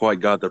never quite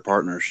got their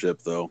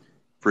partnership though,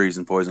 Freeze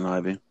and Poison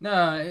Ivy.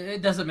 No,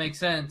 it doesn't make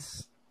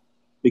sense.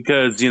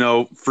 Because,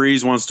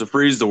 Freeze wants to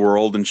freeze the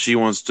world and she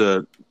wants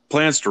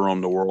plants to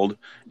roam the world,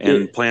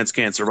 and plants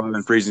can't survive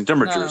in freezing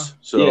temperatures. No.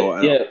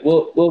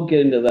 So we'll get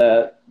into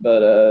that,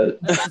 but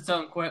that's its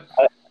own quip.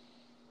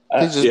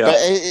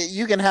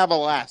 You can have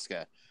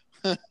Alaska.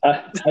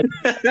 I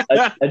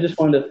just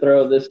wanted to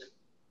throw this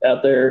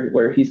out there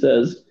where he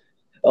says,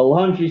 a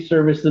laundry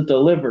service that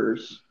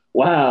delivers.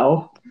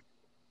 Wow.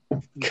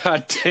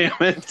 God damn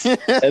it.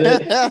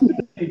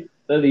 And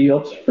then he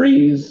helps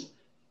Freeze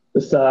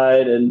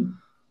decide and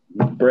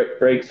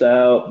breaks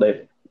out.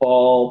 They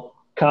fall.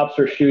 Cops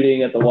are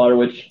shooting at the water,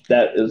 which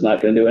that is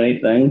not going to do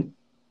anything.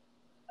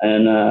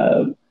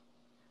 And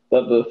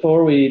but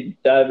before we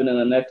dive into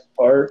the next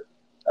part,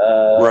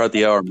 we're at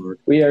the hour mark.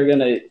 We are going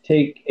to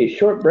take a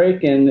short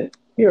break and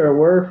hear a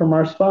word from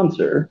our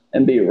sponsor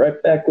and be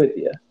right back with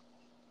you.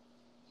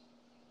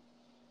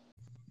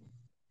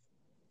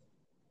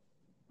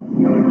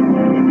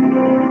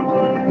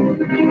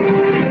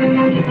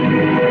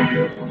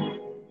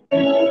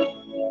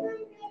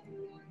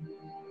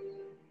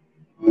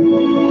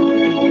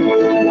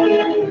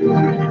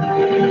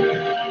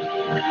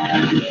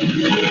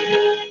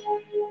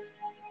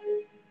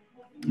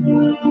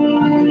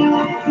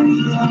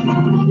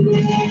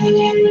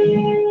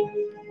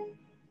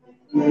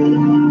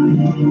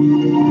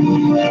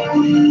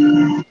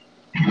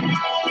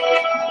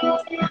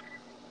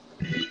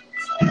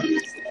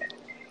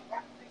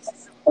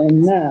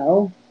 And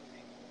now,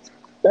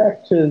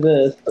 back to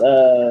this.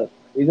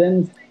 We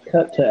then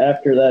cut to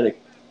after that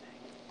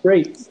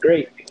great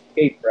escape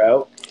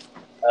route.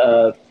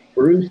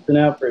 Bruce and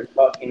Alfred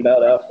talking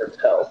about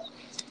Alfred's health.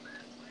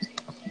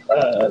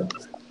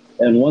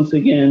 And once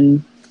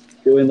again,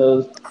 doing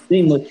those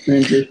seamless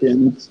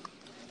transitions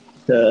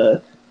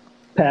to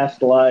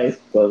past life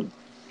of,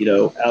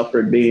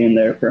 Alfred being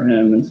there for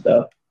him and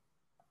stuff.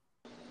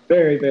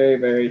 Very, very,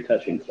 very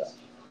touching stuff.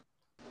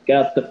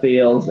 Got the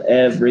feels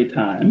every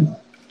time.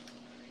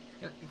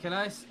 Can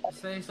I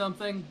say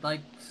something,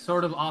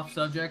 sort of off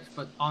subject,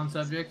 but on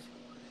subject?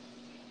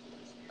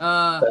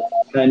 That's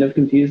kind of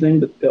confusing,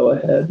 but go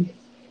ahead.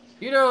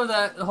 You know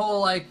that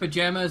whole,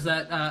 pajamas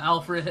that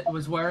Alfred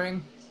was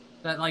wearing?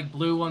 That,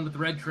 blue one with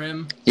red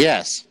trim?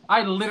 Yes.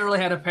 I literally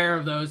had a pair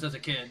of those as a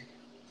kid.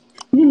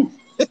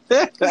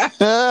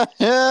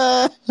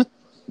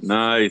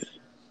 Nice.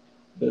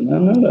 Did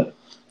not know that.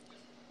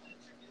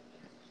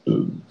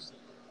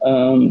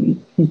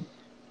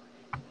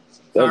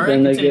 Sorry,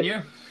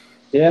 continue.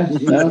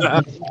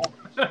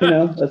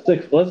 No.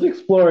 Let's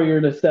explore your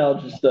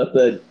nostalgia stuff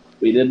that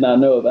we did not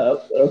know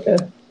about. Okay.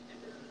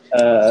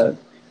 And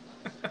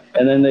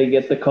then they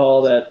get the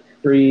call that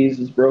Freeze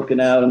is broken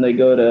out, and they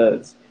go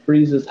to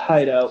Freeze's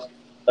hideout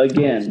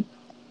again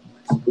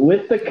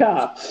with the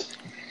cops.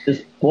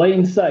 Just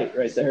plain sight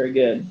right there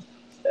again.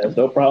 There's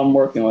no problem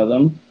working with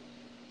them.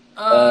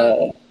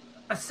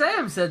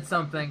 Sam said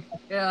something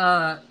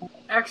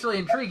actually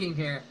intriguing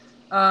here.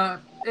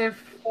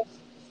 If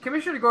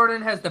Commissioner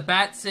Gordon has the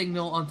bat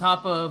signal on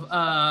top of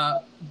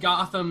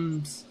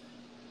Gotham's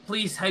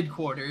police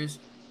headquarters,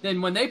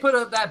 then when they put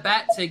up that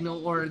bat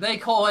signal, or they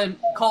call and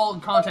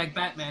contact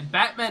Batman,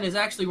 Batman is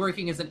actually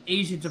working as an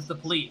agent of the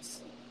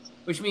police,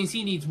 which means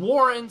he needs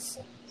warrants.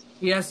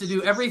 He has to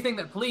do everything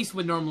that police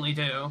would normally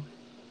do,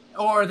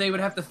 or they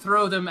would have to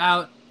throw them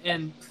out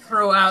and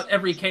throw out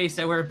every case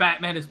where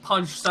Batman has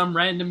punched some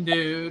random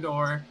dude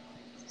or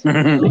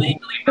illegally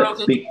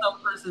broken into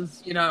some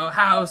person's,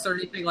 house or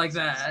anything like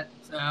that.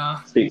 So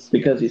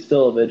because he's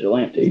still a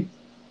vigilante.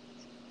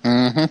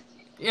 Mm-hmm.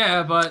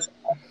 Yeah, but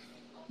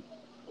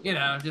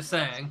just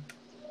saying.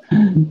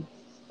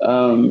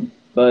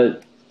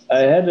 But I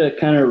had to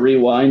kind of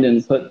rewind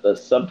and put the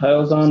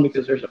subtitles on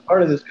because there's a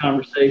part of this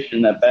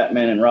conversation that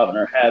Batman and Robin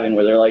are having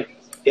where they're like,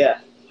 yeah,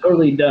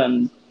 totally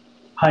done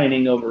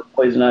pining over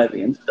Poison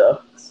Ivy and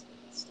stuff.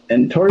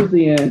 And towards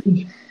the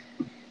end,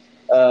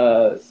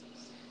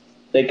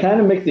 they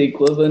kind of make the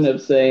equivalent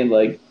of saying,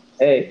 like,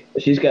 hey,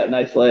 she's got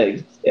nice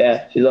legs.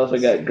 Yeah, she's also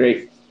got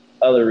great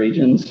other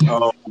regions.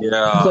 Oh,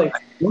 yeah. It's like,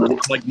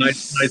 what? Like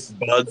nice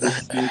buds.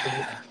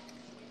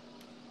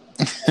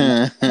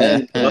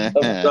 And, Is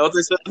that what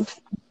they said?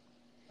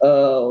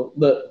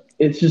 but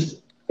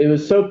it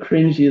was so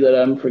cringy that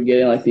I'm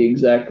forgetting like the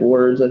exact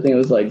words. I think it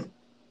was like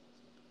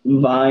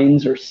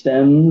vines or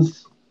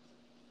stems.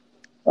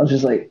 I was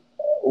just like,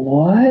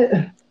 what?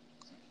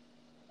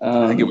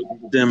 I think it was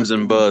stems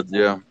and buds,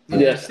 yeah.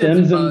 Yeah,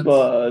 stems and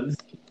buds.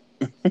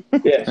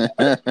 Yeah.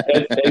 And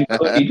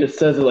he just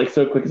says it like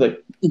so quick. He's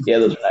like, yeah,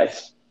 those are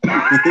nice.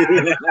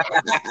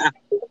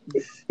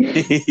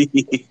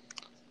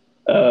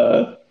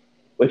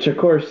 Which, of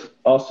course,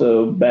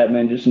 also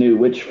Batman just knew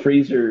which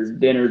freezer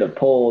dinner to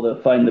pull to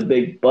find the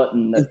big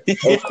button that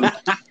opens.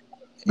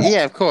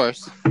 Yeah, of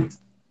course. It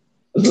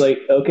was like,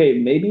 okay,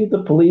 maybe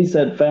the police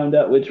had found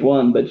out which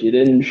one, but you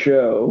didn't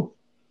show.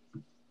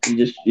 You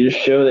just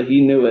show that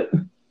he knew it.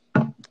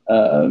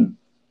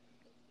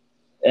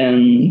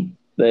 And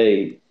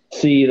they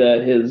see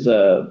that his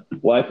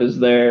wife is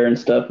there and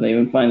stuff, and they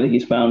even find that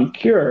he's found a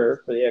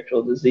cure for the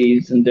actual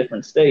disease in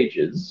different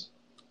stages.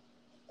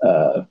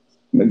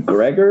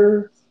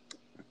 McGregor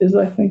is,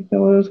 I think, that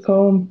what it was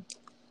called.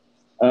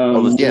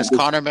 Yes,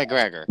 Conor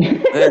McGregor.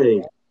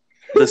 Hey,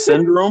 the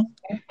syndrome?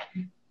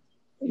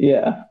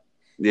 Yeah.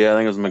 Yeah, I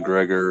think it was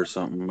McGregor or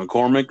something.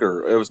 McCormick,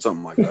 or it was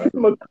something like that.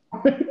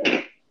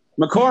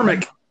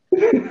 McCormick.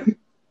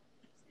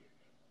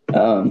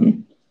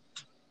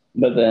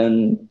 But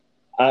then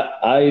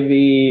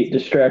Ivy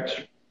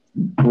distracts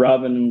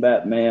Robin and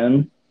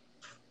Batman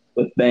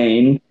with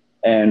Bane,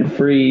 and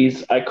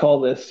Freeze, I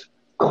call this,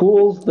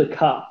 cools the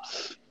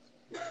cops.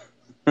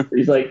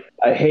 He's like,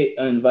 I hate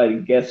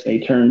uninvited guests, and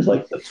he turns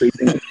like the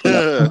freezing.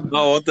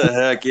 Oh, what the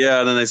heck? Yeah,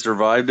 and then they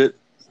survived it.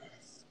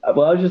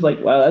 Well, I was just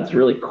like, wow, that's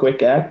really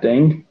quick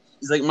acting.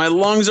 He's like, my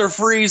lungs are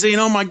freezing.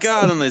 Oh my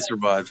god, and they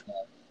survived.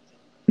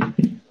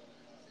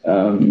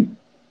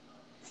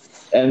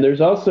 And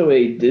there's also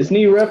a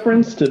Disney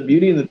reference to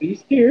Beauty and the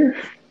Beast here.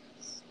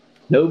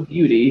 No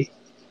beauty.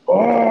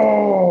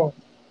 Oh!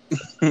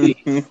 Which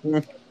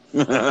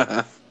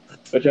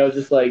I was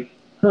just like,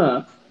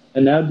 huh.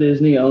 And now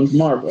Disney owns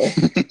Marvel.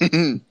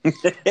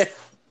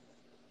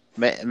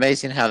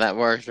 Amazing how that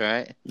works,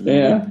 right?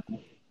 Yeah.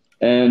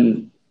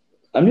 And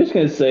I'm just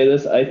going to say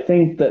this. I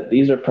think that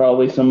these are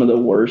probably some of the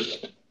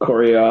worst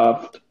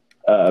choreographed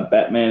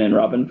Batman and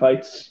Robin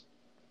fights,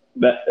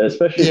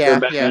 especially Yeah,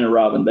 for Batman yeah. and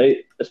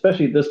Robin.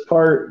 Especially this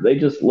part, they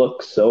just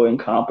look so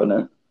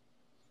incompetent.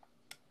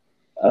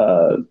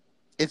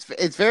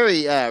 It's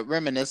very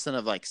reminiscent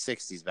of like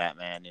 '60s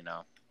Batman, you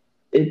know.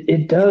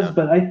 It does, Yeah.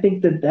 but I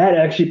think that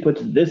actually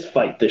puts this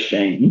fight to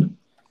shame.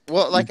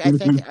 Well, like I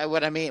think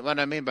what I mean by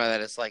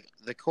that is like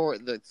the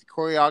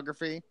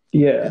choreography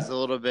Yeah. is a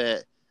little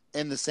bit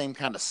in the same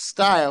kind of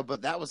style,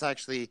 but that was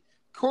actually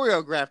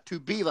choreographed to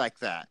be like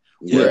that.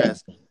 Yeah.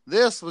 Whereas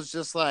this was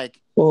just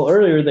like, Well,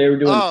 earlier they were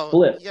doing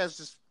flips. you guys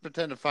just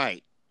pretend to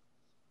fight.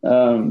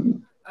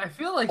 I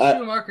feel like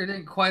Schumacher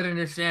didn't quite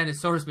understand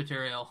his source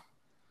material,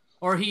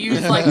 or he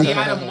used like the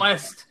Adam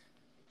West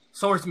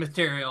source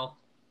material.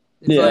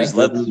 It's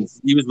like,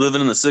 he was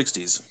living in the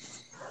 '60s.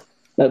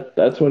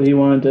 That's what he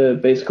wanted to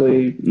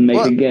basically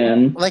make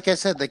again. Like I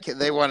said,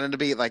 they wanted to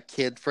be like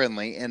kid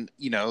friendly, and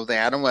you know the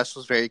Adam West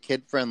was very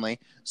kid friendly,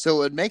 so it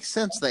would make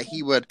sense that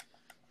he would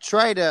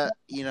try to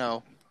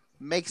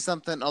make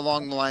something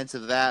along the lines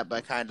of that,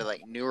 but kind of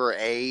like newer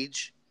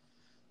age.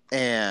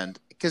 And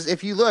because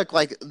if you look,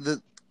 like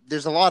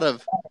there's a lot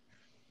of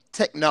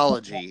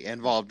technology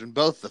involved in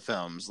both the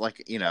films,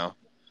 like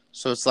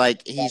so it's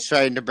like he's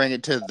trying to bring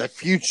it to the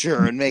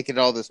future and make it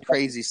all this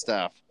crazy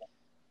stuff.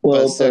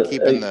 Well, but still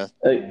keeping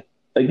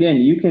again,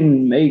 you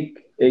can make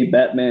a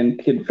Batman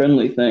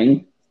kid-friendly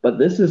thing, but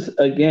this is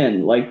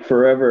again like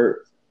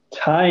forever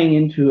tying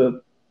into a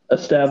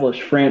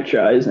established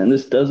franchise, and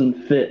this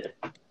doesn't fit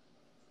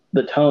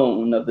the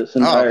tone of this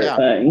entire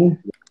thing.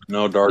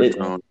 No dark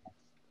tone.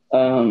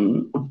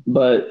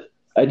 But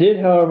I did,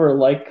 however,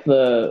 like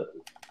the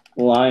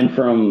line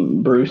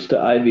from Bruce to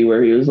Ivy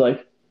where he was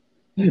like,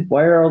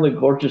 "Why are all the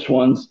gorgeous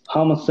ones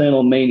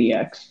homicidal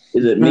maniacs?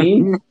 Is it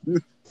me?"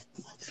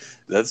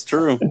 That's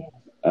true.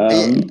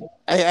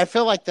 I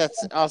feel like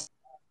that's also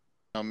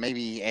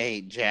maybe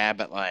a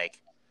jab at like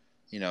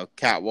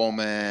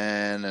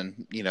Catwoman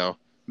and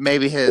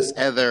maybe his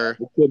other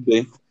could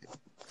be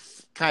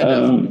kind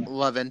of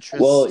love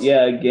interest. Well,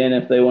 yeah, again,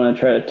 if they want to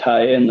try to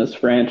tie in this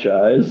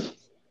franchise,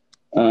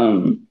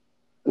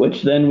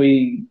 which then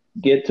we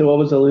get to what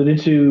was alluded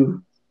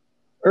to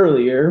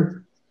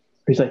earlier.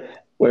 He's like,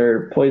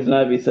 where Poison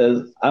Ivy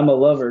says, "I'm a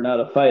lover,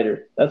 not a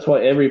fighter." That's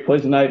why every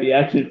Poison Ivy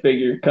action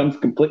figure comes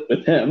complete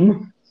with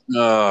him.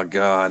 Oh,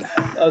 God.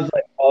 I was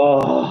like,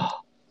 oh.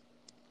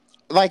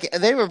 Like,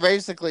 they were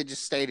basically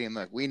just stating,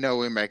 look, we know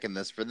we're making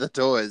this for the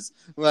toys.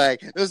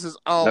 Like, this is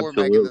all we're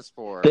making this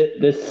for.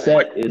 This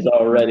set is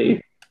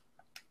already.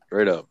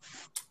 Straight up.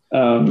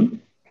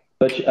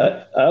 But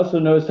I also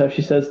noticed how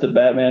she says to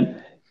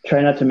Batman,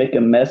 "Try not to make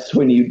a mess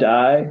when you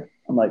die."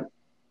 I'm like,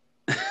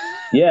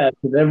 yeah,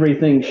 because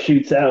everything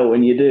shoots out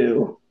when you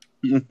do.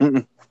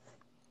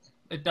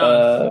 It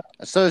does.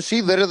 So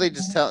she literally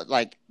just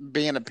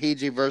being a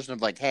PG version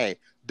of like, hey,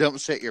 don't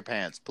shit your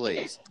pants,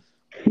 please.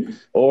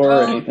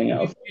 Or anything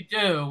else. You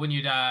do when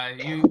you die.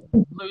 You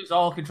lose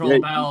all control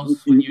of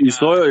bowels when you die. You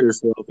soil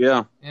yourself,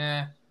 yeah.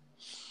 Yeah.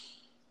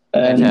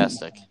 And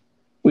fantastic.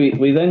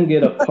 We then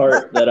get a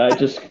part that I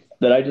just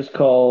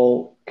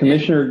call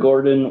Commissioner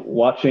Gordon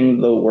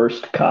watching the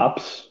worst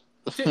cops.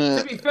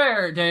 To be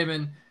fair,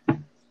 Damon,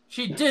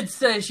 she did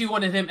say she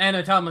wanted him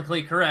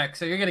anatomically correct,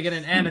 so you're going to get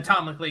an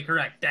anatomically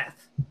correct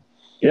death.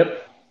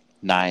 Yep.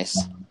 Nice.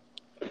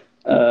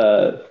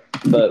 But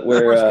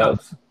where,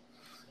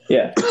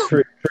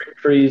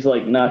 Freeze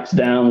knocks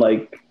down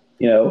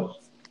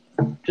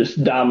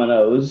just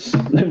dominoes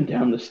them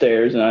down the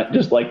stairs, and I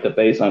just like the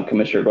face on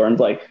Commissioner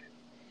Gordon's like,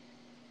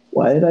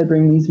 why did I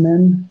bring these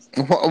men?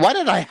 Why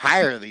did I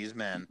hire these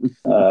men?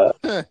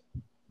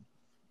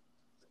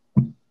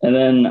 And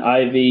then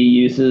Ivy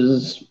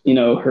uses,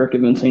 her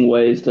convincing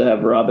ways to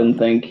have Robin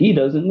think he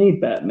doesn't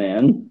need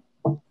Batman,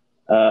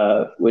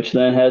 which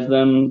then has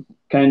them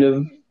kind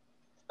of,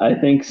 I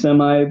think,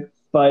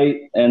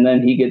 semi-fight, and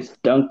then he gets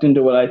dunked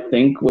into what I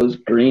think was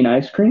green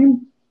ice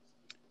cream.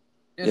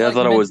 Yeah, I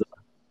thought it was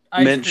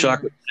mint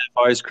chocolate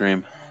ice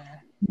cream.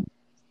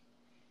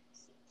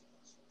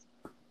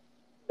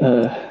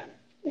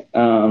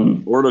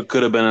 Or it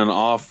could have been an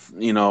off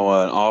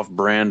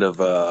brand of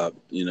the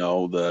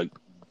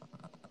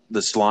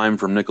slime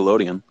from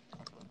Nickelodeon.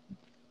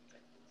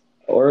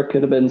 Or it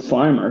could have been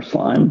Slimer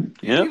slime.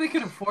 Yeah. I think they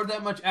could afford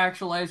that much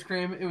actual ice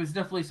cream. It was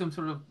definitely some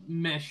sort of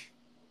mish.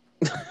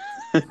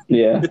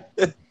 Yeah.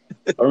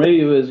 Or maybe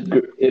it was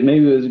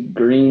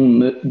green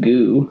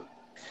goo.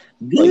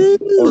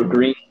 Or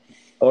green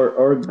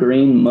or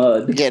green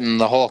mud. Getting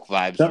the Hulk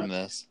vibes from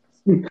this.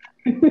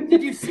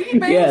 Did you see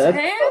Bane's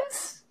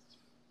hands?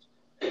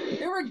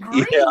 They were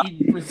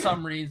green for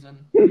some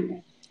reason.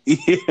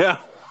 Yeah.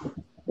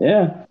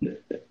 Yeah.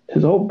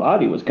 His whole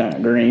body was kind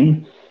of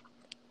green.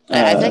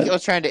 I think it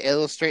was trying to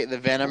illustrate the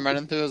venom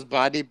running through his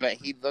body, but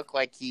he looked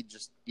like he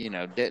just,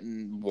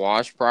 didn't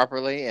wash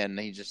properly, and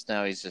he's just...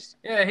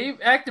 Yeah, he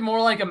acted more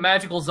like a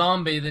magical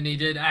zombie than he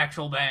did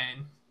actual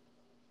Bane.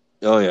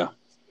 Oh, yeah.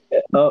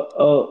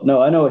 Oh,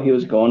 no, I know what he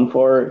was going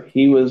for.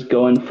 He was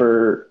going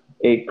for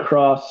a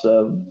cross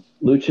of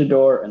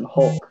Luchador and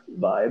Hulk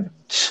vibe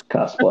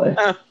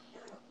cosplay.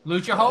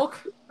 Lucha Hulk?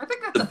 I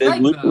think that's a Big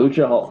thing, Lu- though.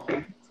 Lucha Hulk.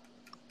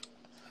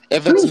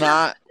 If it's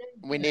not,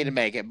 we need to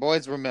make it.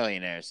 Boys, we're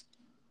millionaires.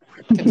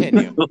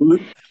 Continue.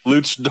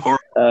 Luchador.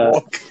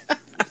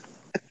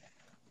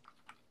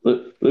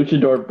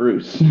 Luchador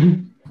Bruce.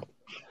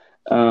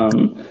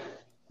 And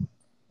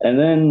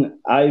then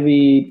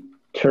Ivy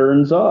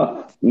turns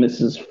off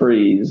Mrs.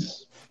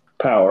 Free's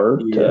power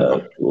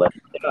to let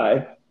him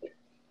die.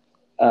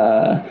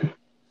 And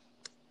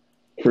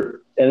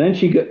then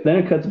then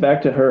it cuts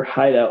back to her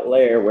hideout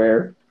lair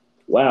where,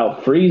 wow,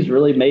 Freeze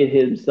really made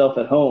himself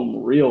at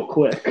home real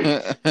quick.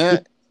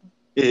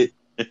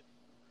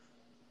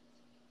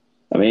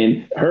 I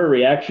mean, her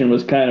reaction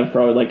was kind of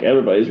probably like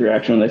everybody's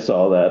reaction when they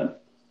saw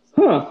that.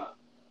 Huh.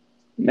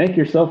 Make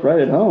yourself right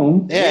at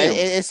home. Yeah,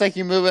 it's like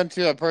you move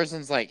into a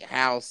person's like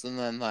house and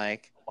then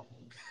like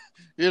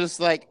you're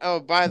just like, oh,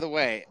 by the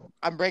way,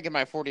 I'm breaking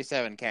my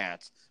 47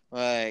 cats.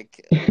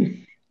 Like,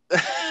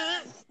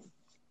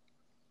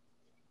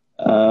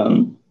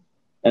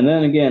 and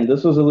then again,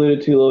 this was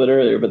alluded to a little bit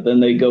earlier, but then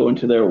they go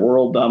into their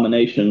world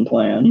domination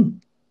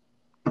plan.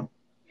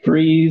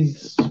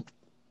 Freeze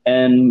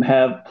and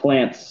have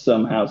plants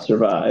somehow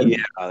survive.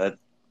 Yeah, I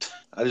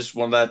just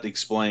want that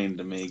explained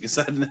to me because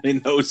that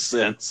made no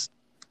sense.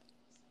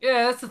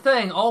 Yeah, that's the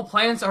thing. All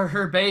plants are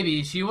her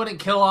babies. She wouldn't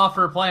kill off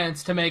her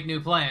plants to make new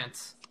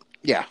plants.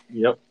 yeah.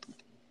 Yep.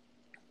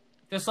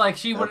 Just like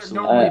she wouldn't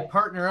Absolutely. normally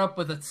partner up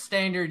with a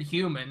standard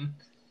human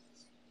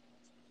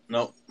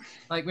Nope.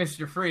 like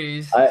Mr.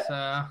 Freeze.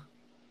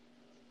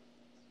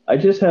 I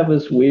just have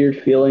this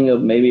weird feeling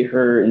of maybe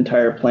her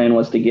entire plan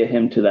was to get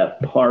him to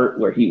that part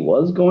where he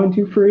was going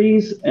to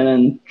freeze and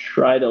then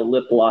try to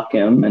lip lock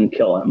him and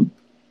kill him.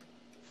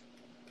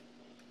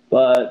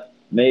 But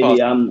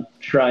maybe I'm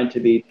trying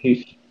to be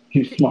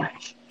too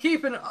smart.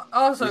 Keep in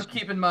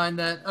mind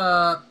that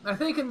I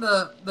think in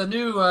the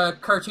new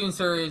cartoon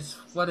series,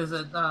 what is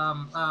it?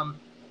 The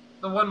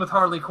one with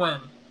Harley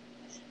Quinn.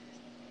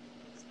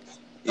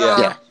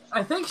 Yeah.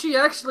 I think she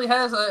actually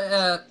has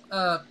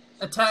a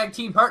tag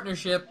team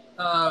partnership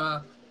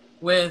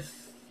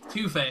with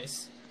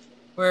Two-Face,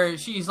 where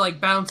she's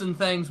like bouncing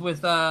things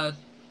with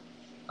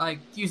like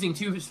using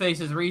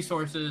Two-Face's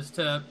resources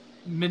to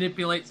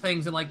manipulate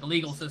things in like the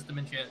legal system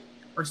and shit,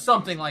 or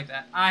something like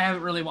that. I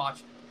haven't really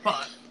watched it,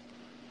 but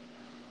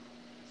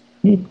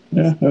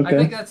Yeah, okay. I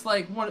think that's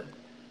like one.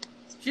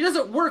 She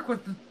doesn't work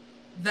with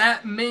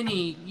that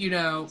many,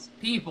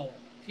 people.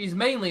 She's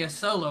mainly a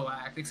solo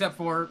act, except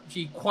for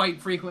she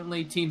quite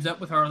frequently teams up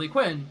with Harley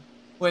Quinn,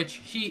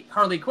 which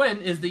Harley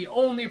Quinn is the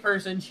only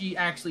person she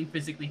actually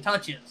physically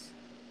touches.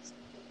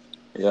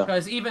 Yeah.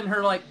 Because even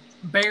her like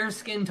bare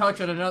skin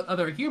touch on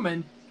another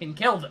human can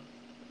kill them.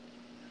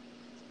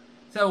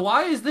 So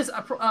why is this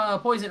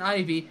Poison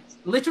Ivy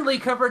literally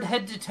covered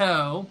head to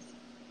toe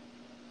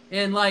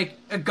in like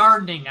a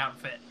gardening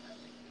outfit?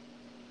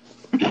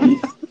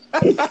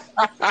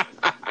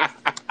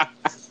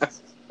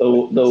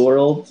 The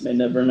world may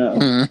never know.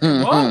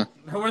 Well,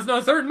 there was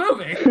no third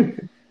movie.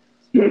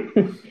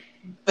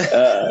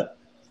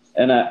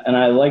 And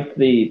I like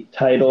the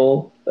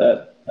title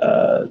that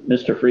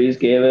Mr. Freeze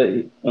gave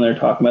it when they're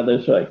talking about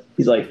this.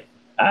 He's like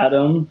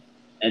Adam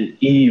and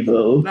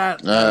Evil.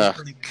 That was Oh,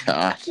 pretty good.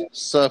 God.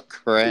 So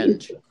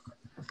cringe.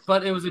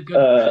 But it was a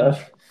good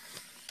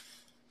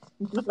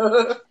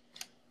cringe.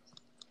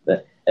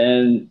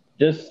 And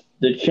just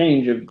the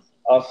change of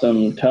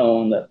awesome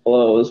tone that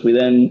flows. We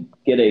then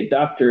get a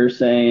doctor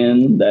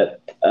saying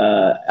that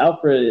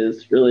Alfred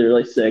is really,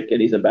 really sick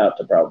and he's about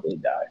to probably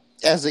die.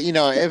 As if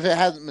it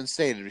hasn't been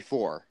stated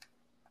before.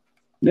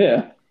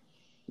 Yeah.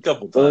 A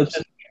couple So times. it's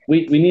just,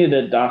 we needed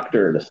a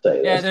doctor to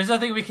say Yeah, this. there's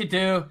nothing we could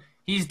do.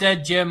 He's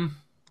dead, Jim.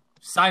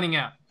 Signing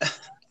out.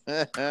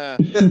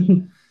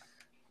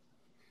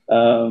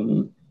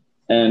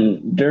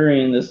 And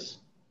during this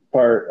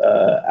part,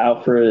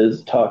 Alfred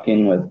is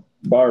talking with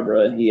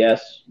Barbara, and he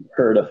asks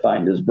her to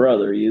find his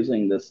brother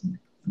using this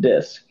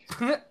disc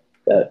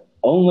that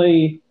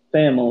only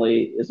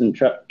family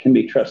can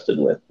be trusted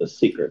with the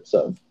secrets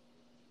of.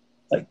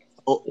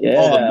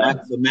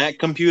 The Mac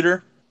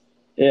computer?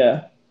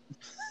 Yeah.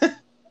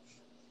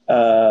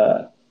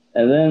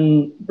 And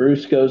then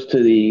Bruce goes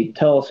to the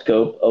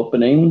telescope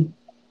opening,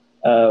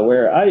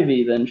 where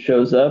Ivy then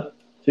shows up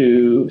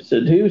to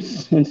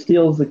seduce and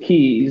steals the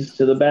keys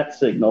to the bat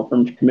signal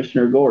from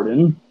Commissioner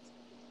Gordon.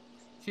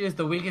 She is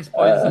the weakest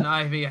poison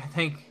ivy, I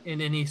think,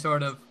 in any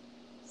sort of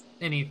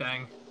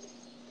anything.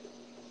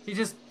 She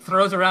just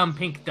throws around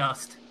pink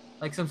dust,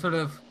 like some sort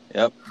of...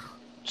 Yep.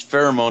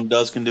 Pheromone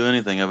dust can do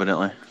anything,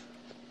 evidently.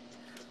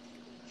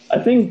 I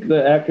think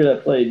the actor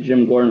that played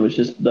Jim Gordon was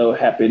just though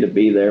happy to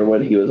be there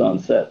when he was on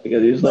set,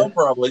 because he was like,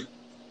 Probably.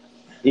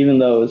 even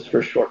though it was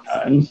for short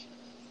times.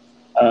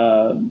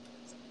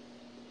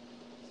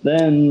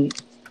 Then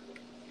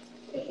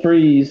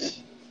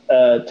Freeze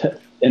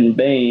and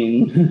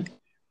Bane,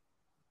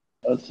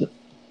 that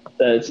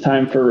it's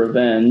time for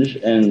revenge,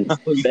 and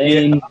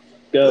Bane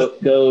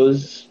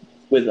goes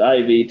with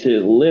Ivy to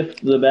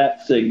lift the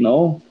bat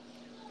signal,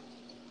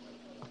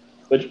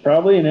 which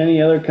probably in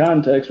any other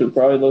context would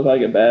probably look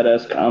like a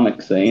badass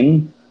comic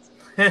scene.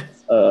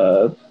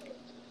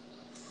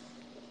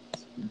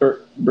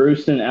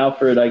 Bruce and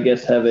Alfred, I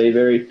guess, have a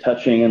very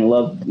touching and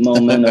love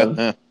moment of,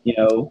 that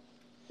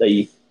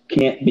you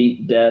can't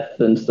beat death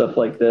and stuff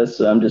like this.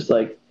 So I'm just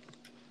like,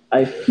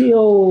 I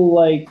feel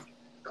like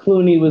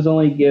Clooney was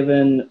only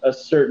given a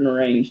certain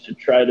range to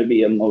try to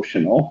be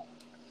emotional.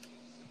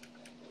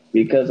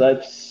 Because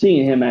I've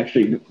seen him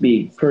actually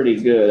be pretty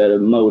good at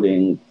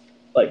emoting,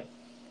 like,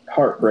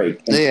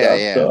 heartbreak and stuff.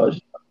 Yeah.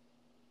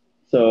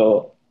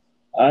 So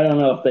I don't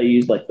know if they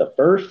used, like, the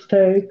first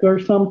take or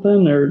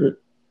something,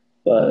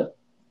 but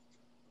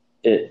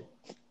it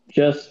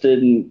just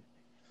didn't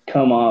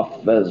come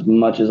off as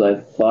much as I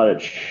thought it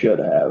should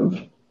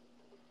have.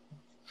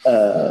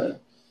 And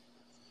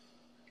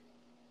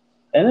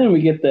then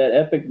we get that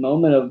epic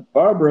moment of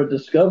Barbara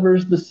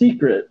discovers the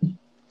secret.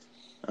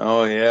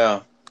 Oh,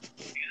 yeah.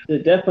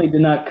 It definitely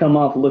did not come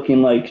off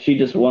looking like she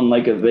just won,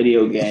 like, a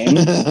video game.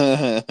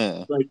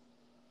 Like,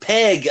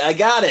 Peg, I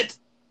got it.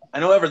 I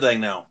know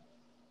everything now.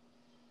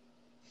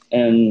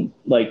 And,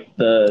 like,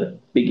 the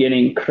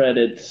beginning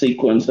credit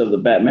sequence of the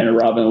Batman and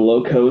Robin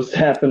logos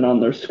happen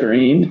on their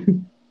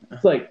screen.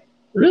 It's like,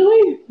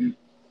 really?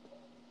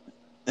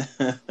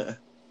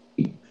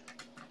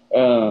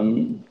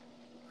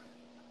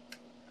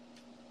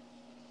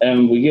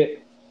 And we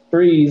get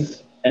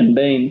Freeze and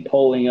Bane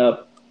pulling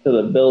up to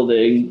the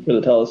building for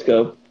the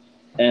telescope,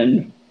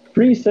 and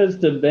Freeze says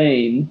to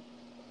Bane,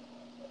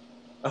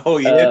 "Oh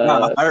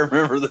yeah, I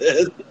remember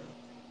this.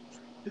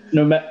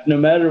 No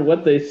matter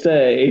what they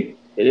say,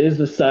 it is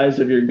the size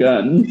of your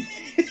gun."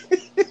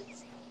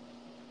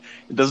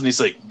 Doesn't he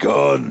say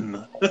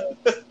gun?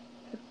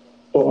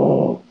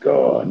 Oh,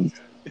 gun.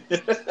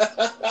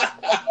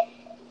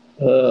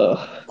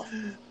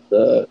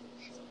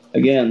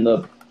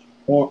 The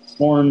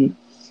porn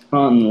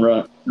pun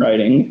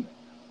writing.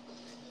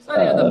 It's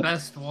not even the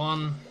best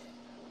one.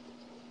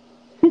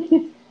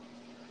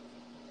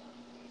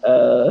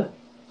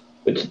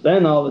 Which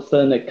then all of a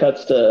sudden it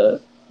cuts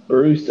to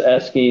Bruce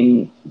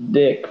asking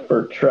Dick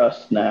for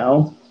trust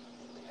now.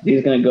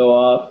 He's going to go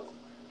off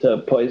to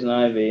Poison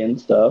Ivy and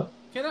stuff.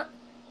 Yeah?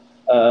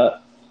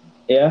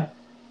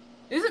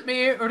 Is it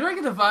me, or do I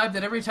get the vibe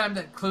that every time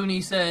that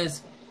Clooney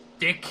says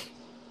Dick,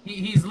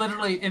 he's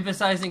literally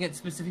emphasizing it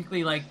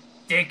specifically like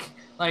Dick,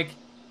 like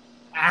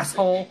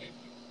asshole?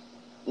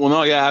 Well,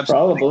 no, yeah,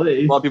 absolutely.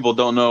 Probably. A lot of people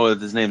don't know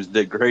that his name is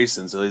Dick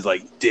Grayson, so he's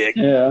like Dick,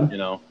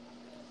 Yeah.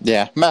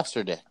 Yeah,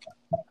 Master Dick.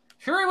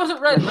 Sure he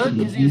wasn't Red Hood,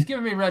 because he was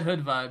giving me Red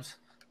Hood vibes.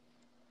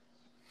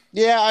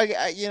 Yeah,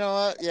 I you know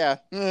what? Yeah.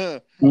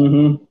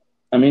 Mm-hmm.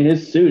 I mean,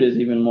 his suit is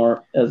even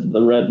more as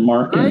the red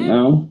marking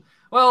now.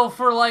 Well,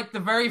 for like the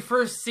very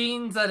first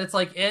scenes that it's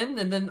like in,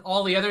 and then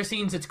all the other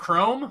scenes it's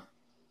chrome.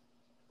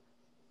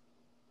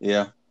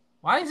 Yeah.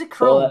 Why is it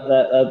chrome?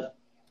 Well,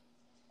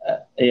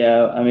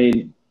 yeah, I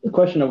mean, the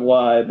question of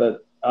why,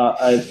 but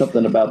I have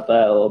something about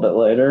that a little bit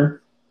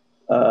later.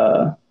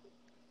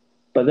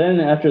 But then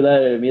after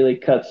that, it immediately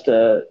cuts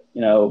to,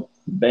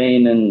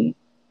 Bane and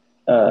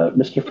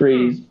Mr.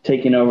 Freeze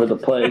taking over the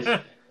place.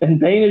 And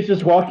Bane is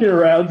just walking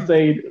around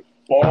saying,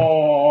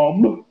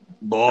 "Bomb!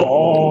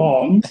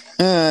 Bomb!"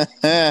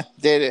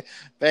 Dude,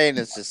 Bane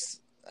is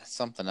just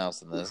something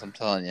else in this, I'm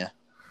telling you.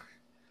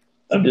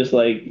 I'm just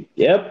like,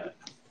 yep.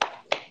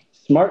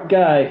 Smart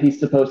guy he's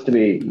supposed to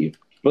be. He's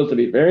supposed to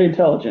be very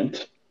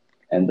intelligent.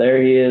 And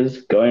there he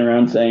is going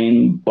around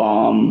saying,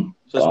 "Bomb."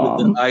 Just with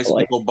the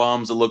icicle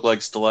bombs that look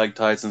like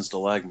stalactites and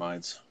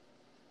stalagmites.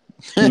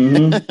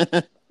 Mm-hmm.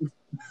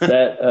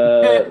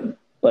 That,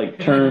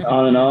 turn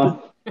on and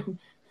off.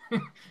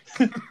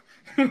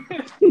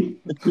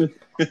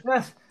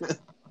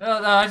 No,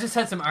 I just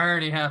had some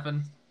irony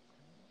happen.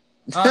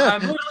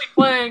 I'm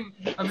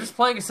just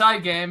playing a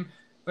side game,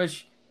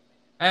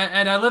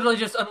 and I literally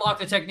just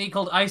unlocked a technique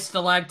called Ice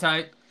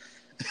Stalactite.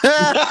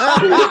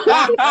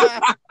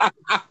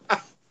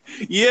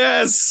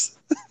 Yes!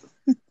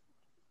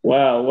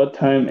 Wow, what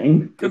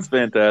timing. That's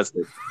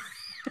fantastic.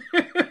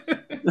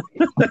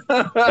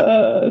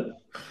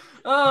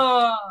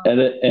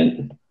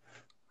 And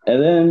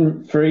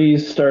then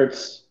Freeze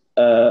starts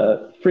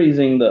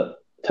freezing the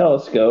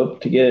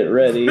telescope to get it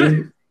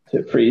ready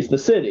to freeze the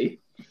city.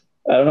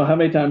 I don't know how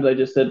many times I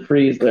just said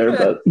freeze there,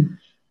 but...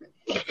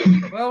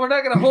 Well, we're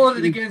not going to hold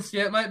it against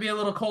you. It might be a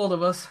little cold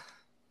of us.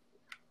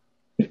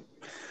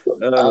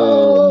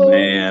 Oh,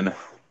 man.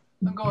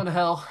 I'm going to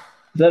hell.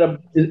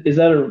 Is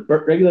that a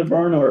regular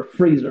burn or a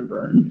freezer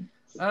burn?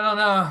 I don't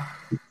know.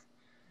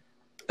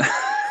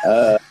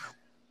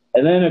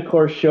 And then, of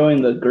course,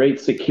 showing the great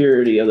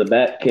security of the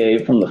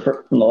Batcave from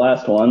the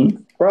last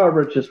one.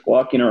 Barbara just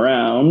walking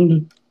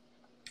around.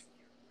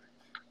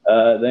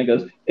 Then it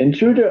goes,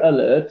 "Intruder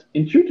alert!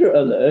 Intruder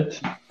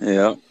alert!"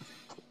 Yeah.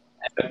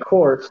 And of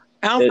course,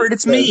 Alfred,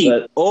 it's me.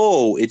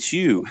 It's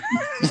you.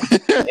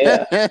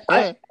 Yeah.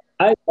 I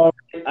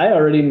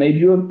already made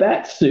you a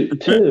bat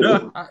suit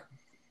too.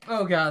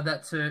 Oh God,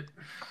 that suit.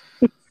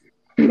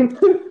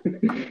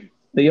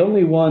 The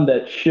only one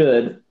that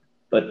should,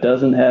 but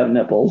doesn't have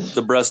nipples.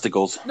 The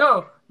breasticles.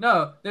 No.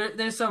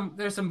 There's some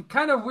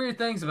kind of weird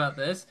things about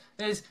this.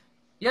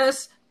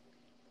 Yes,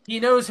 he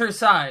knows her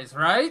size,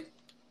 right?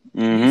 He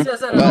Mm-hmm.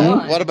 says that in a Well,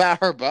 line. what about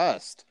her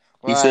bust?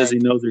 He says he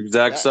knows her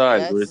exact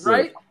size. that's- What he said.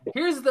 Right?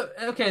 Here's the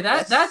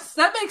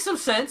that makes some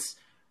sense.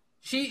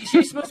 She's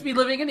supposed to be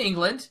living in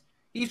England.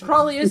 He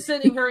probably is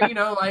sending her,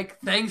 like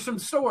things from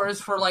stores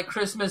for like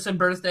Christmas and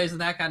birthdays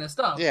and that kind of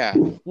stuff. Yeah.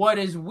 What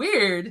is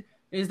weird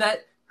is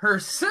that her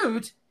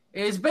suit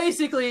is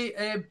basically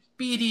a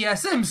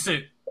BDSM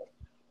suit.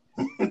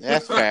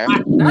 That's fair.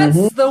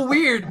 That's the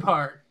weird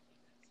part.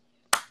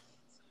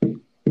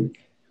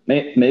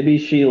 Maybe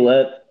she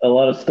let a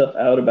lot of stuff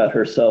out about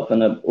herself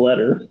in a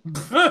letter.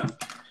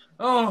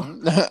 Oh,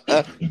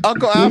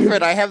 Uncle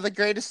Alfred, I have the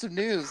greatest of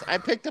news. I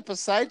picked up a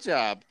side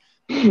job.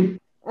 okay.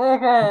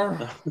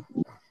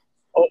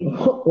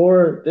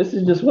 Or this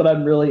is just what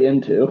I'm really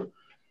into.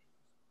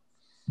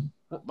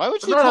 Why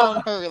would you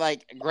call her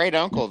like great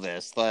uncle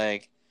this?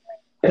 Like,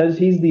 Because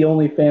he's the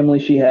only family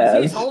she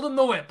has. He's holding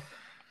the whip.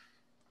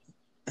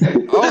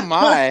 oh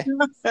my.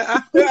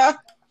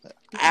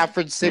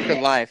 Alfred's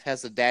Secret Life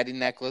has a daddy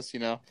necklace,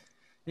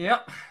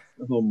 Yep.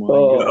 Oh my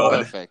Oh. god.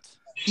 Perfect.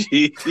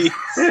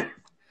 Jeez.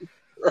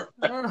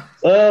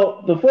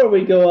 Well, before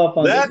we go off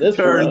on That this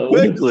turned road,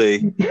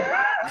 quickly.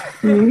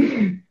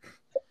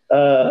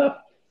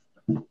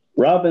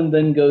 Robin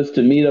then goes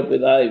to meet up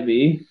with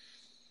Ivy,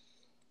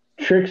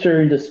 tricks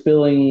her into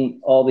spilling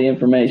all the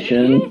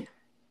information.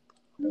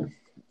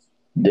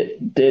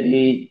 Did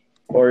he,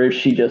 or is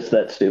she just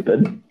that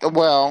stupid?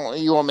 Well,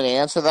 you want me to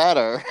answer that,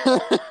 or?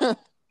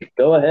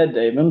 Go ahead,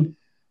 Damon.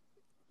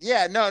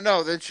 Yeah, no,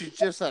 that she's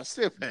just not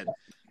stupid.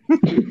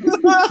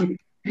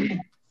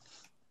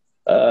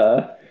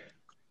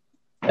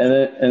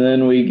 And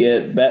then we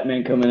get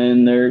Batman coming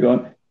in there going,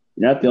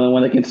 "You're not the only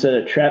one that can set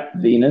a trap,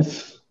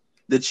 Venus."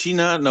 Did she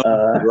not know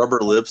rubber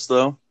lips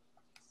though?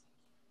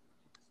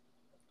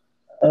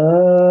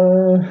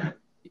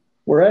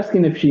 We're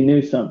asking if she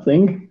knew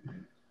something.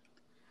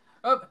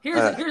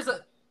 Here's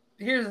the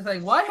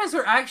thing. Why has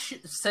her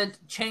accent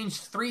changed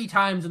 3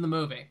 times in the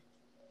movie?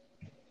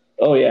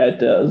 Oh yeah, it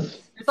does.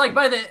 It's like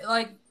by the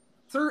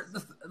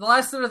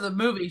last third of the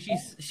movie,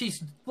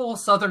 she's full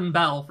Southern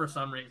Belle for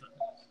some reason.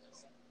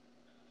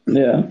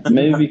 Yeah,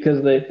 maybe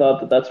because they thought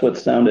that that's what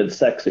sounded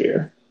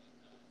sexier.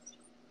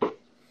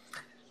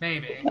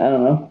 Maybe. I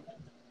don't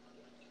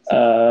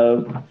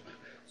know.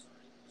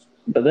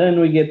 But then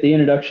we get the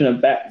introduction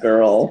of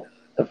Batgirl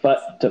to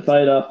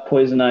fight off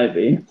Poison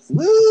Ivy.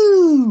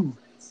 Woo!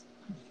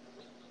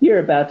 You're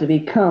about to be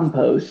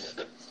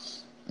compost.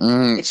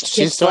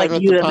 She's starting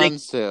with the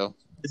puns too.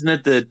 Isn't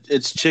it that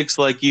it's chicks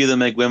like you that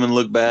make women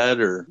look bad,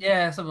 or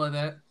Yeah, something like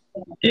that.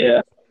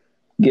 Yeah,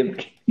 give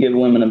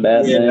women a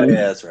bad name. yeah,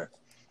 that's right.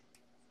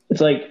 It's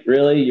like,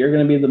 really, you're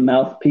going to be the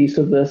mouthpiece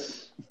of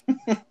this?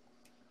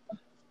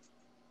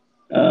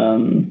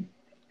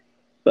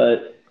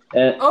 But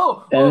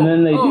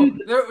then they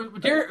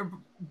do.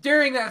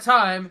 During that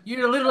time,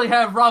 you literally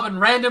have Robin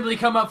randomly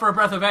come up for a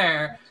breath of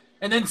air,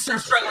 and then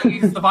start struggling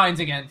against the vines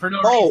again for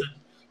no reason.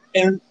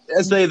 And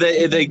as they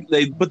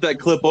put that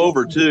clip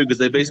over too, because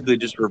they basically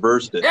just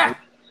reversed it. Yeah.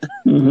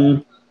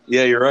 Mm-hmm.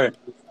 Yeah, you're right.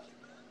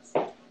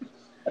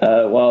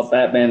 Well,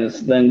 Batman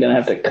is then going to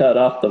have to cut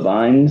off the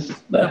vines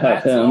that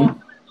have him.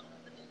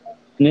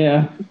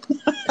 Yeah.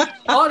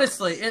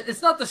 Honestly,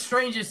 it's not the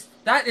strangest.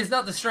 That is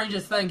not the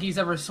strangest thing he's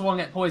ever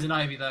swung at Poison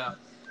Ivy, though.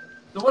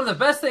 One of the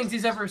best things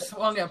he's ever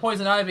swung at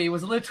Poison Ivy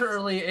was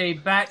literally a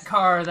bat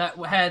car that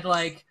had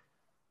like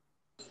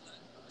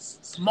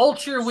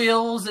mulcher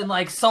wheels and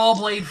like saw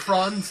blade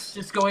fronts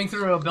just going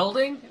through a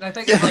building. And I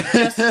think it's like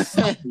Justice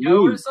League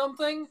Go or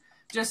something.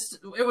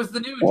 It was the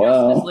new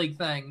Justice League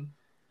thing.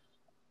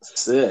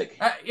 Sick.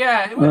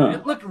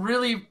 It looked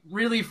really,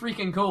 really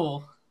freaking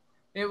cool.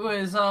 It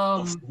was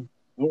I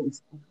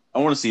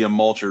want to see a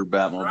Mulcher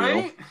Batmobile.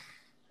 right.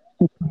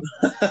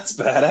 That's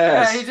badass.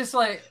 Yeah, he just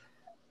like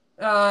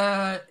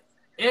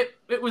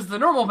it was the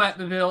normal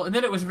Batmobile, and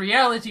then it was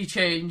reality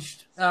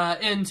changed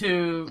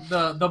into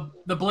the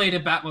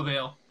bladed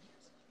Batmobile.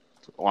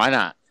 Why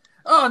not?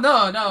 Oh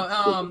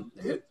no.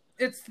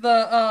 It's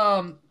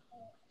the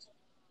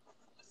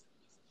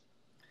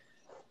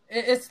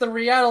it's the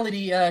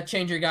reality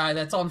changer guy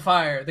that's on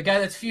fire. The guy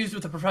that's fused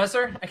with the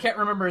professor. I can't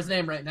remember his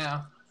name right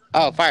now.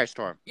 Oh,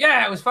 Firestorm.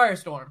 Yeah, it was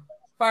Firestorm.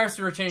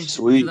 Firestorm changed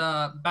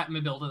the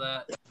Batmobile to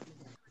that.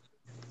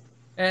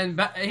 And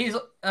he's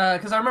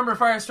because I remember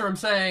Firestorm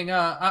saying,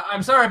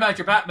 "I'm sorry about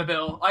your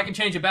Batmobile. I can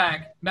change it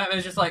back."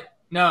 Batman's just like,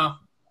 "No,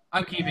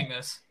 I'm keeping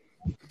this."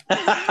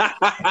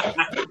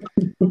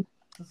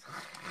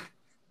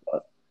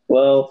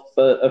 Well,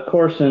 but of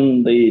course,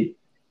 in the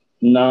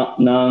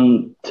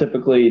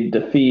non-typically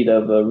defeat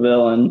of a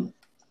villain,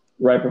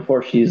 right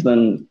before she's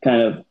then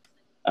kind of,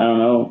 I don't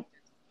know,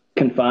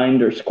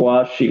 confined or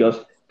squashed, she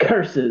goes,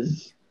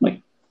 "Curses!"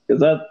 Like,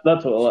 because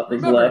that's what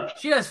is left.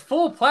 She has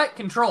full plant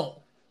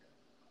control.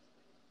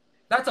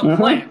 That's a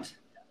plant.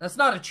 That's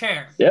not a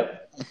chair.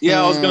 Yep.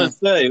 Yeah, I was gonna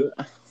say.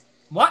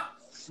 What?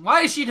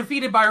 Why is she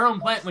defeated by her own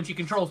plant when she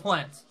controls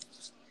plants?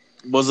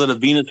 Was it a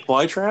Venus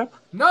flytrap?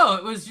 No,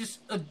 it was just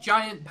a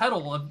giant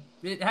pedal.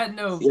 It had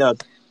no. Yeah.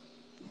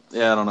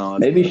 Yeah, I don't know.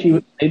 Maybe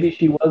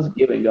she was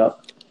giving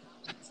up.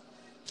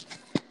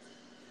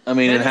 I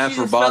mean, Maybe and half she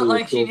her just body felt was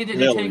like she still needed to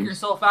take flailing.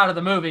 herself out of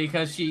the movie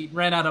because she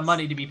ran out of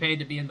money to be paid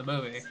to be in the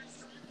movie.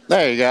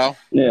 There you go.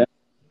 Yeah.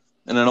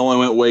 And it only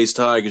went waist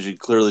high because you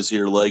could clearly see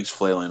her legs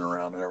flailing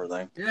around and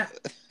everything. Yeah.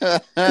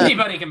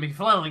 Anybody can be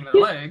flailing their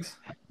legs.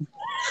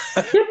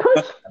 You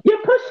push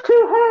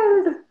too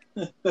hard.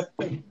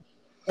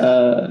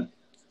 And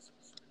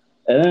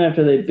then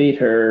after they beat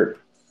her,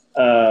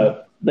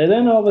 they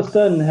then all of a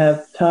sudden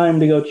have time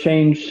to go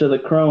change to the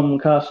chrome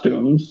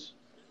costumes,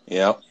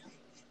 Yep.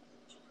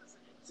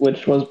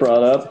 which was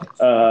brought up.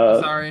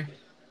 Sorry.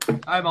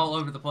 I'm all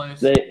over the place.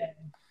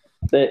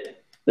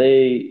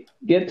 They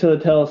get to the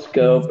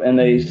telescope and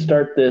they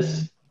start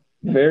this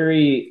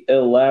very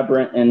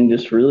elaborate and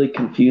just really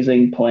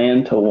confusing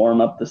plan to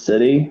warm up the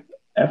city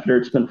after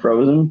it's been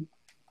frozen,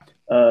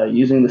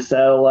 using the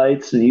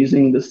satellites and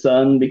using the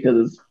sun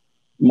because it's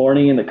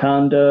morning in the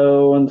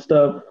condo and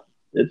stuff.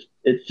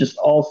 It's just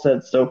all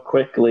said so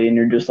quickly, and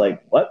you're just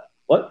like, what?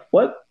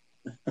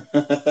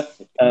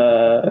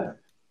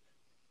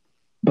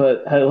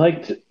 But I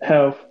liked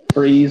how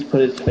Freeze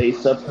put his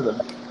face up to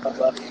the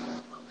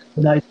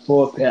nice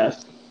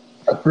forecast.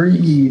 A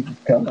freeze is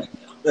coming.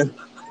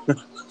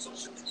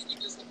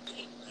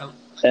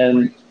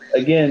 And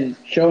again,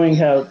 showing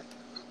how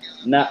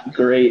not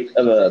great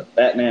of a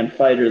Batman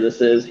fighter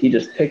this is, he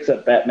just picks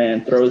up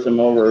Batman, throws him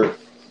over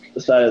the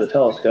side of the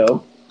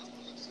telescope.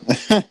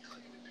 Wasn't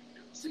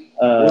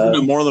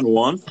it more than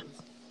one?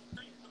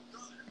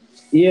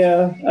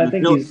 Yeah, I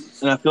think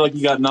he's. And I feel like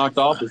he got knocked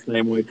off the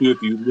same way too.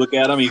 If you look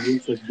at him, he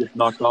looks like he gets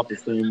knocked off the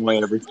same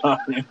way every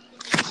time.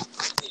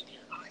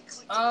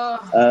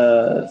 Have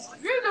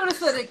you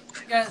noticed that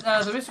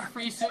the Mr.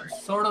 Freeze suit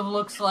sort of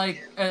looks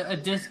like a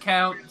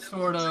discount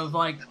sort of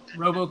like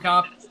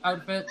RoboCop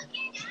outfit?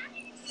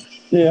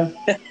 Yeah.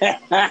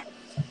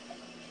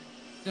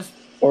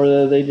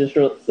 Or they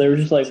were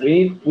just like,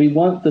 we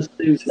want the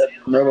suit that's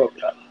from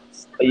RoboCop,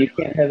 but you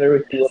can't have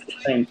everything look the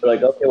same. So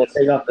like, okay, we'll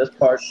take off this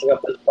part, take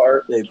off this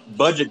part. They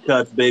budget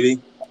cuts, baby.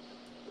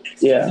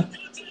 Yeah.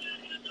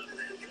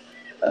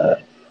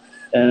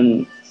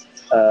 And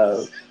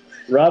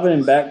Robin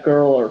and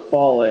Batgirl are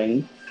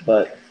falling,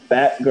 but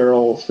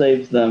Batgirl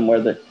saves them where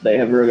they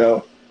have her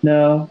go,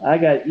 no, I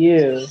got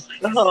you.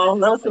 Oh,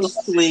 that was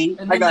so sweet.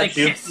 And then I got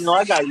you. Kiss. No,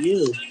 I got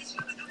you.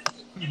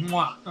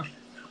 Mwah.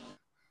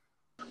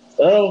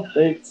 Well,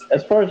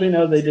 as far as we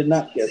know, they did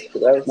not kiss,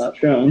 because that was not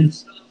shown.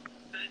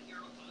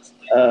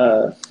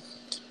 That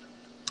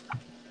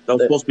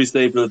was supposed to be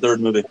saved for the third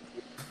movie.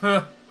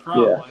 Probably.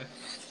 Yeah.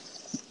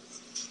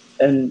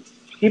 And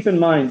keep in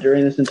mind,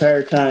 during this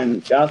entire time,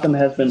 Gotham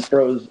has been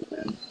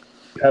frozen.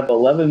 You have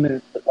 11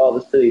 minutes to follow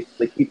the city, so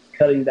they keep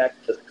cutting back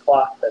to this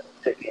clock that's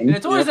ticking. And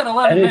it's always at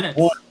 11 minutes.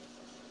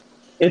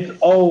 It's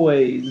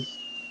always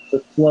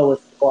the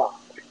slowest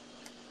clock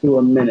to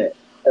a minute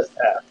has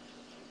passed.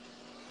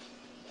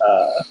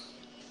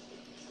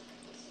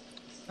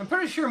 I'm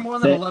pretty sure more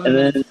than 11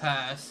 minutes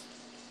pass.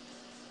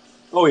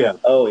 Oh, yeah.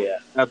 Oh, yeah.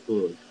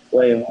 Absolutely.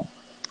 Way more.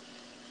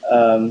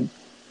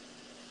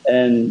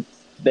 And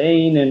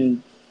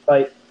Bane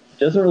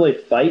doesn't really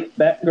fight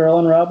Batgirl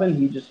and Robin.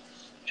 He just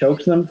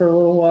chokes them for a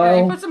little while.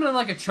 Yeah, he puts them in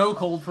like a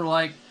chokehold for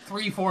like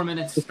 3-4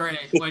 minutes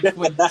straight, which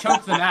would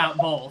choke them out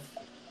both.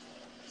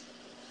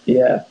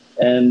 Yeah,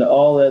 and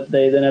all that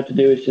they then have to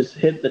do is just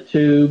hit the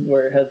tube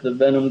where it has the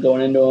venom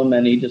going into him,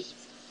 and he just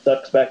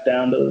sucks back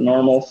down to the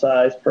normal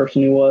size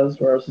person he was.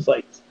 Where I was just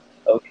like,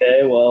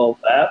 okay, well,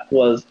 that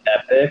was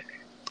epic.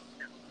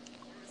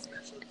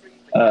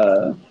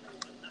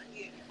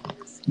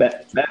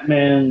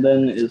 Batman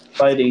then is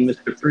fighting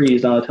Mr.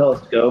 Freeze on a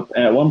telescope,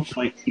 and at one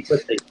point he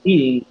puts the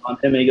heating on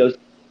him, and he goes,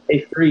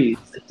 "Hey, Freeze,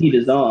 the heat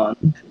is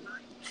on."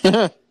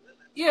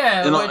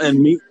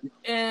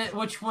 Yeah,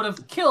 which would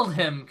have killed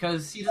him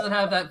because he doesn't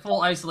have that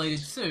full isolated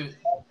suit.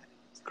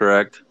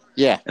 Correct.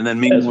 Yeah. And then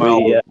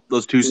meanwhile,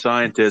 those two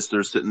scientists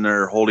are sitting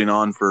there holding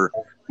on for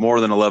more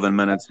than 11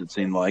 minutes, it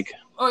seemed like.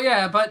 Oh,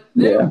 yeah, but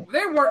they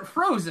weren't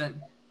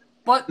frozen.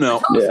 But the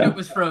telescope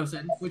was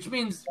frozen, which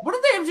means,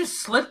 wouldn't they have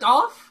just slipped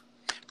off?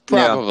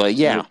 Probably,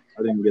 yeah.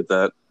 I didn't get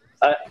that.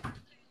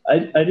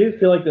 I do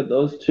feel like that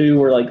those two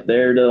were like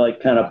there to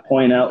like kind of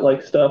point out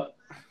like stuff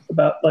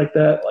about like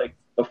that. Like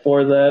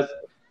before that,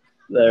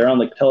 they're on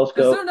the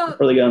telescope.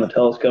 Before they get on the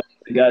telescope,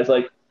 the guy's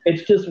like,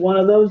 "It's just one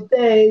of those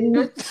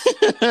days."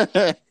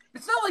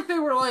 It's not like they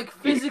were like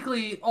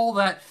physically all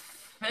that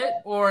fit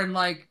or in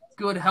like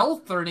good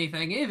health or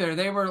anything either.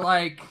 They were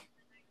like,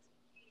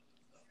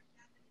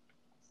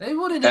 they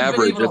wouldn't have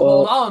been able to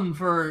hold on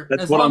for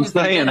as long as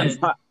they did.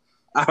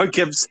 I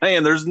kept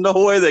saying there's no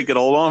way they could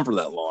hold on for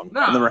that long.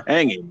 No. And they were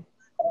hanging.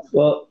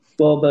 Well,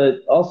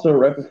 but also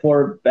right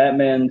before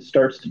Batman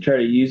starts to try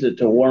to use it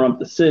to warm up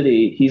the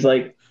city, he's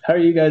like, "How are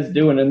you guys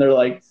doing?" And they're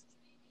like,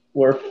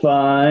 "We're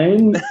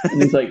fine."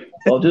 And he's like,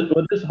 we'll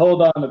just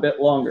hold on a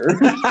bit longer.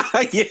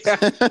 Yeah.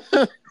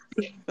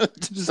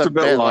 just a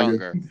bit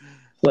longer.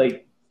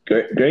 Like,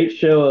 great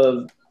show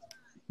of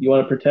you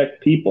want to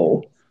protect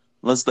people.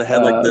 Unless they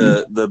had like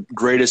the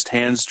greatest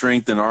hand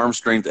strength and arm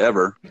strength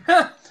ever.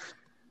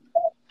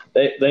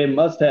 They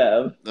must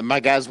have. My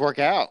guys work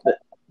out.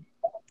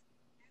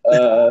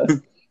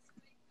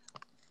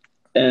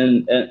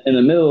 And in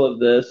the middle of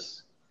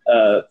this,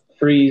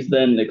 Freeze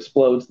then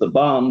explodes the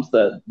bombs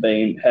that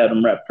Bane had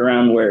them wrapped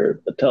around where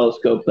the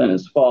telescope then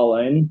is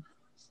falling.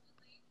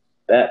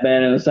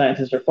 Batman and the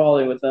scientists are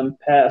falling with them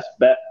past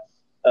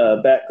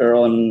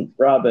Batgirl and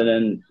Robin.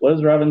 And what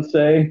does Robin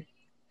say?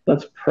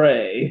 Let's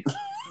pray.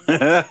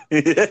 Like,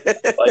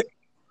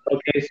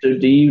 okay, so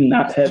do you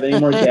not have any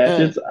more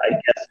gadgets? I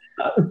guess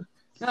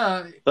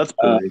not. Let's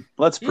pray.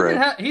 Let's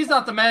pray. He's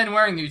not the man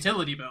wearing the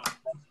utility belt.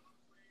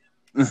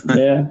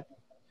 Yeah.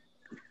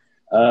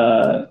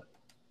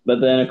 But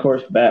then, of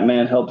course,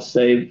 Batman helps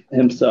save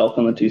himself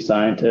and the two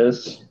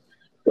scientists,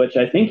 which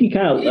I think he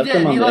kind of left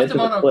them on the edge of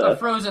the cliff. A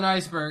frozen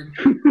iceberg.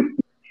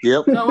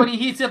 Yep. So when he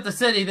heats up the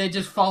city, they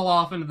just fall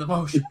off into the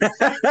ocean.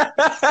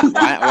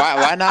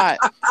 Why not?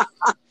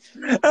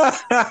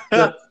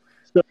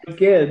 So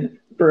again,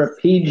 for a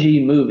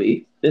PG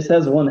movie, this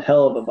has one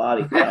hell of a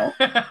body count.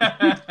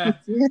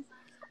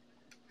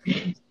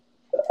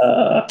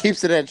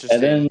 Keeps it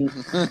interesting. And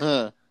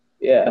then,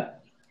 yeah.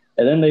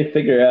 And then they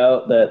figure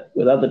out that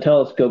without the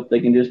telescope, they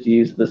can just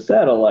use the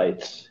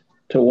satellites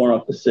to warm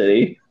up the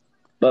city.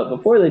 But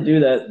before they do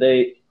that,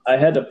 I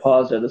had to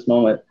pause at this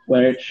moment.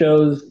 When it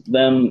shows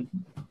them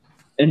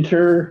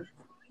enter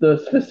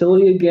the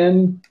facility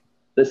again,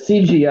 the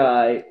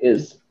CGI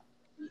is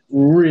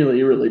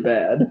really, really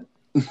bad.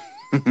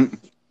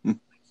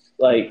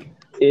 Like,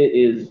 it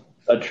is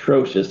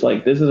atrocious.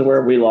 Like, this is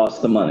where we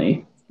lost the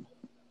money.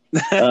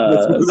 Look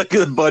at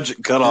the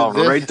budget cut off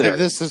right there.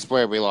 This is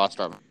where we lost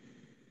our money.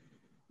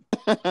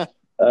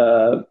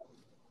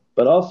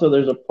 But also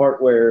there's a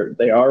part where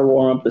they are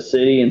warming up the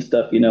city and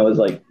stuff, is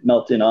like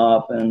melting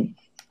off. And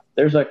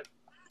there's I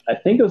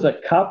think it was a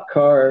cop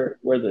car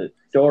where the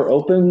door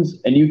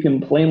opens and you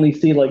can plainly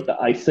see like the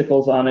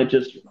icicles on it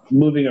just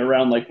moving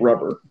around like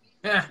rubber.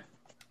 Yeah.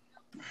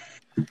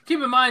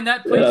 Keep in mind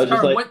that police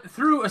car went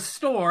through a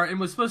store and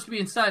was supposed to be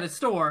inside a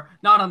store,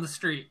 not on the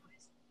street.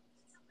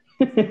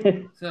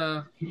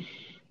 So,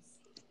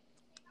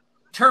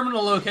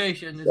 terminal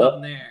location is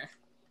up there.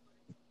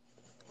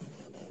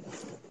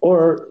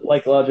 Or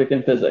like logic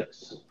and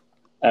physics,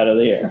 out of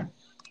the air.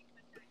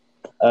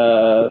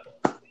 And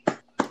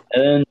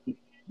then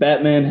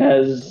Batman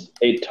has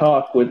a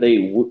talk with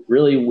a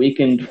really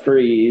weakened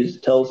Freeze,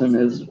 tells him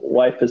his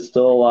wife is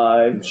still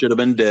alive. Should have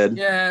been dead.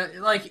 Yeah,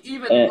 like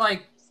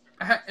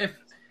if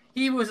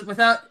he was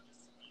without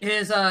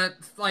his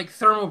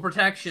thermal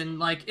protection,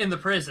 like in the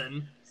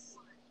prison,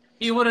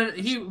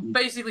 he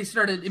basically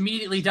started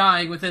immediately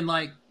dying within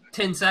like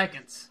 10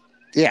 seconds.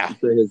 Yeah.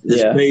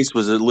 His face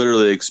was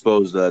literally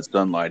exposed to that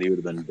sunlight. He would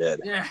have been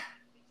dead. Yeah.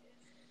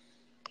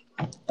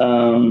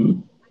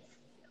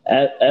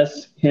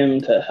 Ask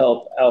him to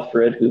help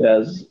Alfred, who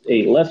has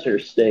a lesser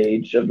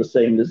stage of the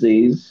same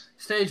disease.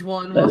 Stage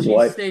 1, well,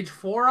 she's stage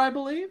 4, I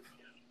believe.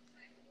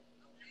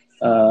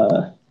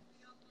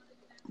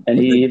 And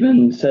he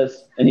even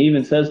says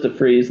to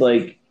Freeze,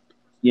 like,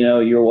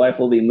 your wife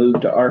will be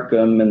moved to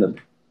Arkham in the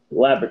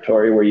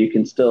laboratory where you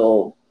can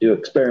still do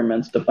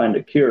experiments to find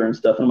a cure and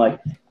stuff. And I'm like,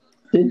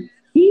 did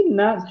he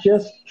not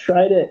just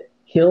try to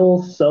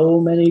kill so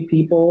many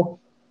people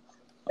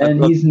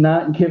and he's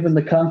not given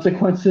the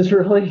consequences,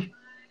 really?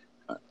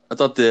 I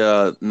thought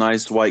the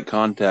nice white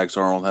contacts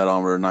Arnold had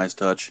on were a nice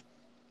touch.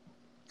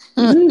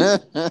 How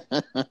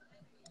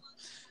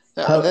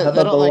about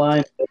the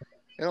line?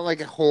 They don't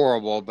like it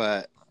horrible,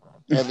 but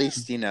at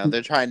least,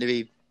 they're trying to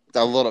be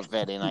a little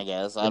fitting, I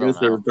guess. I don't know.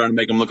 They were trying to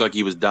make him look like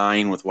he was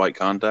dying with white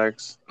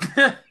contacts.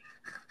 Yeah,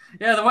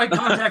 the white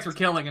contacts were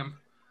killing him.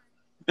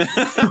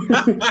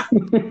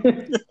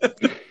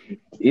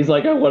 He's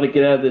like, I want to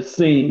get out of this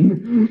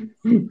scene.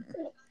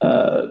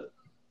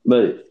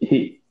 But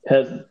he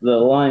has the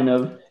line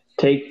of,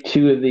 take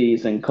 2 of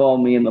these and call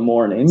me in the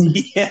morning.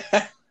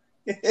 Yeah.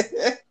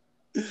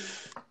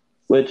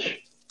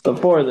 Which,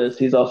 before this,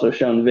 he's also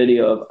shown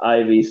video of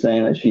Ivy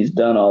saying that she's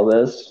done all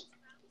this.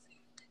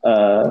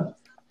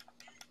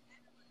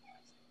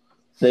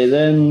 They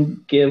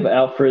then give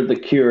Alfred the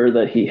cure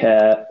that he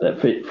had, that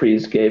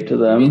Freeze gave to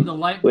them. You mean the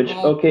light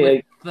bulb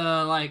with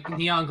the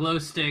neon glow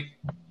stick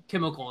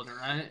chemical in it,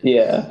 right?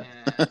 Yeah.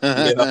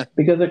 Yeah.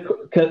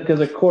 Because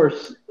of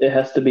course it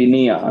has to be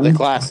neon. The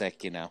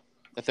classic,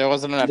 If there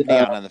wasn't enough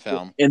neon in the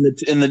film. And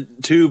the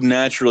tube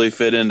naturally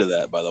fit into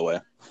that, by the way.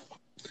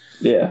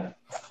 Yeah.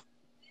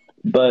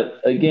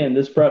 But again,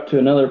 this brought to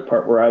another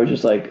part where I was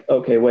just like,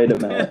 okay, wait a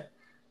minute.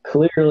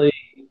 Clearly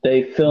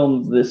they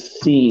filmed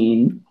this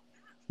scene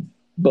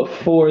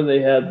before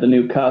they had the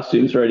new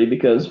costumes ready,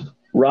 because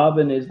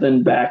Robin is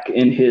then back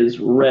in his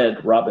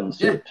red Robin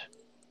suit.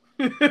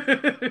 And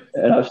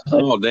I was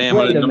like, oh, damn,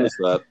 I didn't notice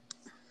that.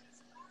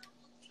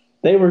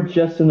 They were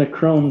just in the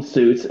chrome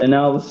suits, and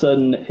now all of a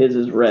sudden his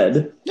is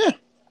red. Yeah.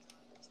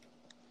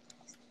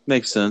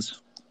 Makes sense.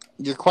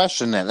 You're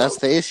questioning it. That's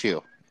the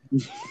issue.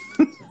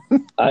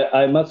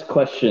 I must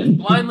question.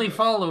 Blindly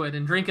follow it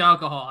and drink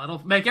alcohol.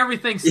 It'll make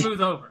everything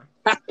smooth over.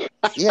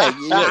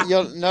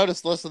 You'll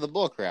notice less of the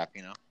bull crap,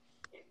 you know.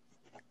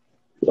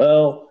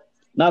 Well,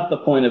 not the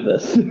point of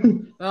this.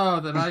 Oh,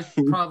 then I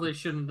probably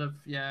shouldn't have.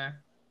 Yeah,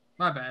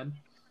 my bad.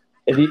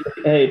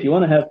 If you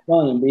want to have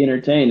fun and be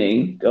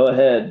entertaining, go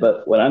ahead.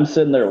 But when I'm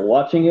sitting there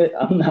watching it,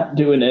 I'm not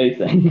doing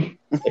anything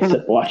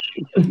except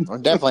watching it.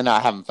 I'm definitely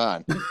not having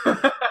fun.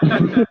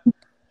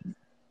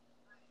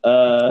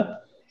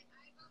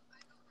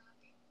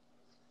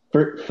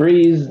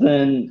 Freeze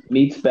then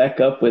meets back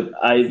up with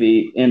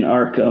Ivy in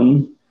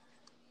Arkham,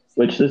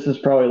 which this is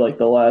probably like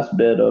the last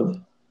bit of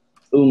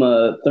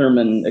Uma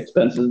Thurman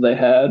expenses they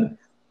had.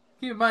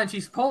 Keep in mind,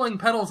 she's pulling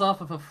petals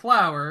off of a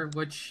flower,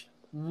 which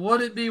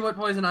wouldn't be what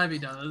Poison Ivy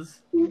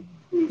does. And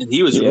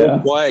he was real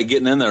quiet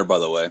getting in there, by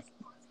the way.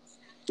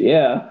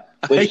 Yeah.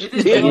 Which,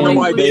 he had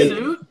no idea.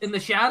 Suit in the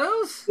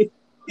shadows?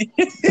 he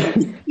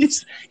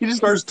just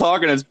starts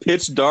talking. It's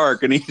pitch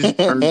dark, and he just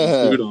turns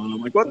the suit on.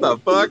 I'm like, what the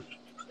fuck?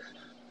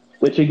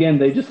 Which, again,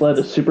 they just let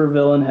a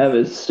supervillain have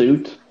his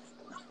suit.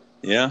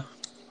 Yeah.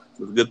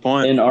 That's a good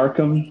point. In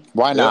Arkham.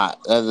 Why not?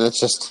 That's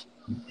just...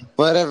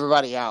 let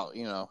everybody out,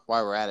 you know,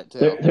 while we're at it,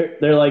 too.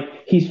 They're like,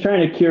 he's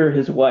trying to cure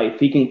his wife.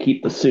 He can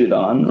keep the suit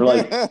on. We're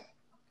like,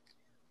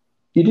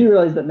 you do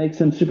realize that makes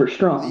him super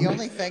strong. The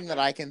only thing that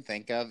I can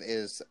think of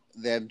is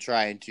them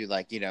trying to,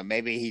 like, you know,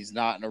 maybe he's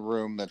not in a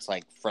room that's,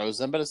 like,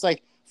 frozen, but it's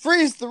like,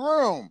 freeze the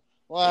room!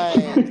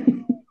 Like,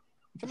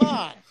 come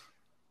on!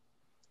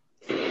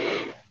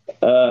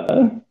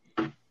 And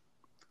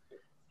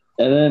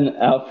then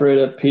Alfred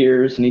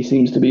appears, and he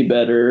seems to be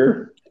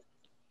better.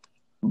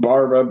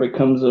 Barbara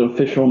becomes an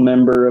official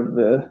member of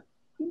the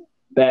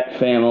Bat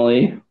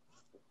family,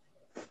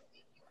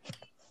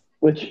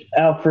 which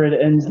Alfred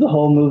ends the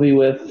whole movie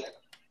with,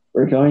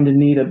 we're going to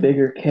need a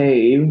bigger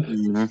cave.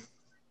 Mm-hmm.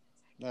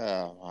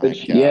 Oh, my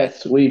Which, God.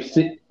 yes, we've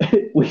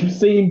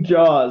seen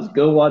Jaws.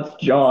 Go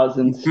watch Jaws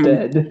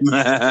instead.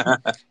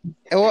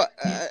 Well,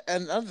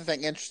 another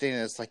thing interesting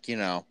is, like, you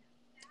know,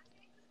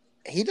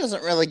 he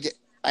doesn't really get,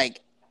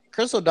 like,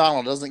 Chris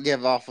O'Donnell doesn't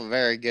give off a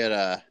very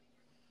good,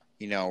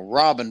 you know,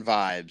 Robin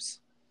vibes.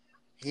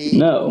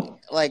 No.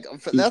 Like,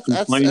 that's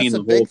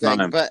a big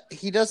thing, but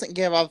he doesn't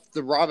give off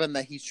the Robin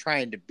that he's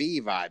trying to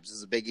be vibes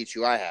is a big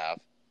issue I have.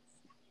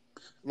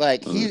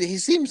 Like, he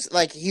seems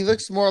like he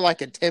looks more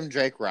like a Tim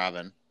Drake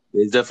Robin.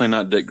 He's definitely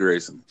not Dick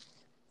Grayson.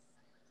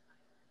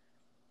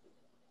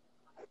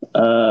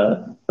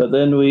 But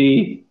then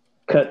we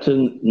cut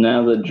to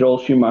now the Joel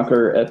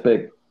Schumacher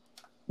epic,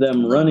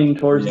 them running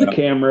towards the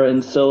camera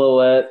in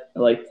silhouette,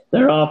 like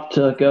they're off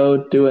to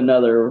go do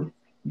another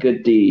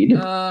good deed.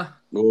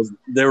 Well,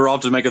 they were off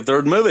to make a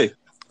third movie.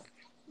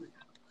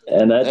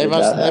 And that they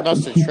must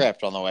have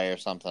tripped on the way or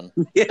something.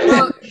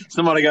 Yeah.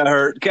 Somebody got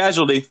hurt.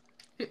 Casualty.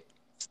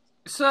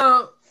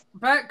 So,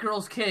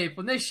 Batgirl's cape,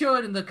 when they show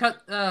it in the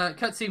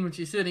cut scene when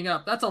she's sitting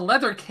up, that's a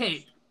leather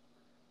cape,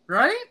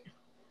 right?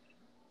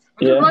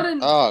 When they're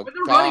running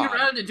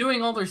around and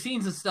doing all their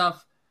scenes and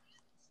stuff,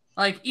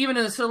 like even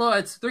in the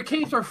silhouettes, their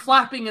capes are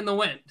flapping in the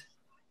wind.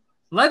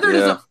 Leather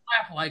doesn't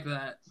flap like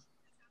that.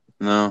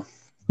 No.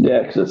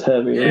 Yeah, because it's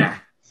heavier. Yeah.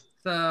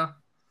 So,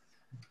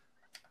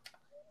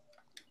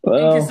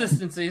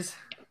 inconsistencies.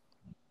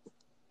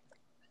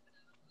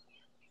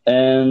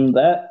 And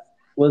that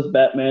was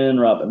Batman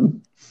and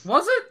Robin.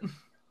 Was it?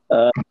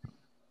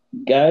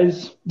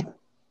 Guys,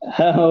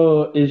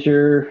 how is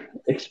your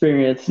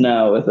experience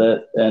now with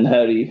it, and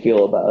how do you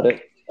feel about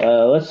it?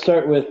 Let's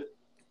start with,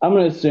 I'm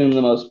going to assume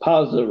the most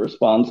positive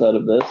response out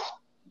of this,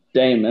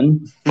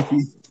 Damon.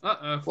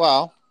 Uh-oh.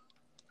 Well,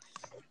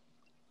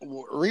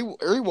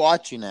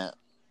 rewatching it,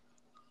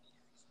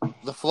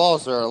 the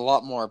flaws are a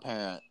lot more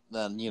apparent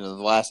than, you know,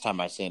 the last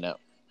time I seen it.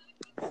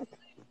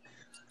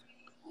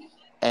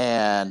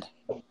 And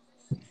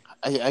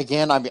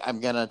I'm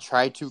going to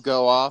try to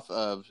go off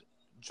of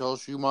Joel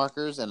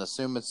Schumacher's and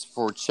assume it's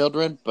for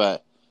children,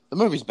 but the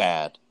movie's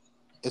bad.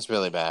 It's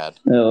really bad.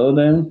 Hello,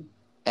 Dan.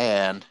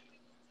 And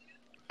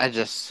I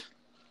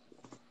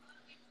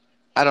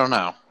don't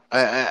know.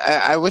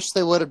 I wish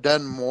they would have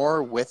done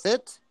more with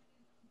it,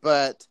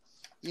 but,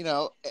 you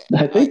know.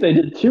 I think they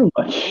did too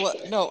much. Well,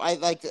 no, I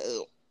like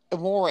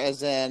more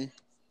as in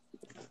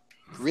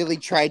really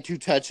tried to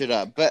touch it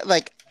up. But,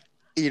 like,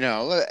 you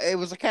know, it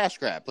was a cash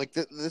grab. Like,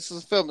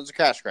 this film is a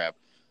cash grab.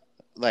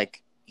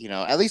 Like, you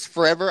know, at least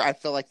Forever, I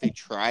feel like they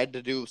tried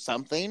to do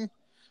something.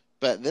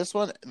 But this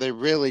one, they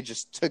really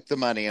just took the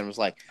money and was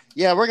like,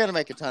 yeah, we're going to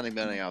make a ton of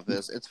money off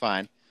this. It's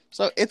fine.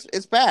 So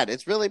it's bad.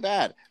 It's really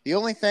bad. The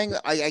only thing,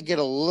 I get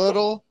a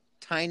little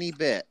tiny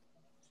bit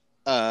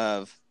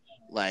of,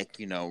 like,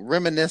 you know,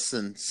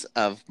 reminiscence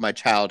of my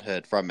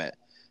childhood from it.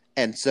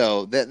 And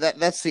so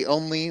that's the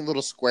only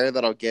little square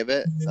that I'll give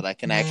it that I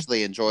can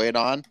actually enjoy it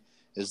on,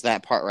 is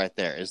that part right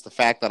there, is the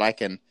fact that I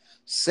can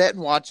sit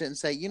and watch it and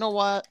say, you know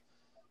what?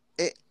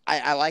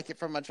 I like it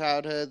from my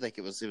childhood. Like,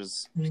 it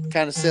was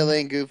kind of silly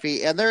and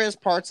goofy, and there is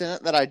parts in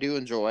it that I do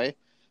enjoy.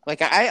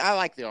 Like, I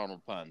like the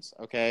Arnold puns,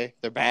 okay?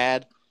 They're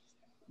bad,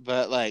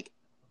 but, like,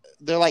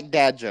 they're like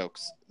dad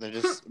jokes. They're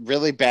just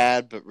really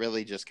bad, but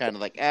really just kind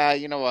of like,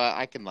 you know what?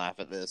 I can laugh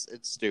at this.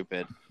 It's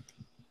stupid.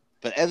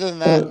 But other than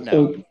that,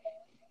 no.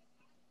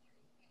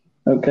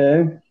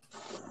 Okay.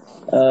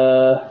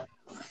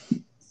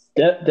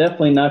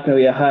 Definitely not going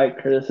to be a high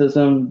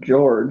criticism.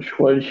 George,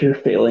 what is your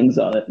feelings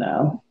on it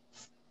now?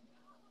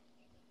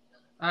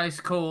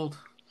 Ice cold.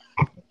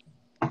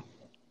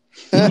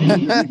 But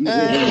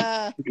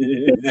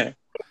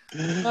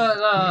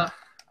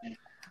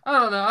I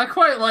don't know. I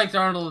quite liked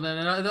Arnold in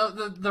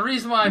it. The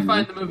reason why I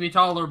find the movie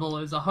tolerable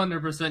is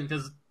 100%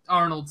 because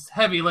Arnold's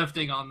heavy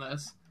lifting on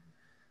this.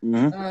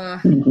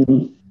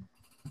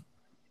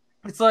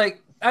 It's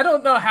like, I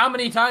don't know how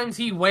many times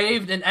he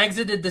waved and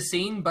exited the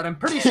scene, but I'm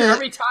pretty sure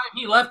every time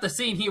he left the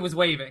scene, he was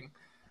waving.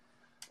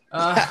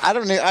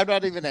 I'm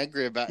not even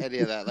angry about any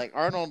of that. Like,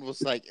 Arnold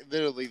was like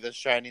literally the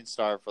shining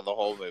star for the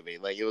whole movie.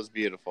 Like, it was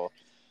beautiful.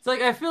 It's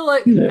like, I feel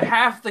like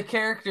half the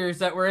characters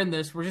that were in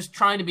this were just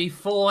trying to be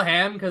full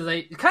ham because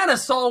they kind of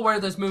saw where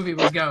this movie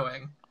was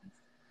going.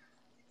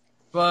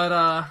 But,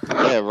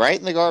 yeah, right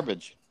in the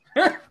garbage.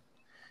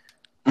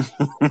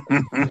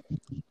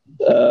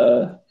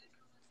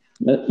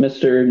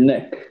 Mr.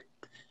 Nick.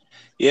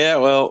 Yeah,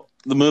 well,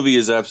 the movie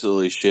is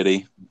absolutely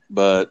shitty,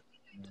 and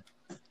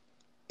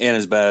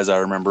as bad as I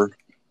remember.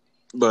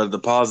 But the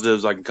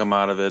positives I can come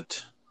out of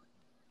it,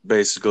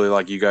 basically,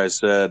 like you guys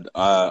said,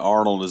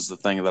 Arnold is the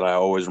thing that I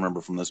always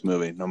remember from this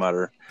movie, no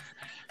matter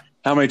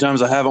how many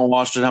times I haven't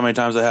watched it, how many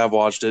times I have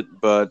watched it.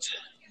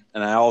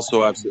 And I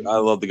also I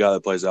love the guy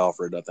that plays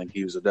Alfred. I think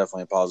he was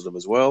definitely a positive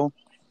as well.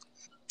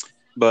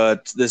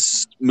 But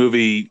this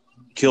movie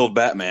killed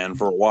Batman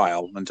for a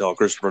while until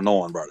Christopher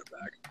Nolan brought it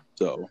back.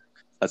 So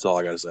that's all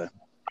I got to say.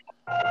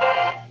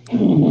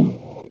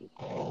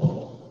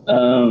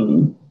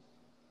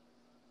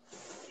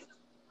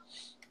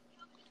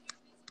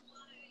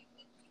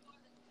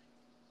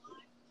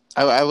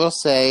 I will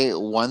say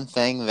one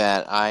thing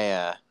that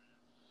I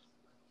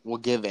will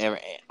give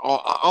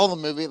all the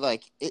movie,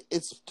 like,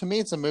 it's to me,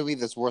 it's a movie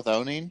that's worth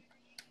owning,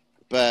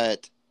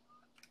 but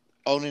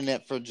owning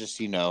it for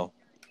just,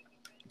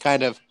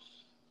 kind of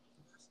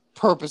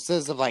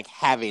purposes of like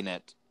having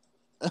it,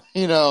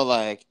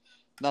 like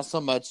not so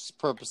much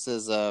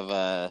purposes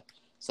of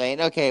saying,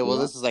 okay, well,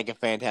 this is like a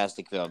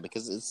fantastic film,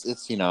 because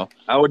it's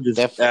I would just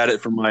add it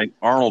for my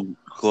Arnold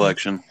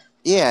collection.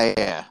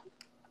 Yeah.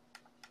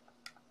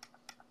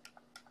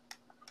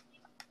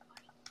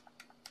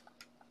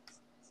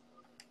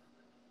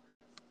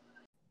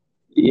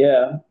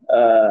 Yeah,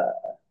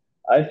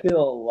 I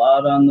feel a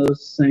lot on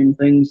those same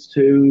things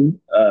too.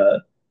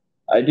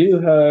 I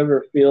do,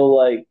 however, feel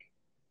like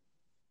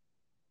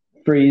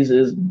Freeze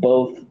is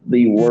both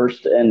the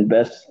worst and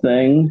best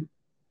thing.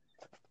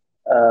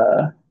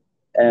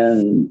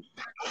 And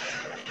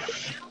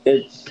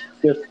it's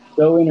just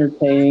so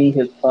entertaining.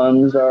 His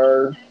puns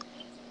are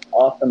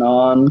off and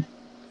on,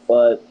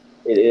 but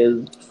it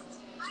is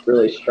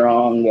really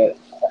strong at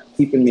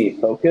keeping me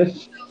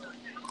focused.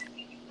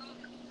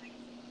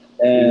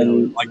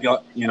 And like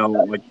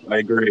I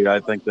agree. I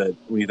think that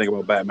when you think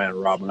about Batman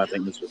and Robin, I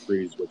think Mr.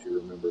 Freeze is what you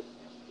remember.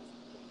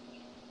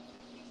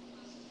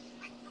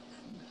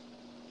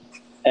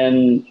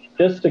 And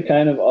just to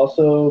kind of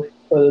also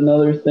put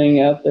another thing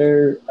out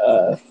there,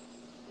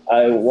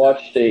 I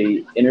watched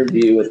a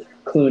interview with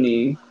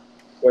Clooney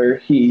where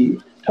he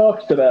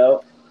talks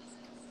about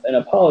and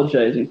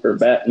apologizing for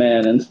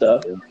Batman and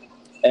stuff.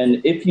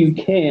 And if you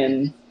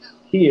can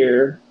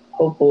hear,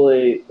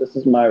 hopefully this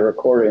is my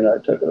recording that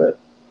I took of it.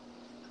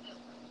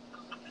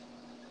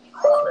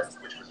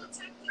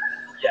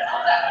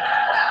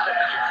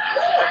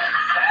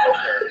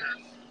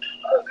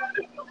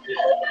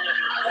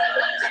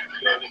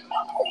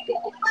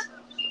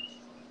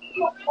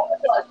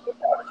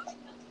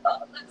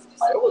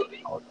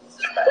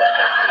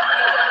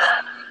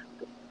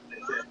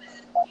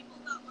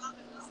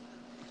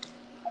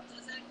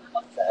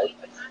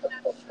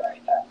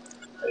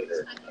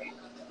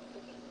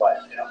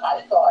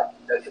 I thought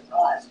at the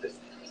time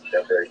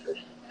they're very good.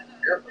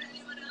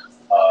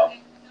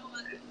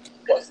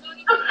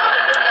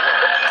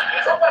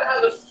 Someone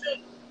has a suit.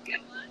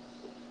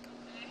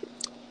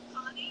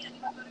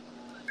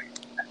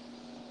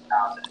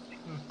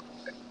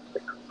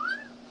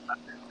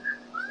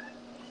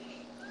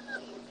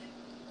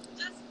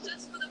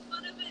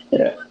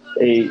 Yeah,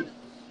 a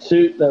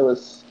suit that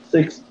was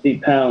 60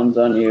 pounds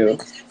on you.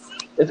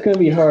 It's going to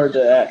be hard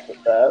to act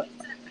with that.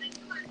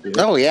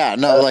 Oh yeah,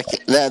 no, like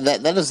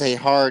that is a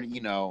hard,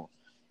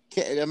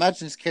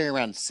 imagine just carrying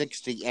around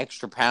 60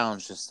 extra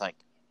pounds just like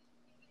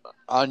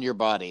on your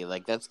body.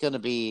 Like, that's going to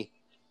be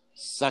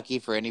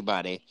sucky for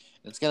anybody.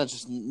 It's going to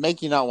just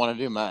make you not want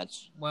to do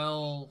much.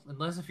 Well,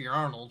 unless if you're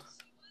Arnold.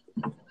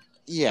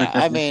 Yeah,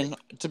 I mean,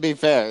 to be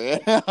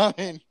fair,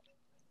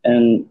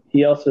 And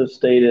he also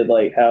stated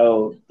like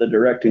how the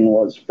directing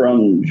was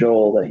from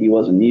Joel that he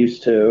wasn't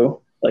used to,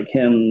 like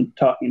him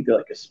talking to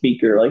like a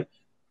speaker, like,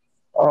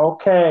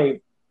 okay,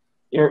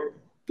 your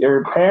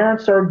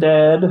parents are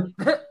dead,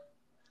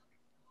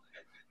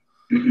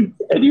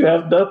 and you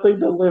have nothing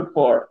to live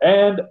for,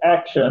 and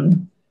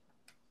action.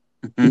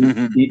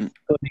 he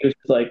was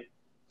like,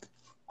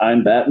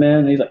 I'm Batman.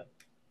 And he's like,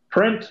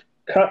 print,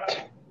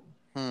 cut.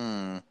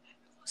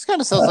 This kind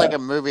of sounds like a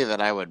movie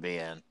that I would be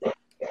in.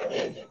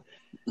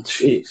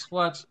 Jeez.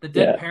 What, the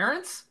dead Yeah.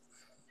 parents?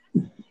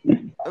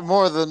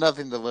 More than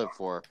Nothing to Live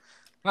For.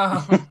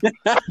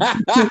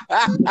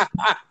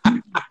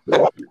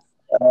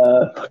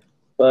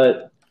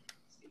 But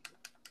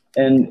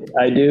and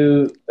I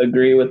do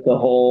agree with the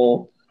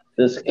whole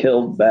this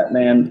killed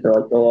Batman for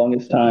like the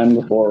longest time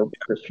before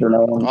Christopher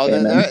Nolan Oh, came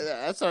in.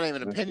 that's not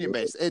even opinion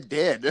based. It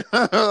did.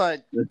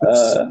 Like,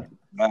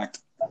 Fact.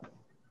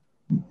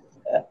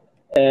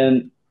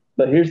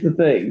 But here's the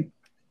thing: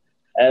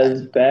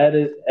 as bad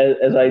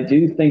as I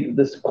do think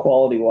this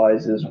quality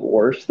wise is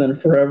worse than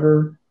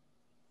Forever,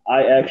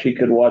 I actually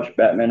could watch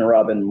Batman and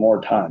Robin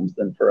more times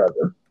than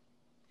Forever.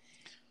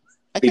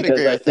 I could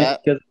agree with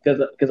that.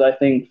 Because I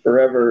think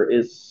Forever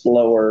is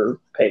slower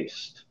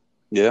paced,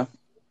 Yeah.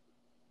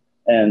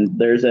 and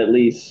there's at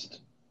least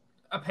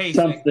A pacing.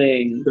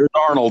 something. There's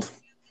Arnold.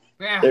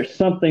 Yeah. There's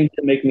something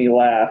to make me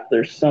laugh.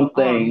 There's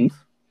something,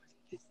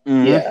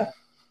 Mhm. yeah,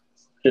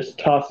 just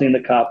tossing the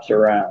cops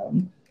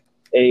around.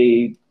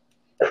 A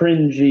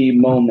cringy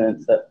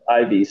moment that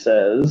Ivy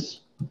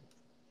says,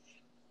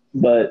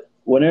 but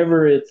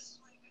whenever it's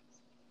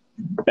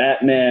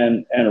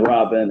Batman and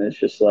Robin, it's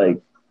just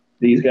like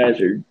these guys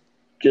are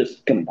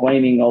just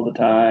complaining all the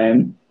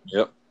time,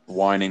 Yep.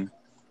 Whining.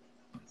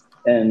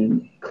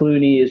 and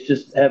Clooney is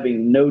just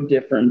having no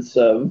difference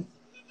of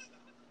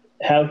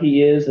how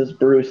he is as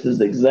Bruce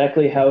is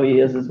exactly how he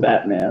is as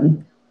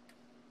Batman.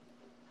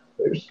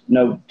 There's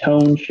no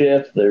tone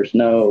shift. There's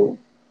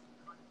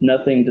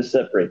nothing to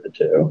separate the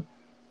two.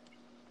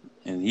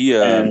 And he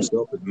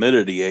himself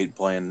admitted he ate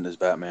playing as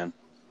Batman.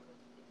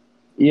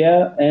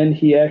 Yeah, and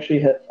he actually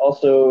had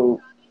also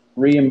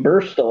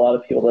reimbursed a lot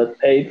of people that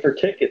paid for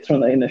tickets when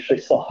they initially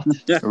saw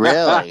it.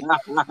 Really?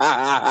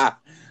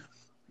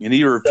 And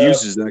he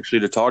refuses actually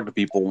to talk to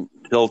people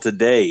till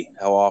today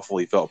how awful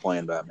he felt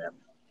playing Batman.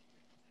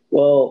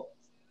 Well,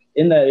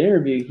 in that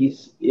interview,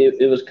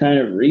 it was kind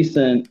of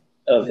recent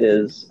of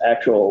his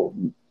actual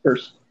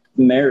first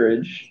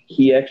marriage.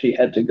 He actually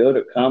had to go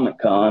to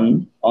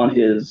Comic-Con on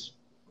his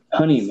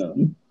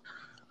honeymoon,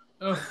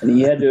 Ugh. and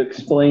he had to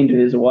explain to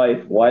his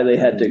wife why they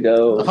had to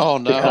go Oh,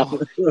 to no.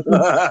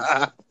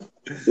 Comic-Con,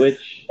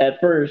 which at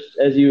first,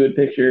 as you would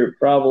picture,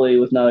 probably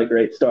was not a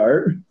great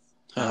start.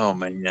 Oh,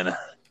 man.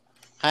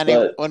 Honey,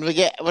 But- when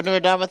we're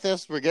done with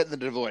this, we're getting the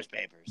divorce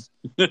papers.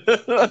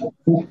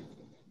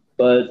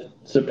 But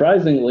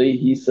surprisingly,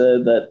 he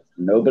said that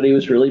nobody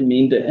was really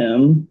mean to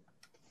him,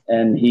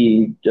 and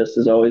he just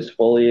is always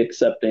fully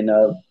accepting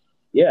of,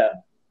 yeah,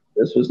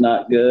 this was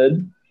not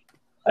good.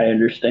 I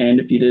understand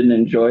if you didn't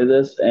enjoy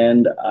this,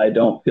 and I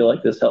don't feel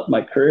like this helped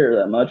my career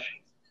that much.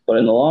 But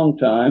in the long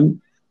time,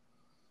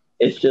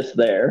 it's just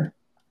there.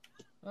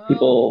 Well,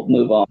 People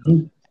move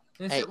on.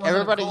 this Hey, wasn't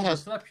everybody a cold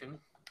has- reception.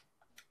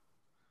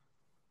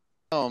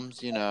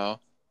 Films,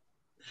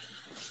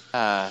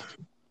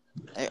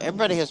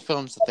 everybody has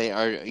films that they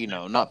are,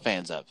 not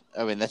fans of.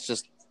 I mean, that's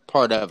just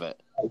part of it.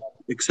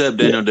 Except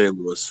Daniel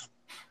Day-Lewis.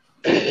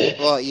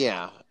 Well,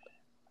 yeah.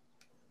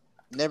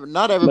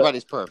 Not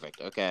everybody's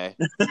perfect, okay?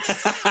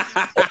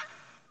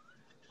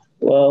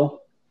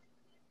 Well,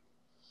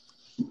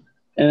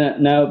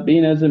 and now,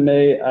 being as it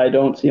may, I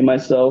don't see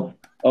myself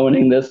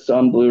owning this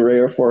on Blu-ray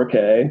or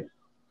 4K.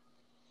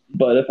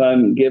 But if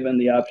I'm given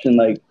the option,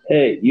 like,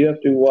 hey, you have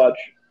to watch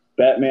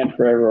Batman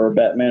Forever or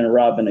Batman and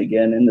Robin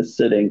again in the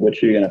sitting,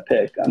 which you're gonna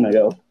pick? I'm gonna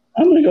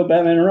go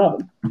Batman and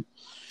Robin.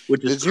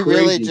 Which is Did you crazy.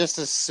 really just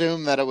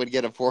assume that it would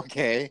get a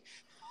 4K?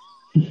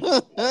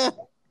 I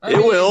It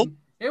will.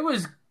 It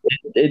was.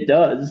 It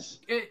does.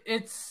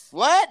 It's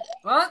What?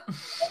 what?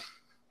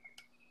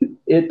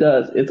 It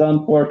does. It's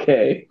on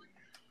 4K.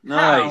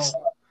 Nice. How?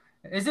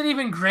 Is it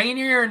even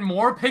grainier and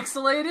more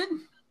pixelated?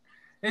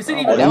 Is it Oh,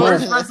 even that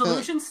worse was-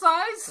 resolution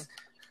size?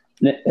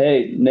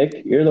 Hey,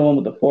 Nick, you're the one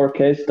with the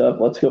 4K stuff.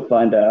 Let's go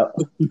find out.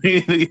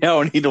 Yeah,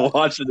 we need to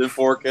watch it in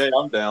 4K.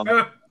 I'm down.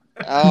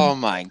 Oh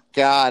my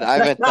god! I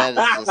bet that is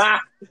just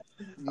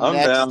I'm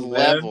next down, man.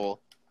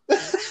 level.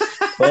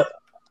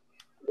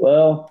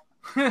 Well,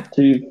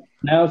 to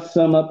now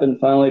sum up and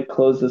finally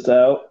close this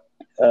out,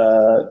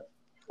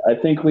 I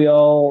think we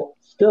all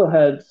still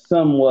had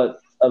somewhat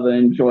of an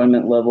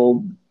enjoyment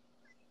level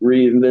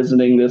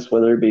revisiting this,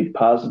 whether it be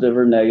positive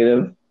or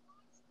negative.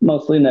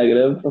 Mostly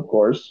negative, of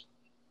course.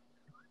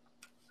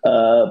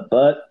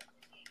 But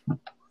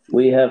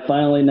we have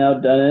finally now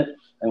done it,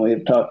 and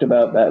we've talked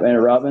about Batman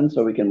and Robin,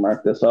 so we can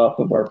mark this off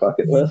of our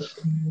bucket list.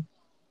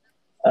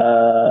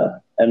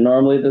 And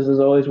normally this is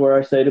always where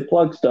I say to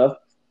plug stuff,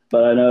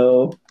 but I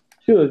know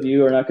two of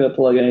you are not going to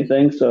plug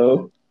anything,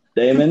 so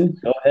Damon,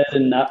 go ahead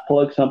and not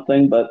plug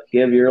something, but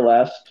give your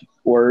last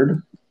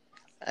word.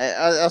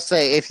 I'll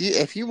say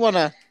if you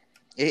wanna,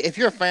 if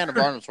you're a fan of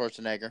Arnold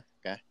Schwarzenegger,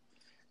 okay,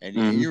 and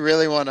Mhm. you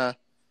really wanna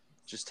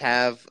just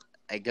have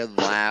a good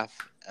laugh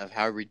of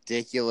how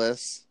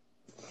ridiculous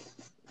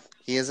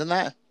he is in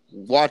that,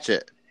 watch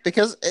it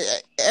because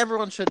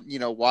everyone should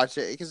watch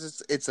it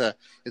because it's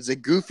a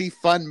goofy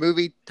fun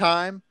movie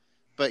time,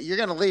 but you're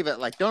gonna leave it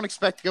like don't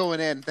expect going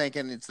in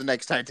thinking it's the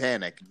next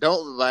Titanic.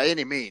 Don't by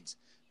any means,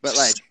 But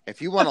like,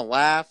 if you want to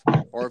laugh,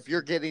 or if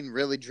you're getting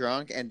really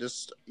drunk and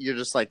you're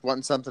just like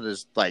wanting something to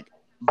just like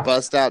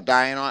bust out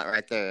dying on,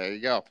 right there, there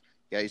you go.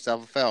 You got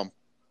yourself a film.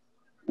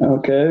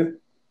 Okay.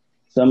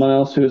 Someone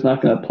else who's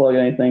not going to plug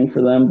anything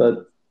for them,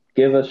 but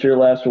give us your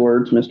last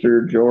words,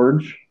 Mr.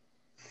 George.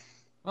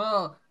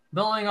 Well,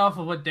 building off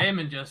of what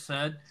Damon just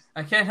said,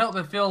 I can't help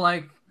but feel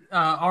like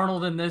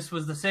Arnold in this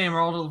was the same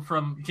Arnold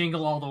from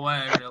Jingle All the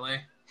Way, really.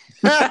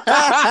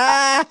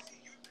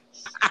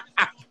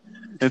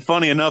 And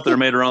funny enough, they're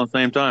made around the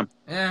same time.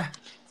 Yeah.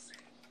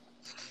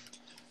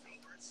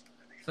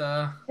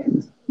 So,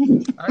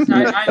 I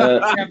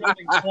don't have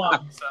nothing to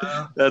plug,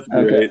 so. That's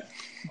great.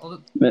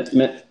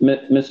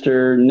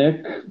 Mr.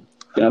 Nick,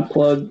 gonna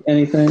plug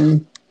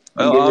anything?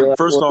 Well,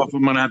 first off,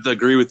 I'm gonna have to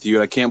agree with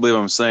you. I can't believe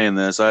I'm saying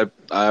this. I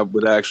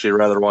would actually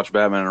rather watch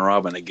Batman and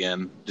Robin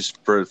again, just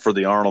for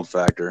the Arnold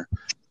factor.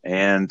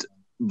 And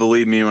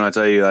believe me when I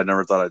tell you, I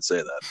never thought I'd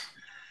say that.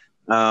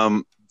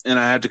 And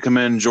I have to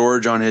commend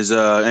George on his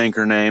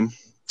anchor name,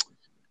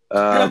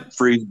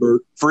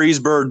 Freeze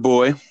Bird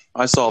Boy.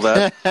 I saw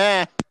that.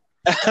 I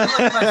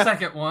like my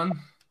second one.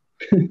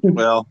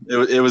 Well,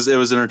 it was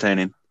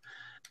entertaining,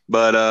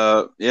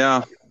 but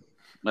yeah,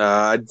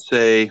 I'd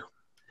say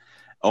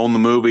own the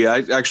movie. I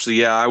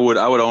would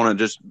own it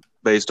just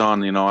based on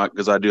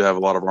because I do have a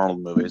lot of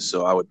Arnold movies,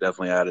 so I would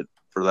definitely add it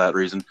for that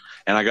reason.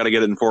 And I got to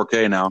get it in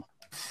 4K now,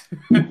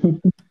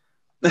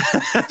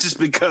 just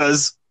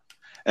because.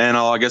 And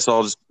I guess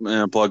I'll just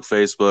plug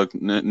Facebook,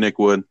 Nick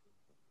Wood.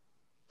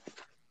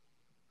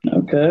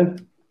 Okay.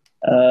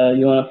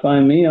 You want to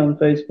find me on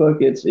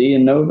Facebook? It's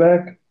Ian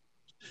Novak.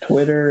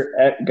 Twitter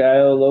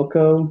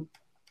 @GaioLoco.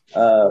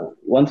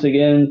 Once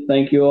again,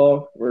 thank you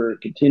all for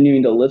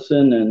continuing to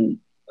listen, and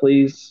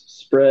please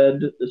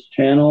spread this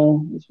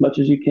channel as much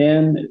as you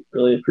can. I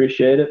really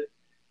appreciate it.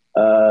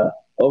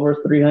 Over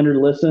 300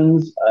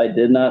 listens. I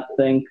did not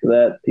think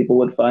that people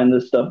would find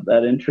this stuff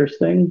that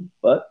interesting,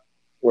 but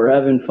we're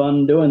having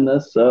fun doing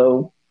this,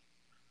 so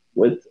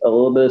with a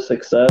little bit of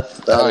success,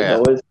 that is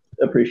always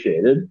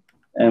appreciated,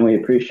 and we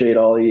appreciate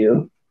all of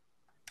you.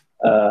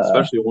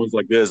 Especially ones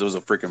like this. It was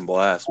a freaking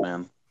blast,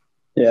 man.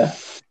 Yeah.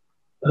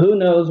 Who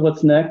knows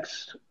what's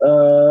next?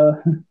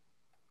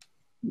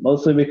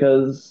 Mostly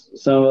because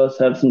some of us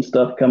have some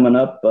stuff coming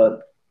up,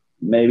 but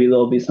maybe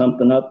there'll be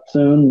something up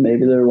soon.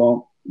 Maybe there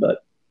won't,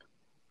 but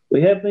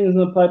we have things in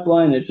the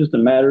pipeline. It's just a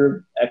matter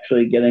of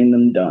actually getting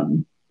them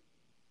done.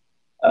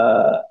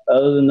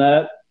 Other than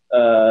that,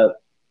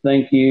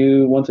 thank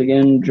you once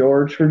again,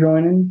 George, for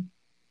joining.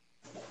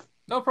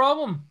 No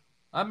problem.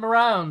 I'm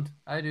around.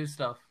 I do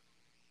stuff.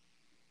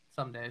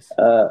 Some days.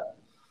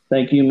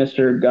 Thank you,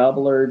 Mr.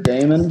 Gobbler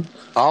Damon.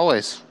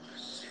 Always.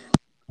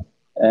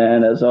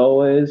 And as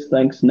always,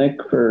 thanks, Nick,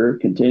 for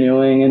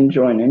continuing and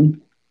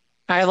joining.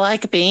 I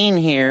like being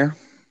here.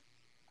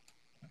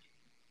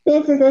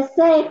 This is a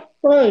safe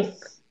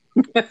place.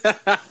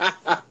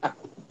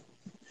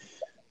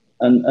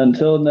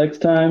 Until next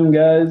time,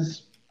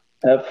 guys,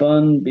 have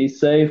fun, be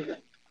safe,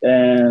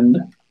 and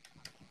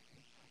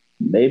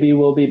maybe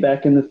we'll be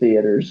back in the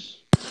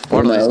theaters.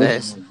 One of these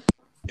days.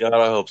 God,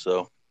 I hope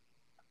so.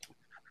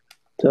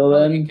 Till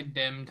then.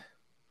 Condemned.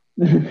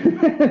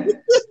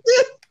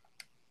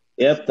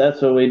 Yep,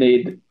 that's what we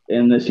need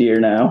in this year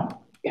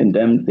now.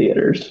 Condemned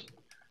theaters.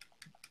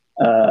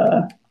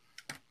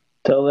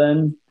 Till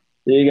then,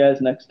 see you guys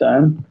next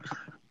time.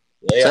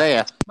 See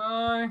ya.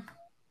 Bye.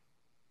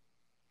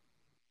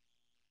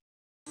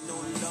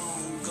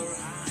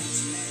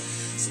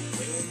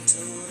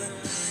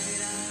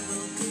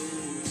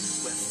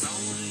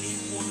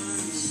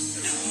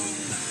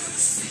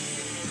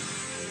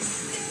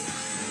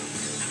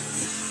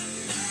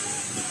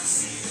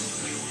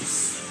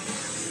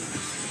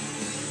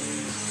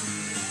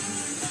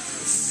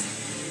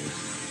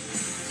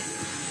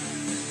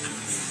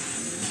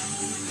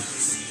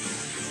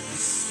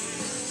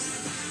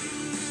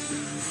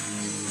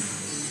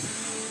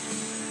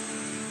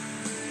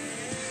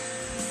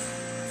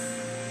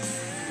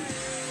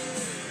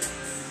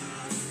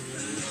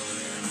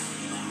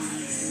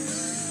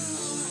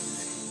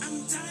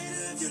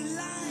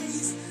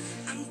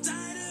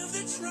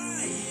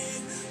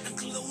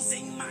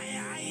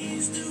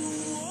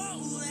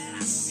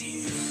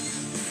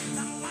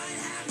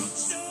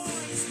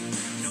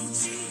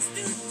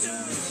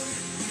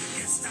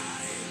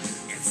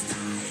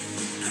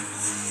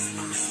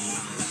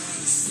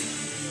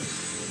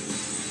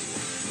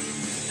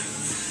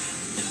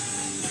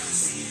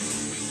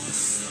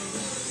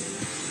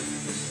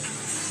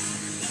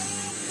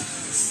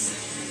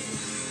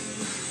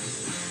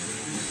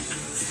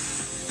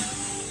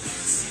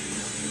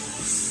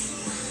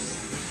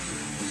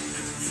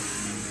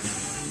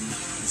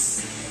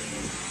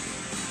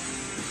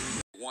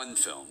 One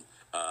film,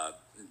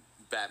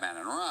 Batman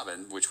and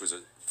Robin, which was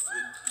thank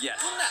you,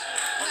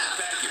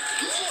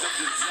 which was a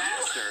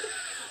disaster.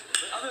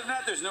 But other than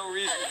that, there's no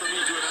reason for me to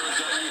have ever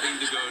done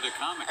anything to go to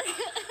Comic-Con.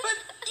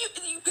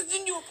 But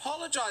didn't you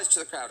apologize to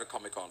the crowd at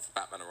Comic-Con for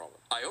Batman and Robin?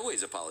 I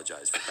always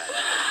apologize for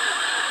Batman.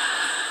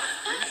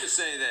 Let me just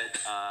say that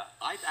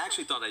I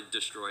actually thought I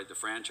destroyed the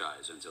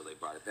franchise until they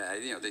brought it back.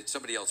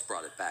 Somebody else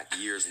brought it back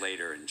years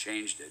later and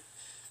changed it.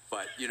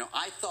 But,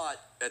 I thought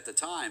at the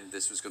time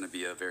this was going to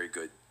be a very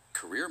good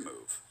career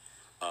move.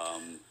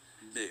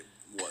 It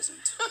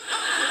wasn't.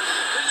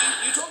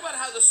 You talk about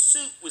how the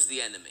suit was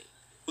the enemy.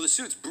 Well, the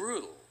suit's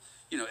brutal.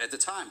 At the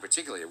time,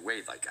 particularly, it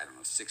weighed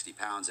 60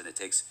 pounds, and it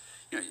takes,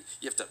 you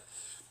have to.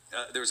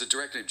 There was a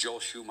director named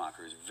Joel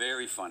Schumacher, who's a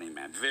very funny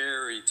man,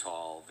 very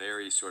tall,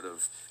 very sort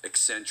of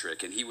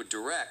eccentric, and he would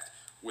direct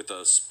with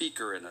a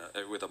speaker and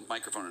with a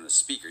microphone and a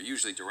speaker.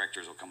 Usually,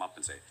 directors will come up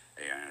and say,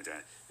 "Hey,"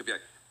 he'd be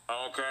like,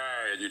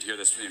 "Okay," and you'd hear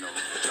this,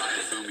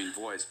 giant booming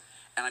voice,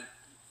 and I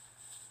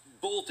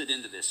bolted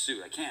into this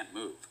suit. I can't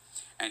move,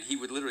 and he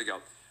would literally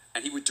go,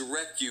 and he would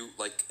direct you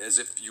as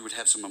if you would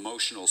have some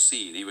emotional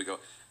scene. He would go,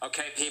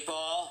 "Okay, people,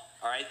 all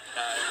right,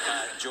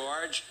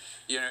 George,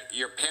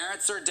 your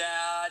parents are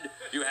dead.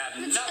 You have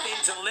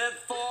nothing to live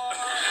for.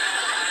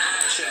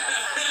 Action."